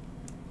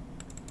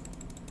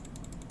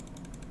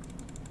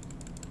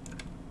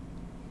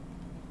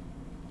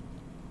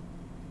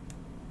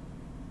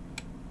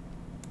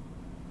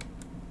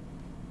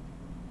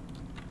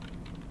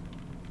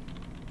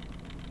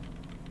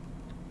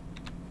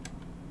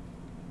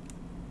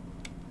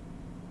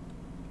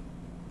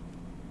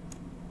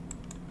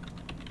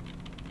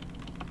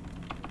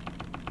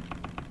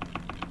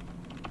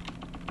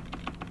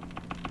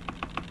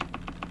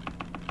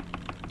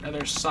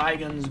 Another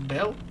Saigon's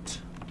Belt.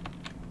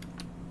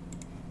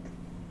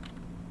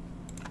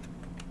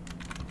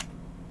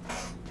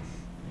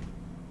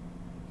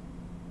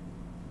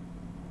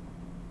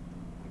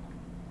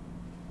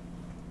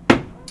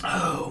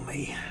 Oh,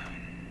 me.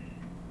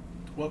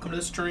 Welcome to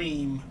the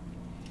stream.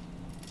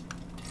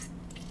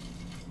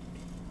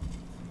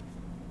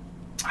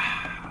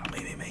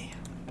 Me.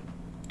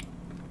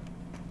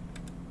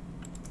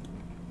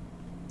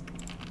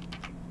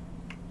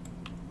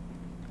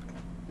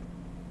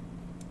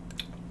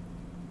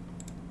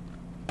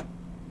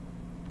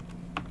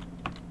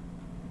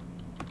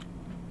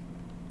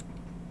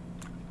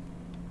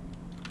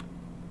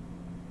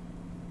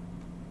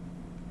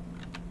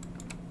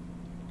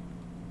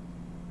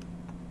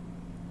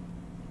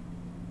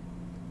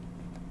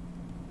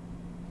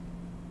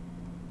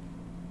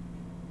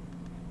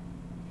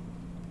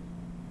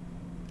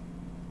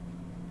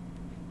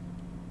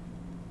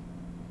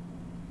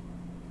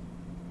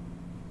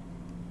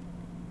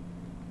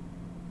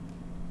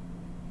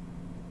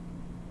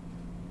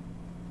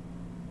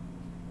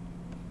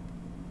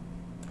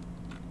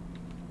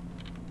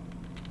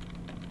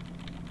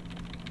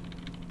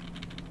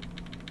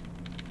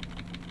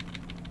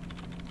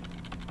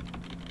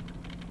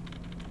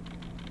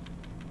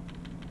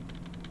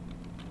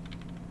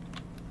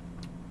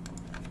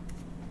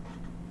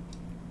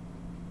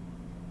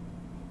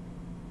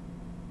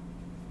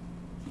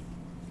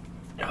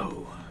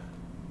 Oh.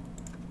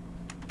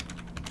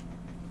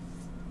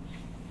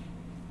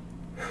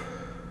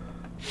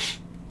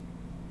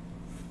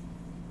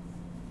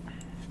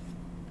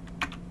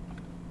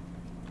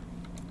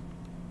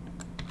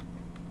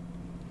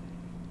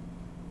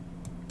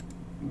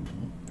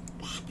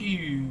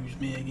 Excuse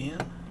me again.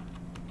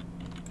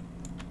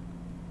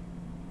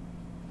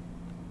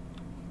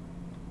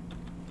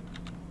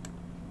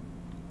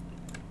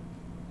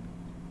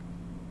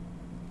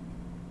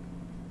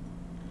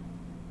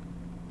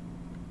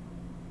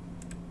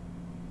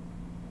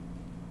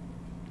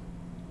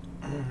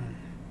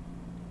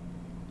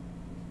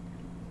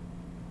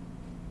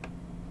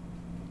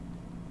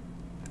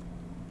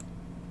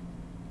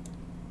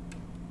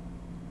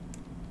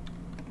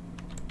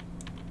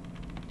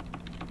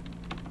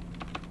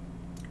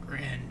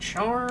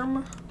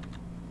 Charm.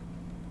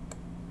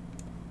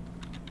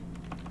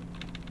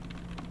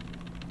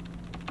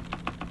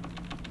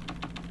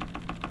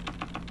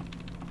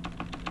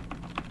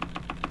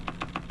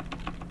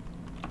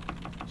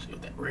 See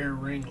what that rare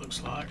ring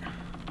looks like.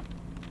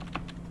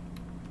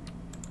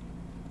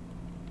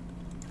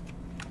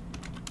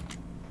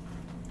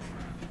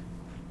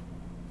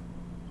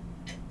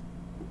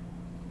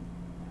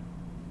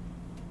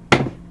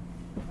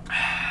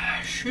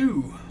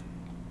 Shoo.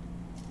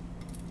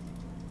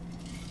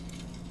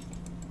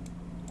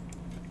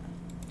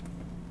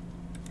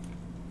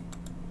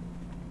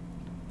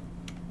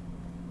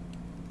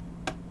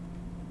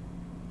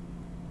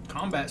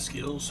 Combat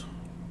skills.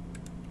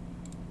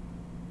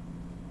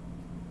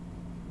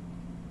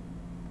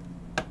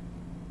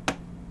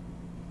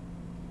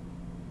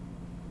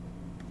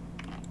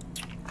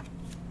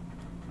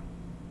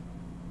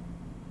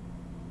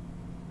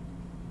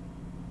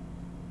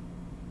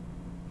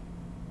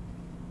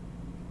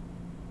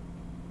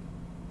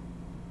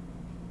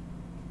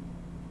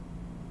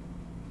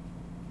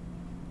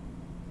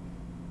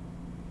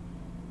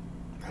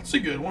 That's a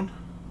good one.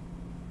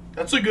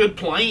 That's a good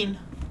plane.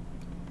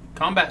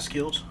 Combat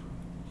skills.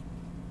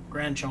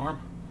 Grand Charm.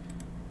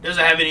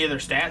 Doesn't have any other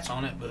stats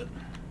on it, but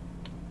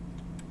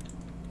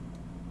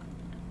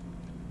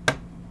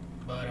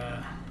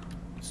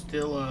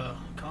still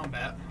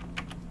combat.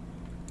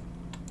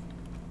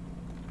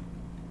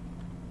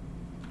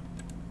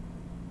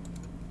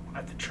 I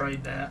have to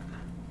trade that.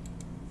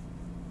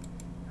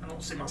 I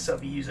don't see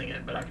myself using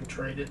it, but I can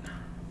trade it.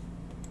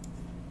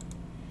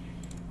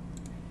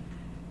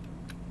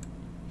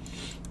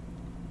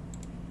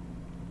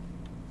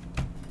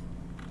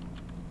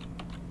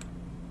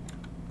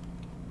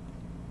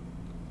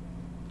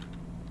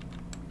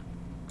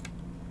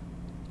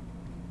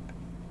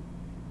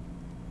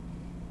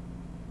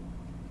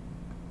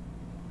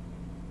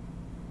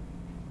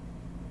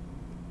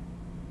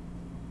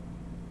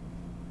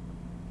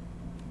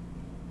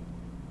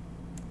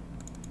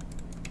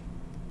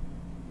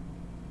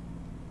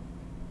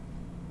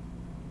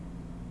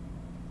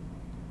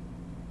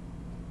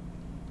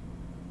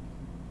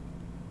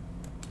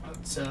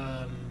 Let's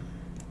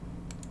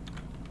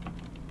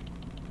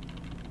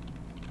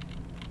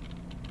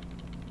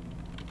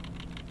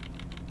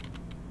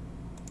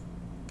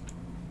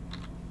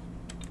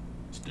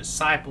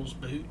Disciples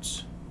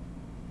boots.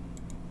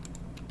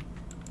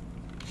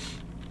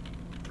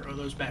 Throw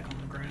those back on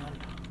the ground.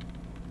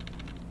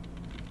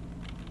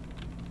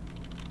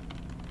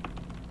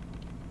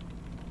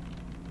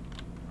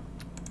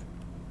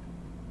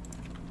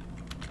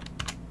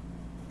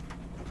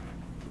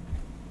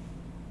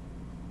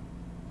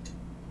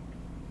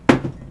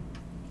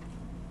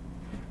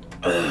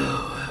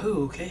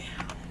 Oh, okay.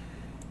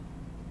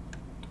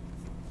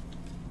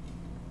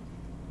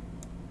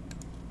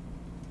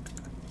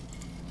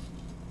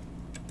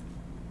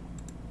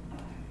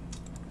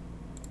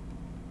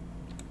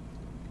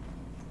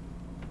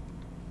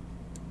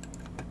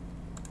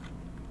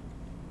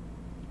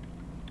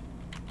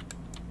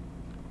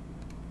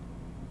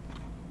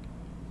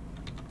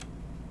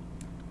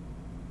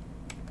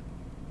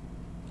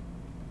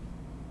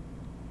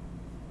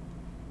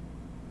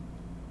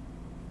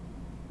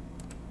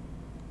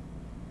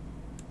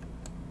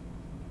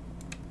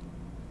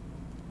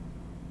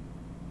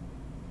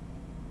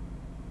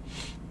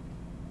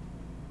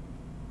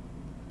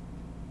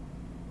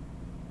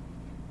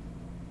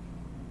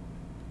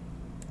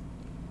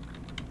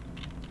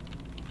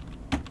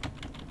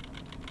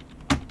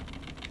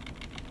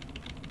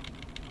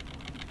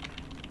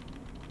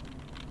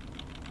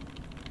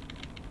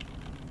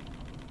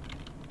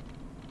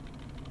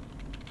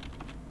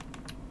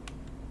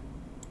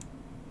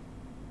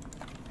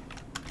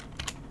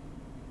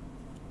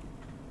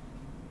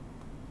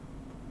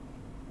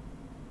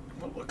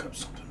 We'll look up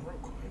something real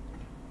quick.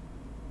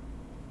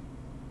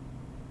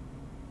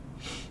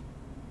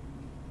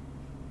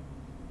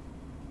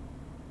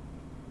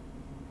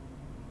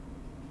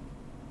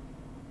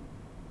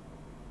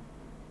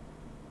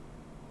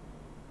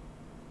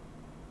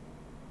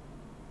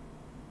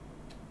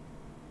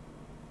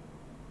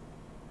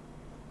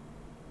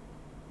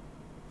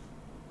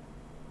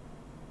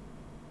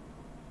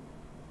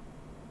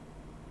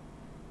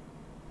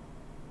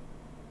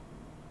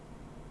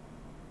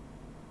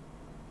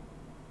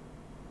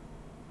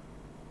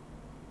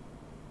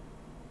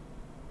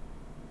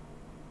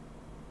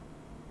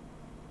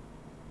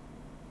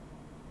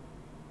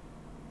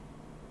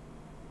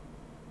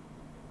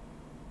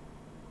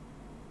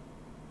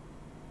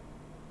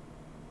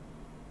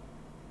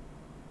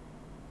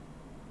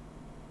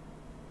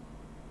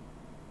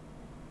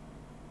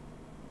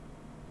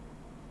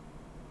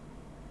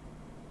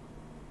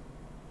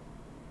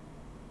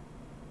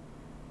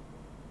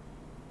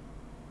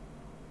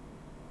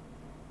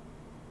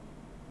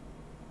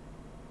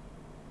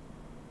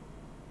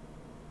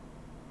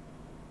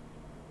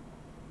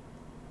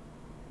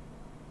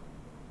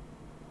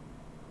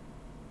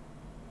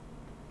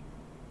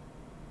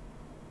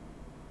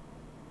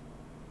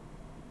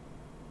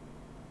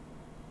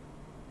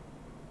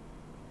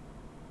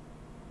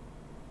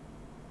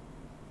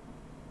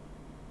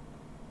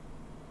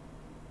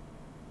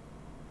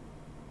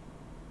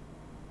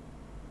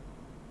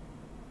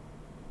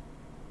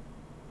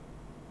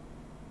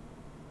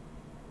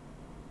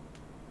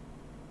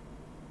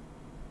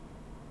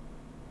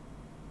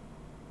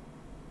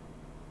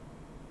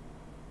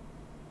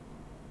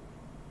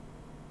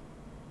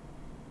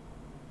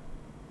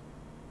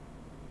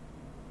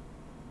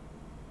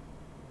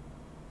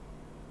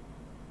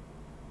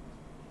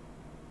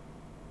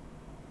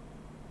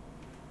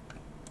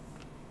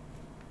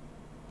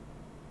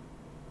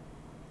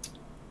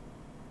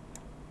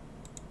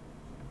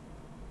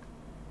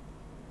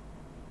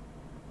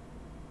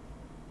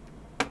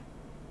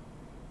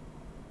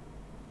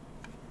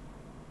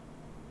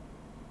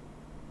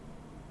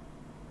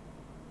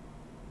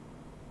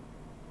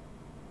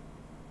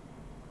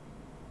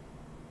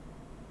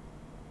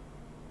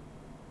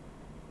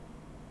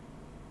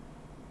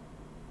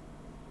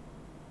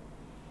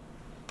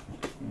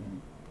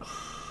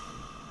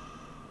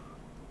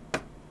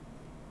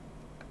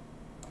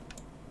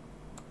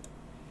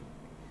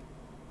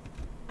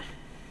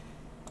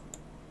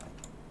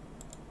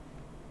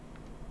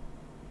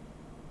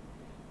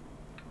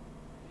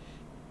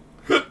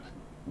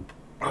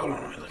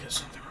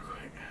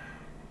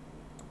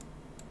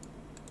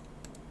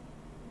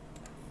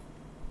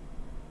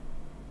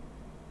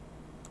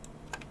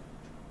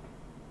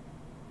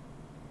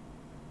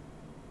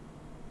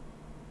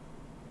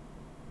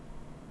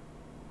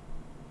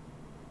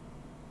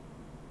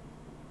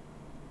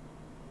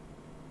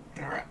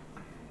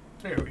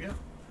 There we go.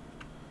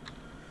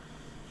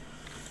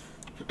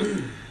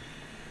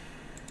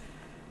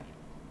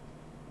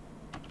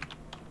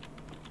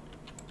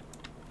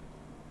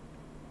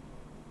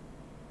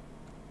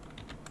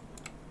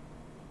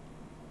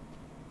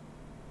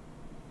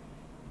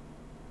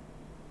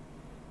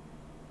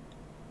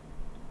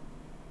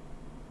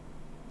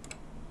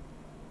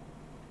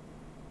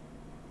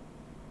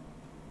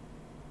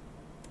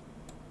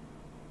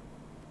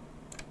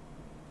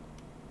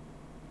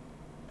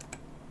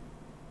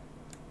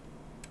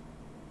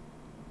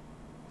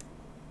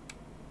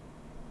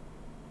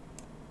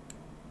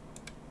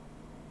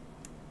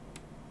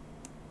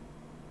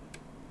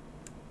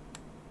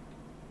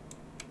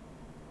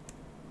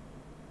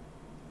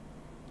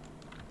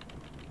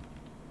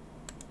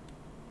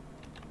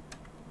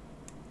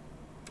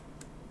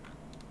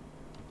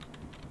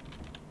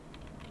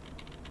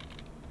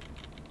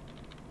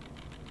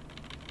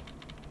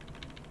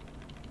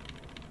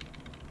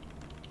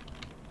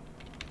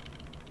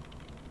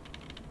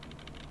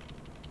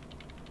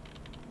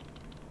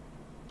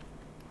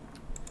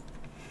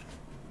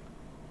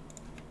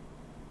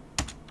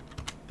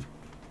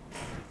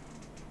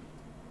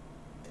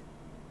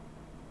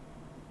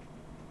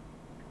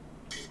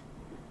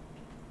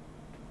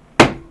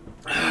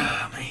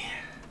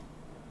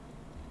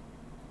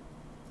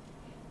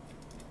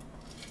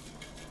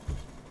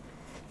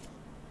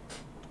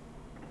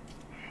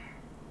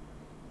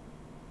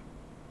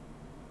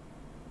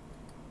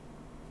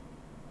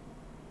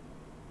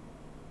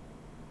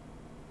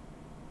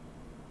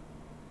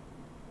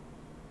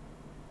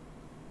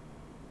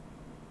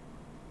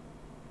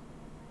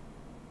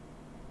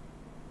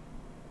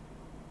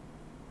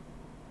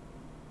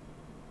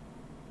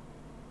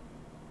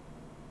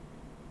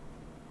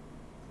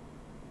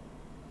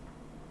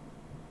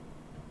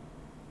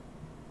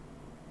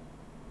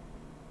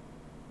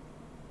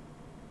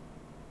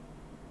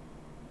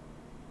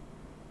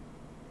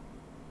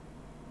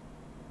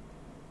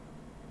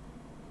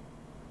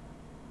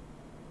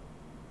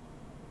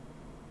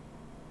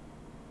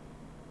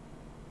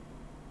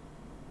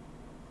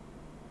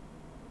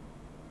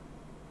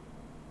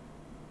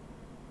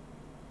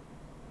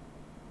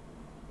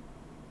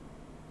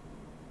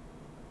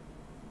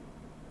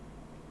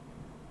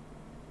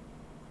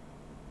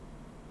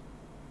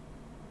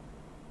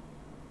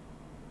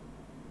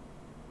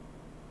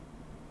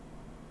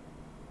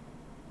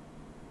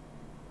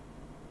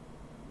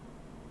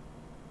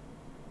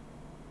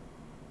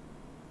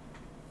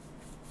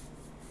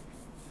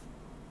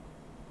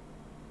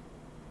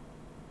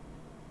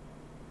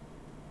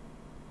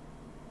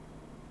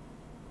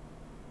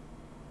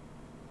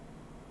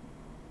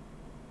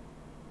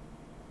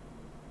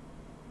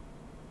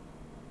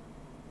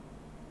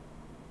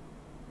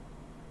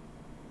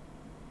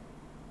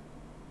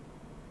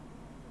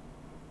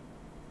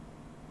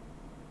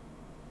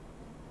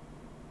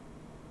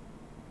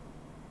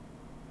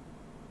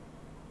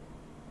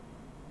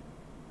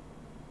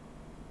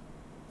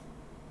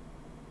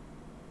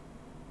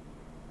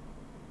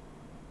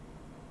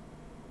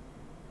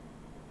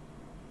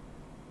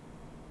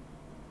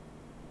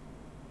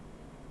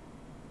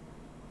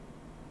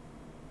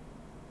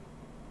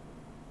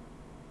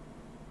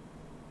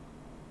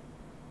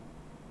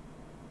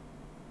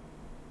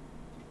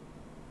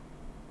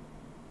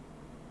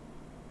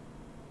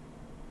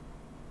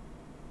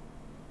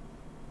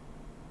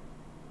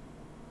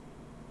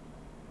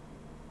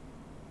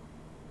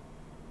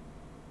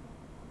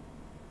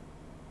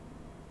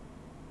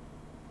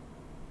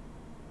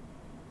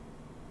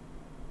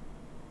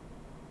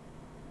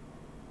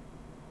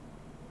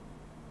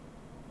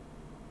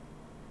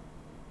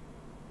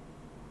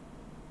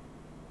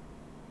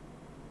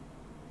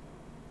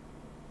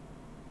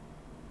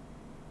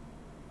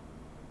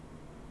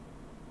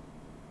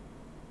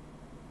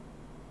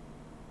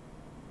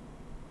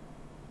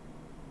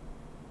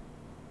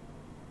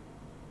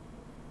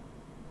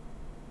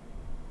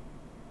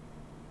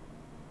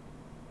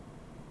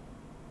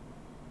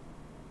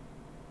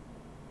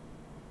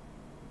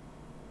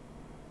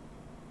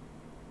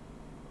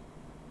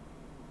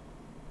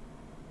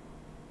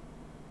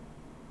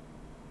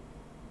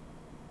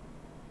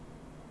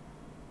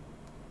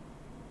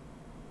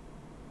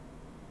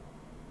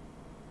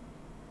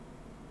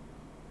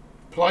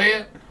 Play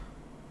it?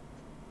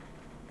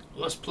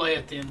 Let's play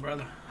it then,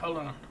 brother. Hold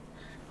on.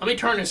 Let me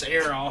turn this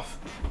air off.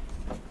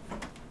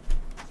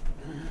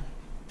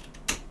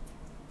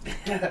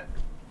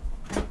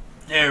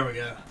 There we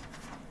go.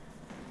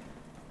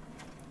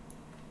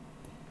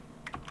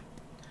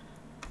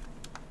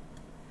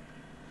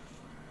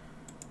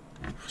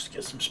 Let's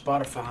get some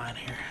Spotify in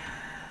here.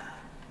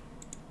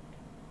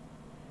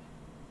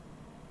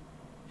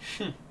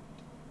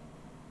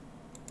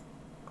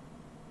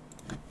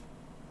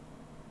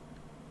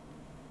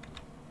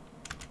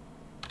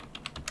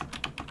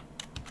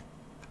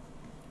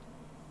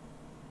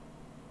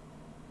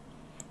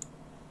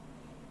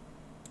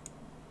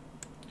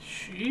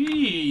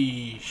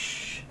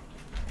 Sheesh.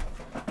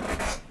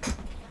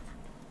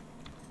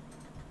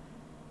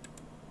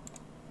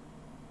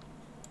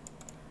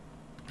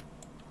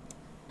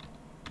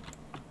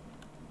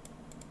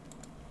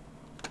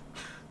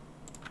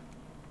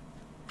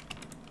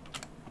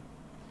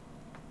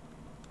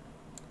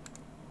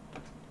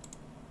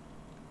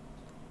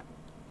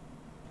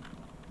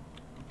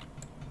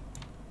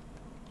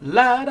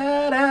 La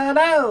da da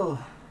da.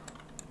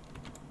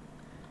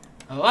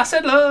 Oh, I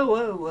said low,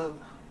 whoa, whoa.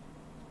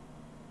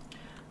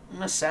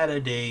 A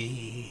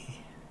Saturday.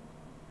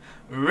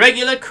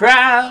 Regular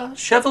crowd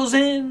shuffles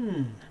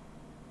in.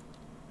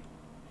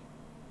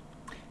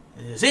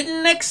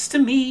 Sitting next to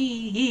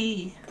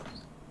me.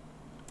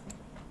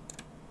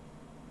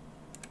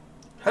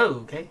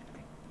 Okay.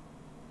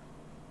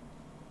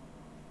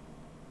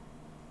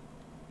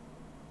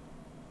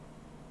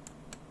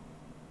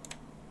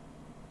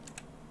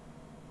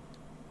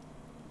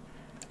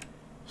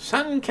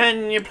 Son,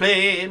 can you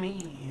play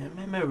me a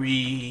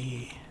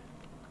memory?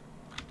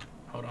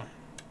 Hold on.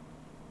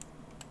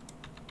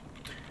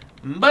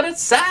 But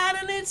it's sad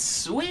and it's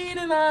sweet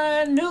and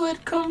I knew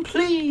it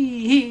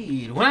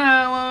complete when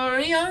I wore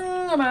a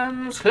young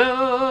man's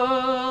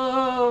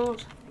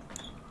clothes.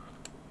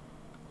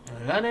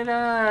 La-di-da,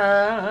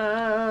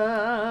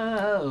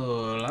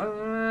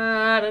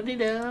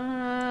 la-di-da,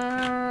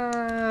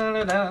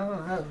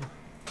 la-da.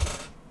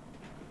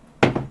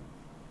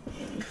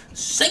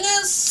 Sing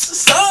us a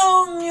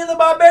song, you're the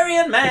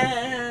barbarian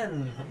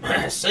man.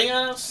 Sing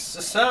us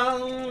a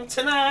song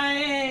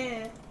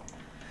tonight.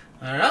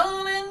 We're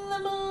all in the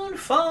mood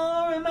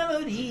for a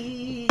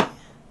melody.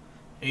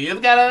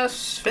 You've got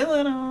us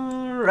feeling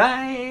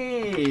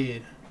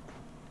alright.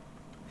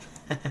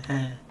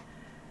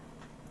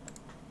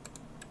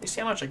 Let's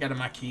see how much I got in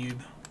my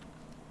cube.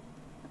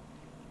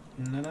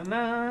 Na na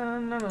na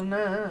na na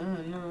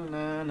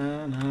na na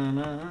na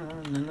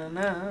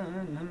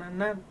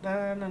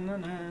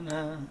na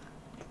na.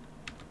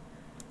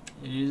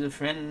 He's a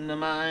friend of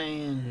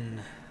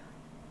mine.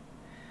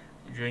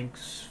 He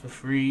drinks for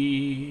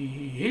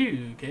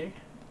free. Okay.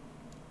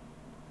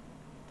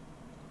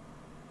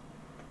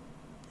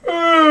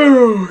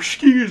 Oh,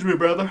 excuse me,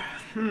 brother.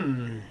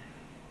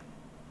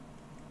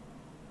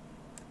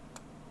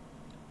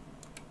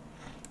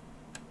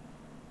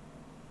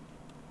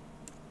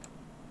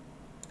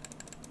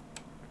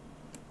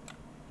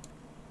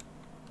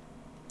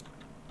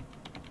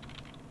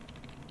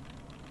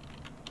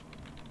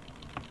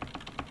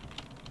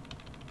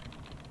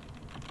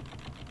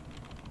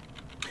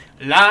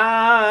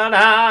 La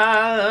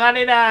da la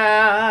di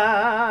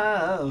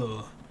da,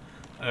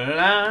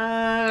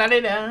 la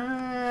di da,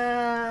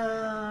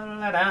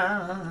 la da.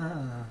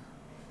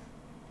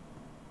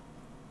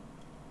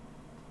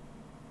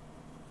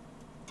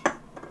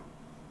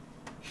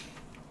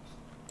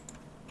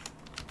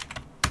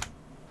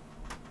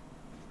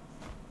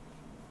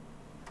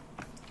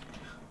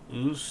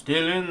 Who's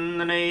still in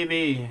the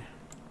Navy?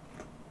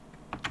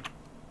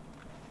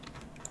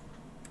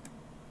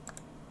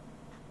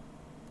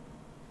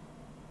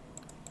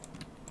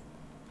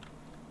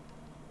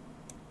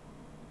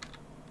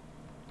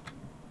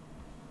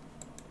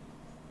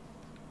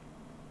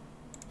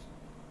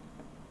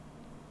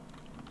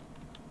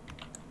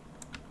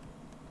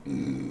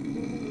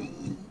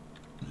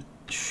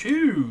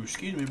 Shoo,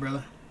 excuse me,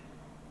 brother.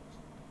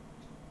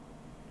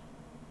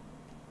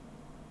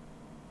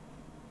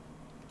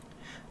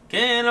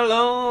 Can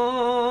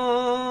alone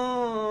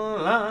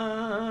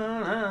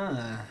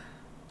lie.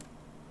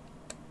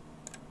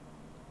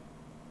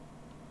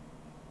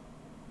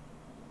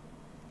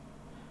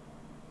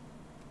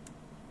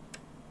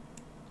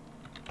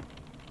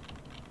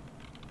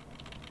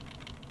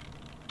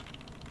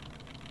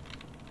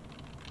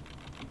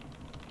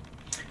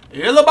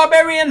 You're the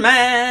barbarian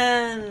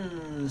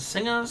man.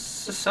 Sing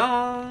us a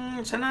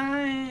song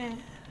tonight.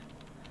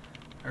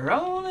 We're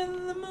all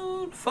in the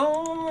mood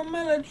for a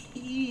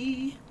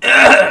melody.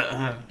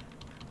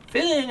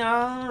 Feeling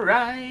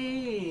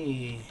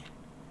alright.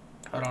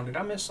 Hold on, did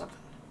I miss something?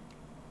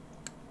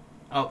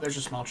 Oh, there's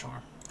a small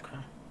charm. Okay.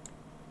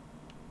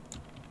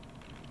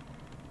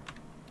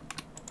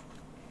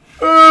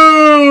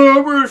 Oh,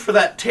 I'm ready for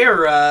that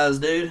terrorize,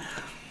 dude.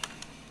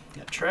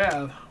 Got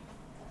Trav.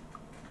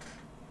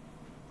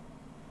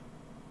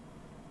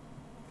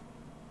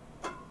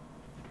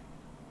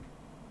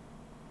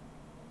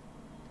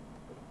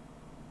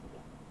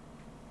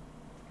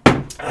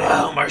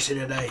 Oh, mercy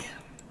today.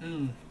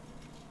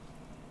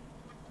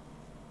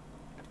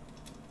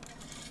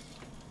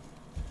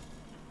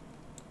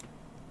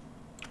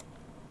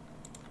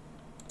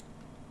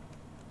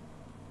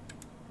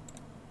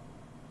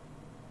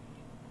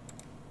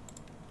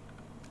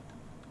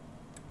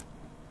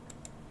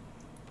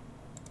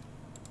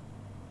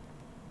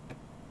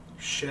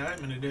 Shit, I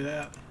didn't mean to do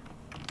that.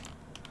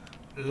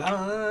 La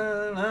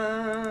la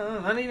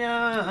la di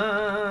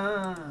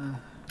da.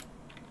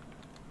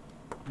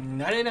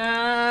 La di da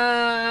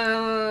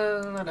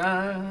la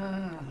da.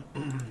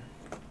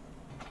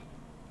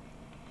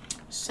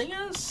 Sing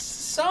us a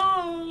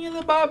song, you're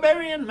the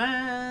barbarian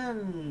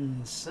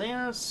man. Sing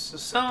us a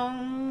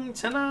song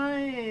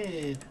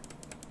tonight.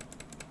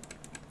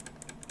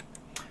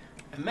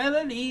 A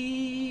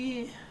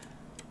melody.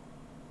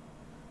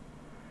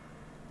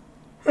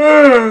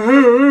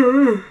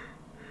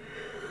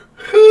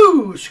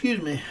 Whew,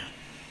 excuse me.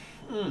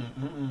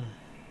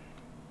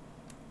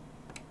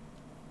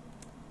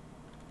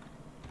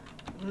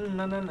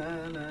 Na na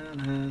na na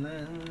na na.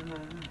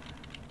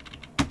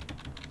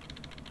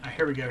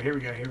 Here we go, here we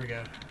go, here we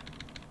go.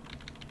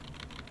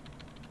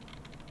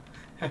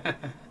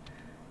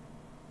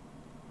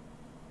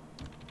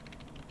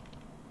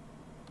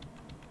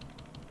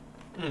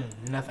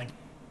 Nothing.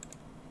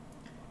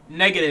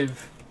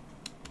 Negative.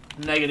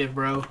 Negative,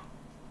 bro.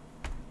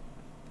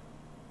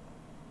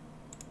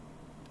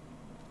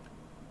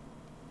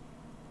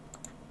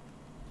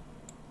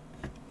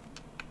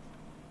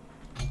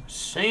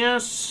 Sing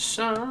us a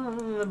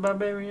song, the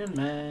barbarian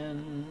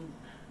man.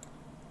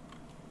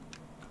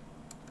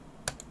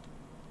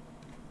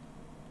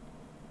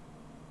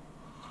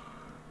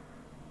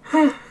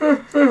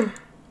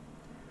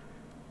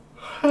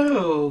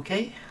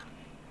 Okay.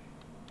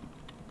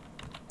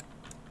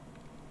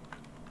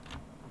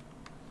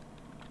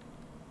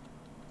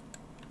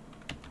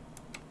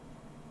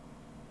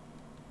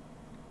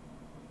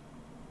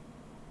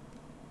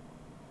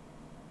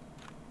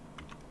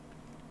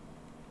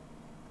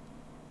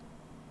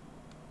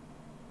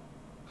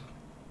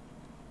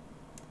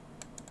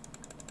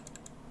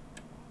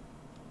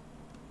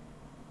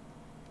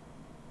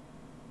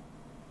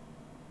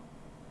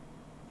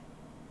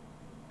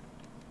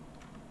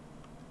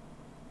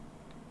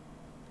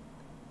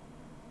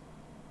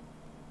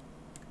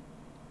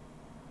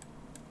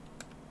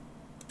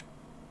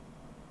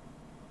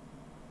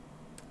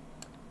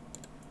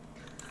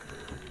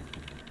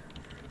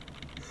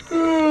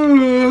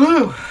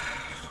 Oh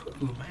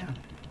man.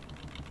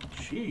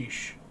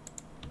 Sheesh.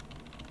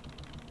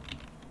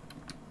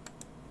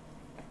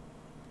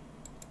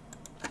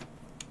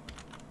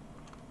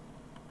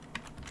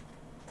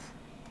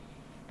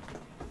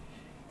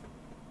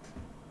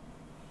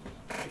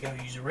 I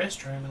gotta use the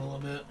restroom in a little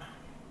bit.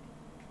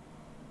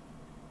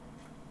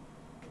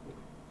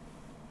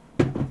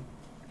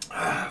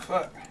 Ah,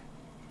 fuck.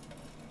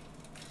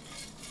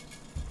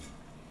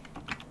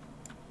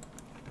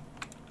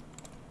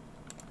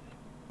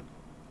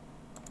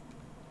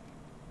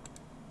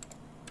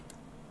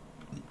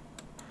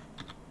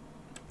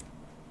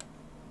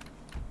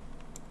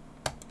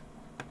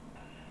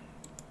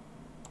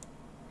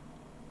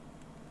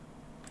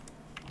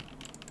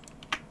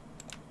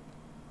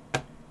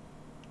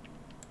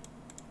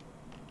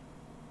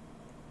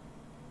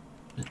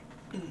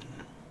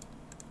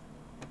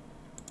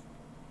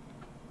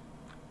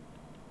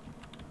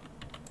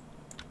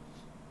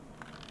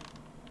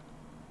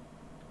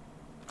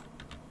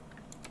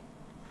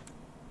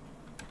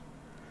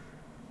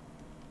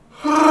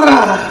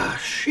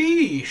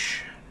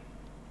 Sheesh.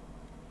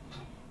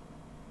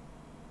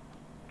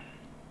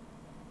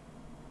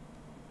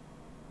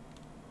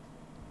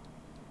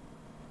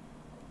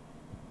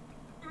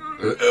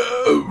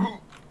 Oh,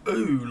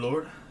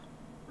 Lord.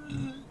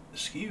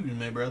 Excuse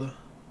me, brother.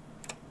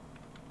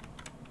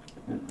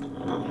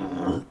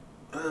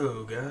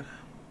 Oh, God.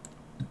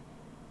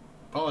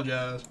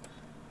 Apologize.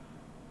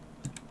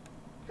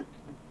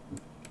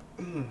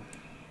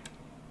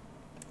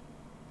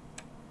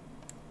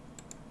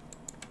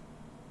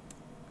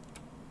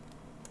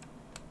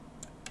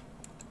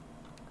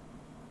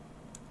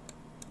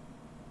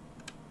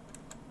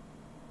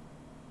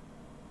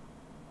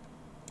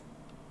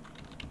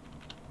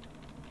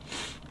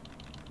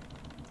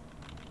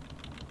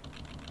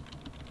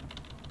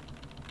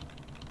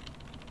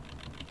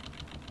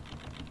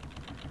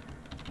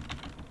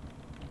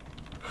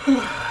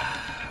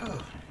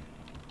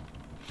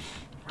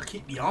 I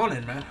keep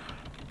yawning, man.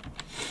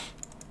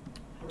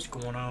 What's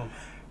going on?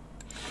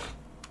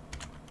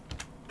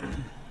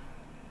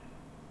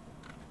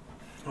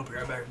 I'll be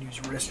right back and use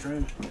the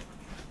restroom.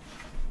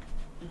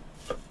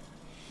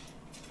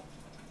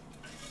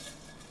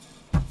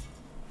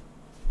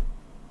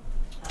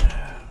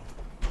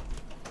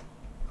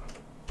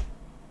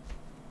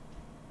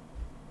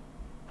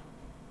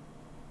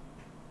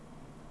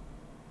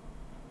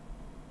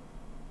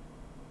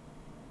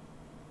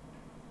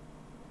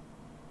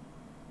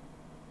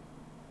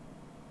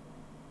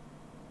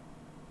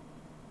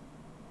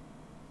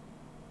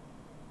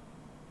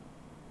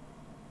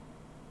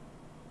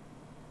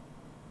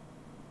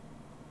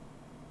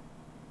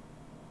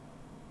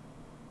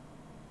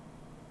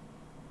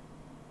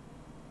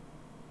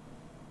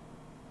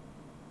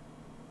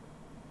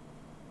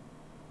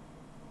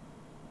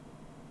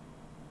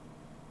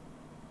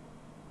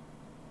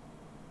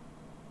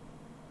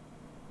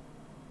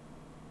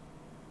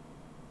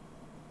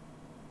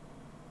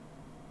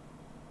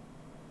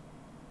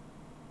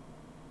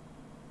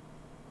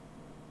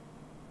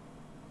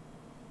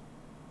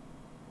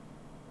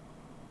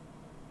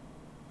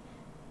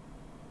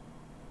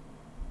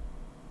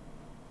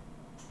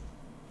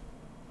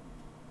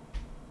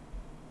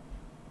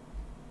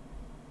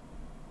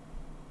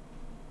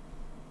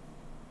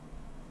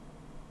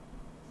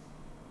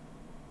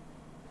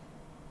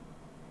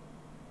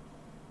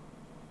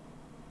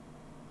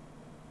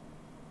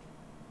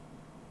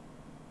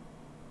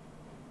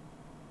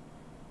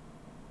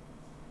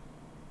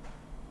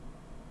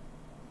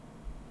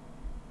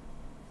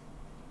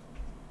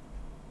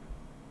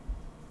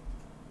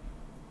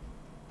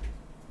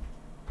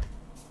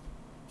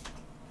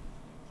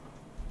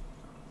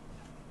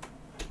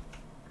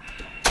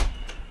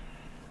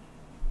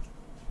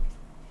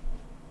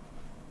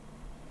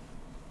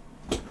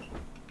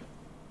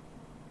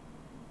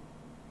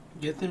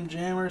 Get them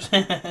jammers.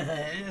 Hell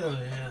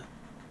yeah.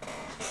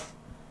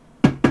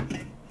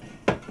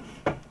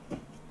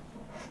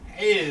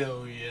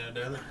 Hell yeah,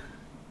 brother.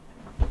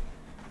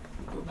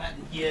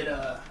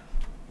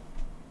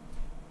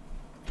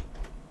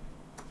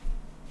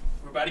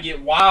 We're about to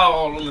get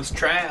wild on this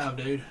trab,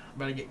 dude. We're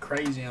about to get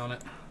crazy on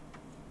it.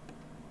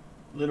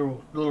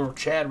 Little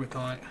Chadwick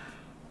on it.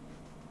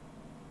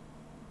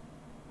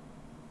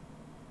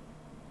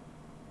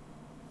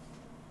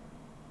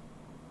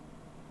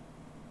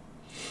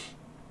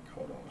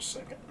 Hold on a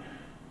second.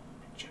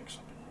 Check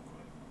something real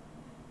quick.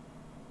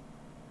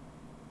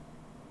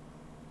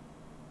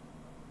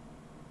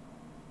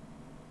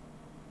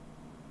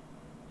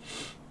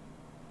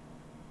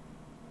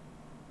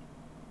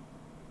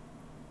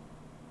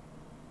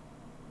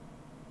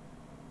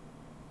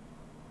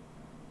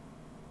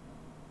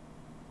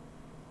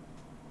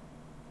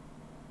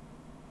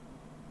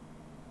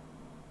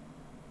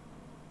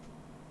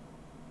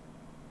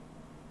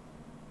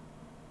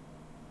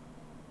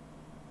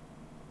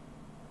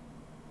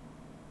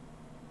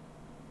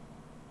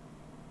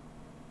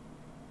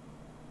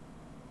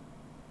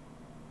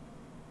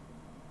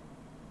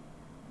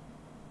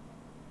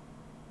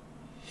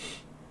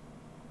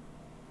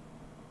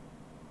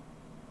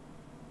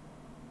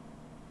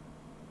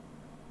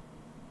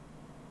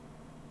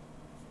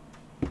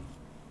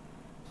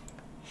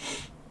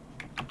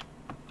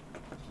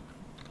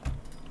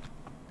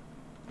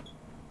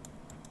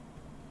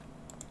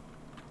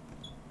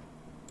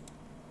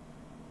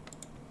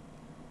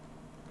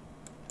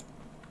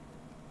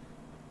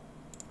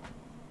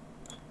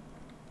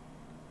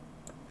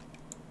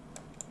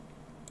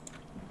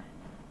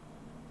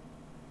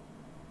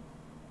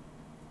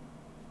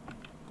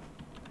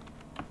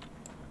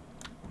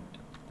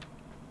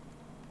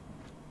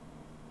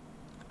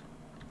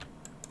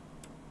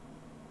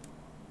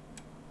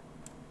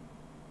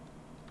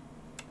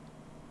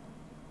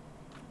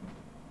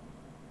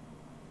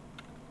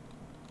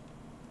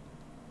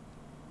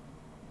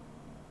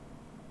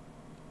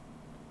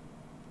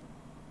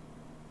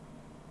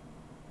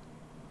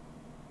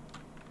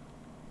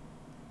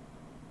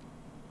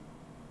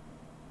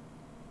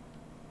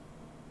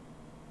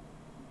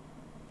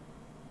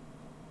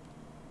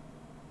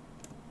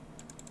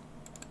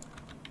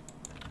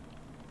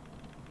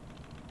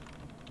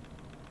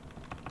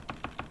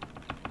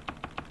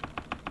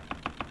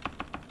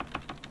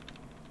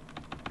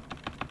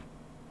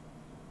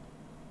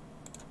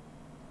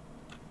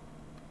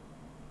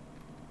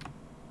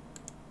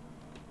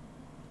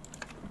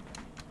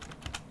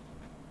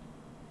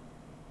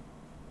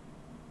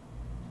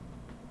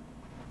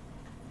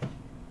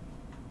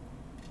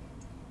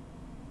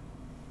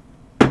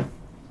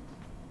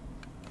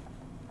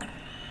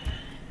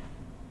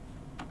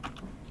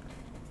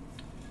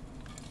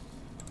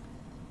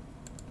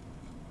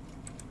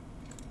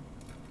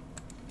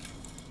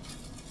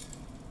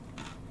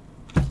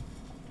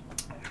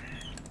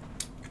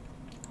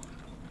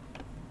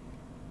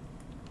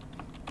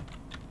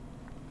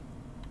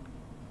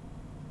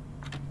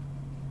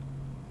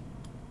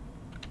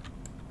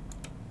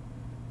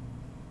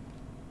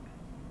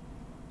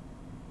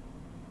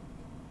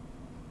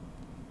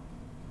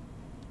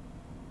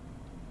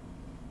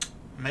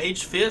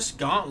 Mage Fist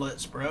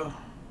gauntlets, bro.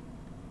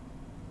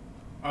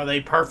 Are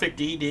they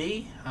perfect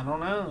ED? I don't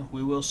know.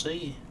 We will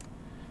see.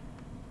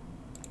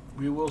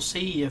 We will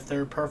see if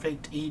they're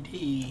perfect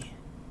ED.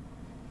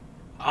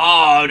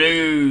 Oh,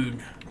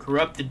 dude.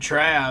 Corrupted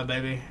Trab,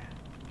 baby.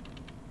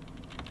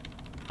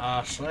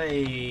 I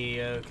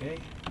say, okay.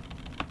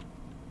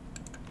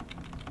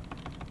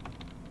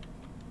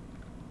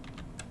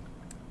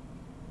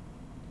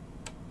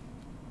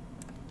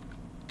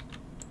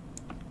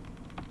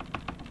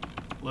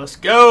 Let's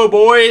go,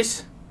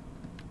 boys.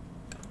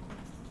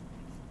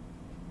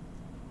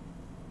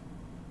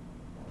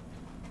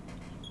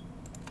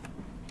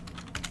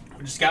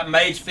 We just got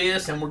Mage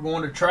Fist and we're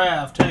going to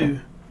Trav too.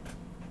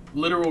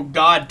 Literal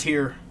God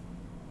tier.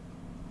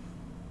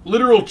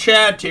 Literal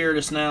Chad tier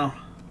just now.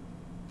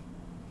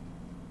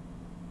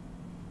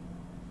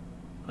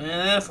 Man,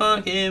 that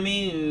funky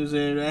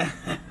music.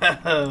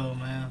 Oh,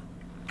 man.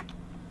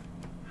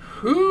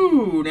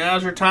 Whew,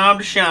 now's your time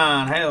to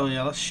shine. Hell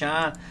yeah, let's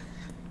shine.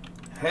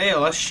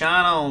 Hell, let's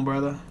shine on,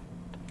 brother.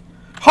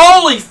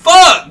 Holy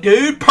fuck,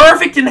 dude.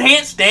 Perfect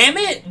enhanced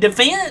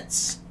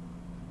defense.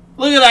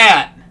 Look at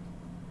that.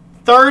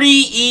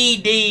 30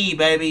 ED,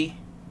 baby.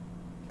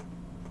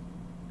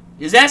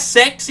 Is that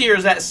sexy or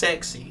is that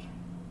sexy?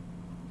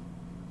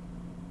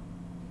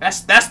 That's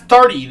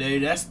 30,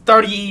 dude. That's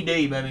 30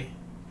 ED, baby.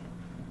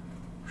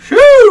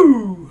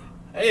 Whew!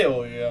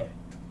 Hell yeah.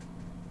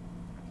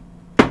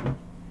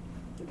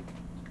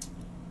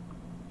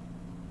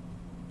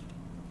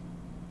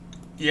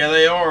 Yeah,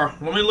 they are.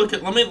 Let me look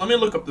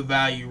up the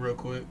value real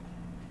quick.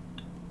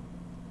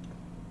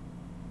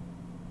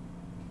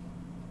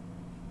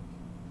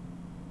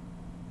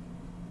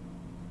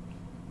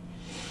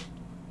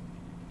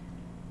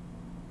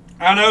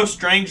 I know,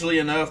 strangely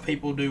enough,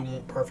 people do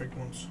want perfect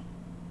ones.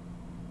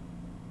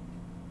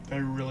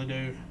 They really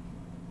do.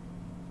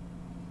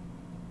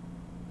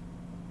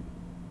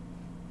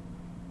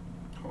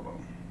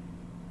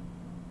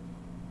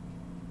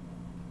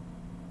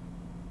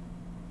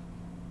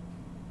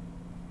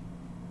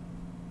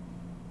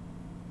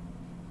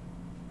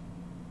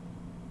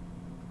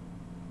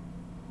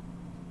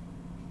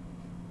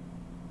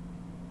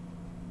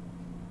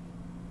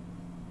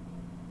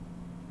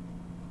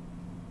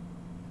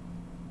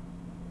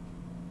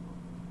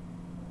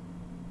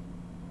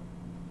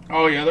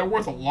 Oh yeah, they're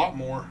worth a lot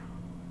more.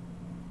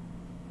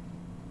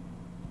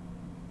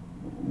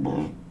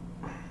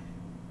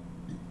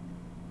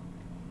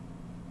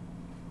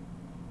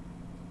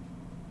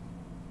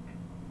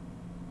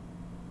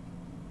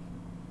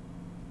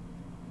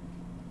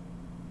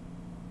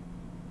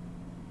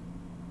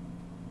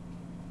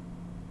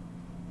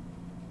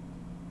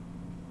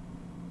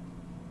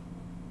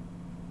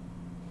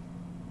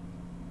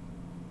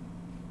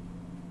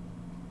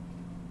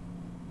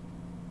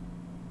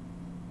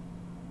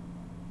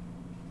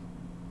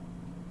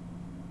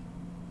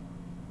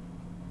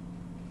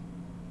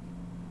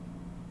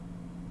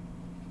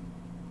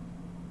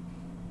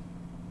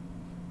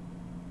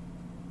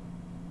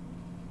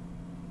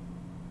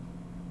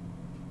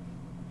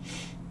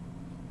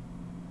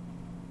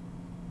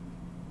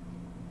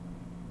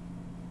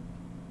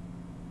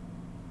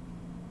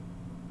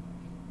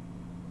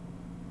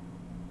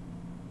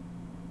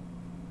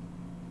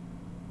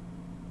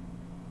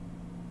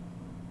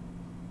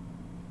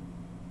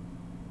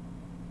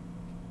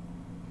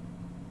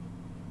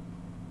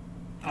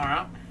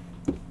 Alright.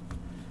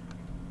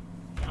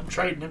 I'm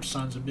trading them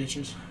sons of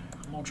bitches.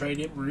 I'm gonna trade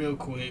them real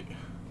quick.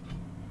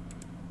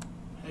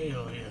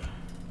 Hell yeah.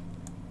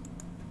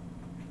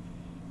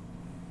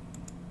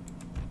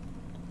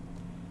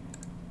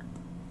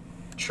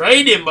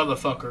 Trade them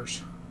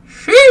motherfuckers.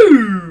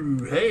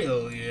 Shoo!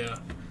 Hell yeah.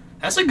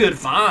 That's a good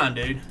find,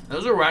 dude.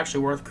 Those are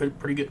actually worth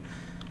pretty good.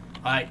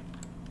 Like,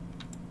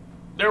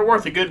 they're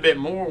worth a good bit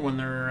more when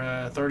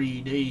they're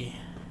 30 ED.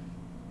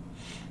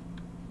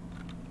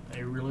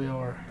 They really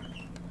are.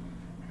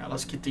 Now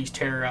let's get these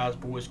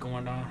terrorized boys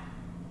going on.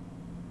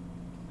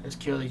 Let's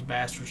kill these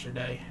bastards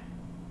today.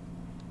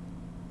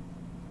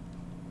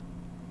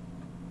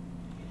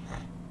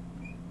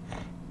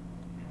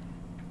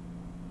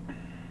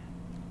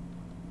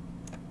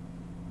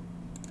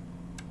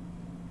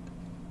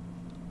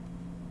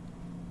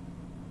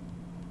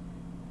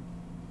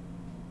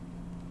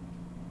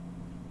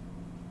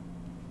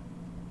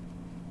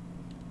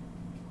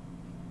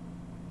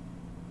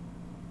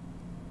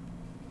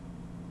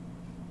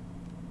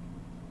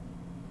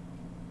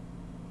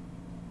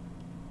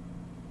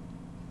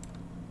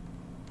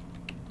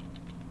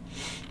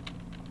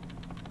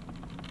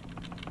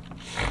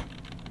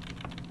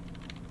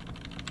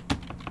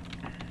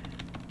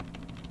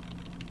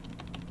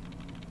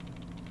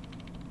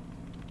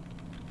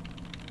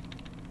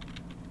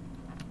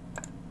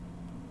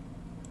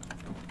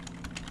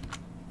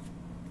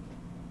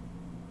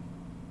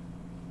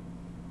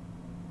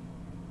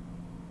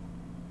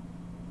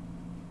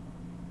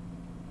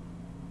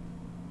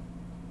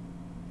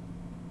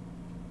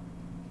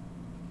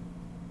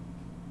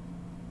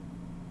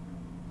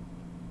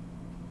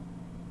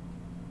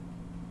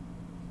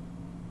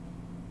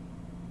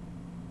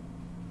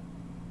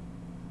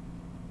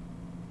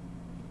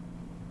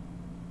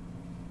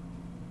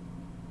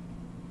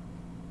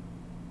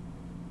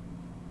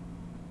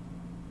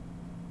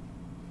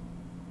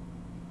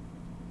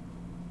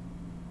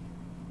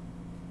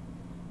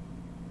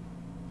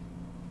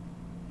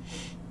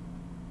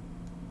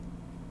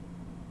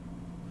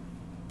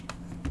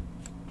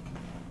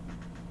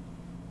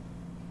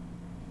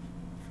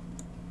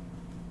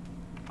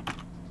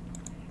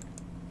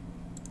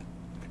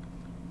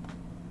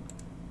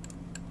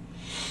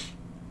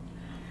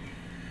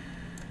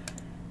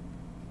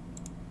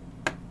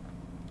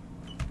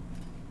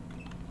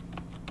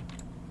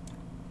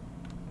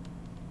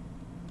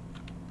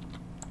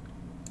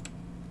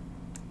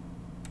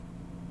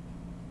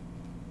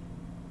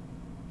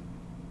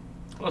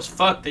 Let's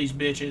fuck these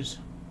bitches.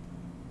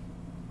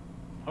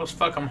 Let's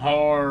fuck them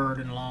hard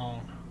and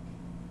long.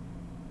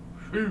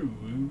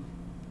 Whew.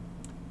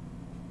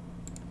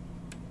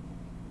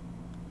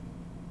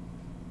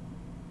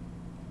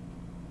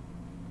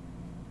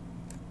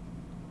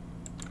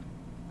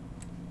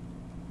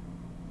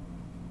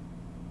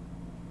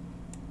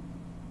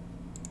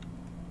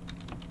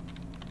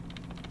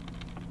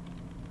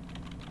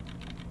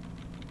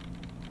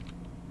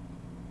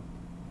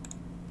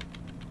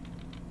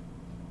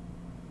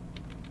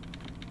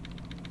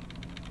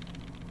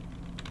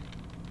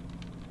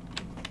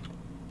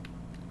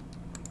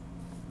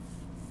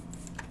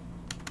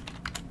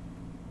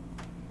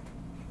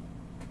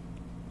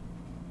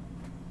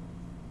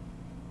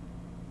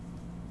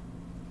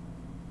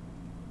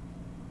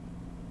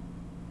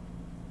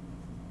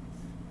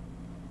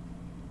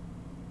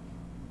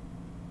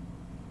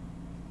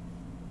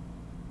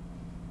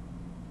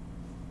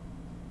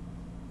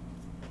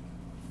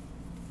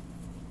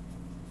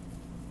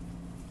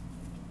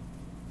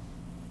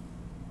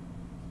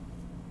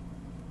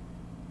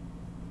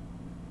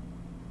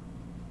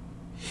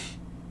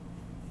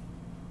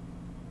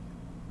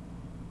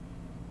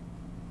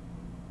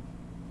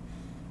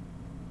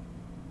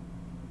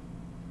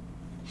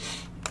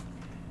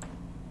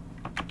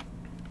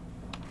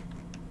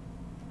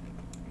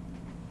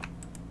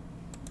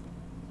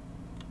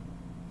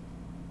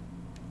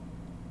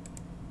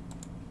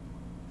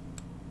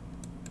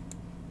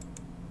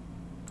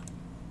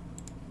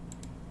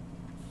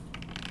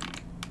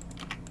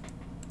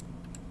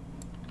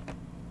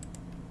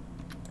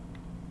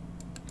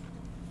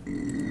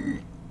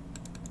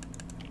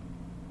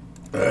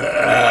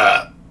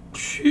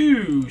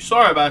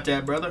 Sorry about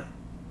that, brother.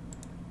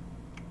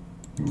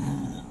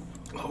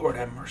 Lord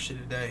have mercy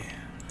today.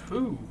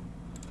 Ooh.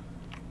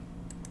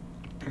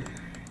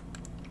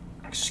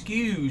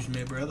 Excuse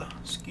me, brother.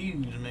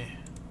 Excuse me.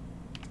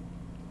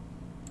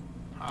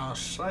 I'll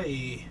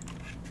say.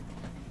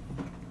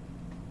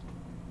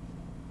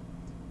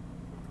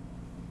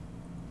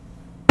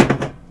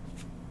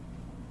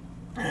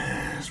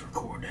 Let's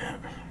record that.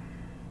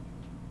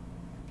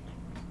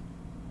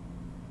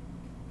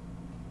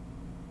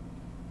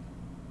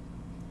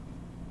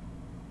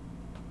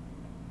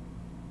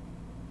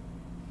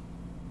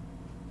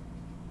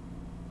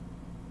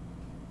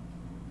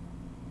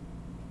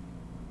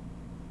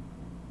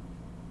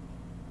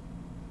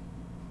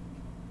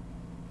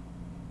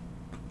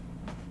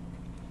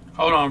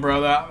 Hold on,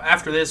 brother.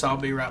 After this, I'll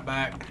be right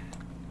back.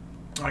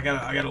 I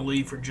gotta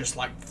leave for just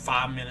like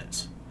 5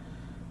 minutes.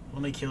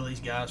 Let me kill these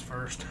guys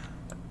first.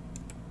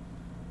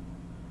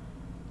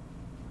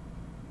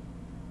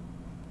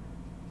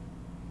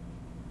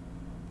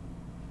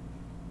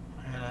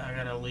 I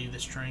gotta leave the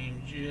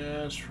stream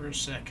just for a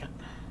second.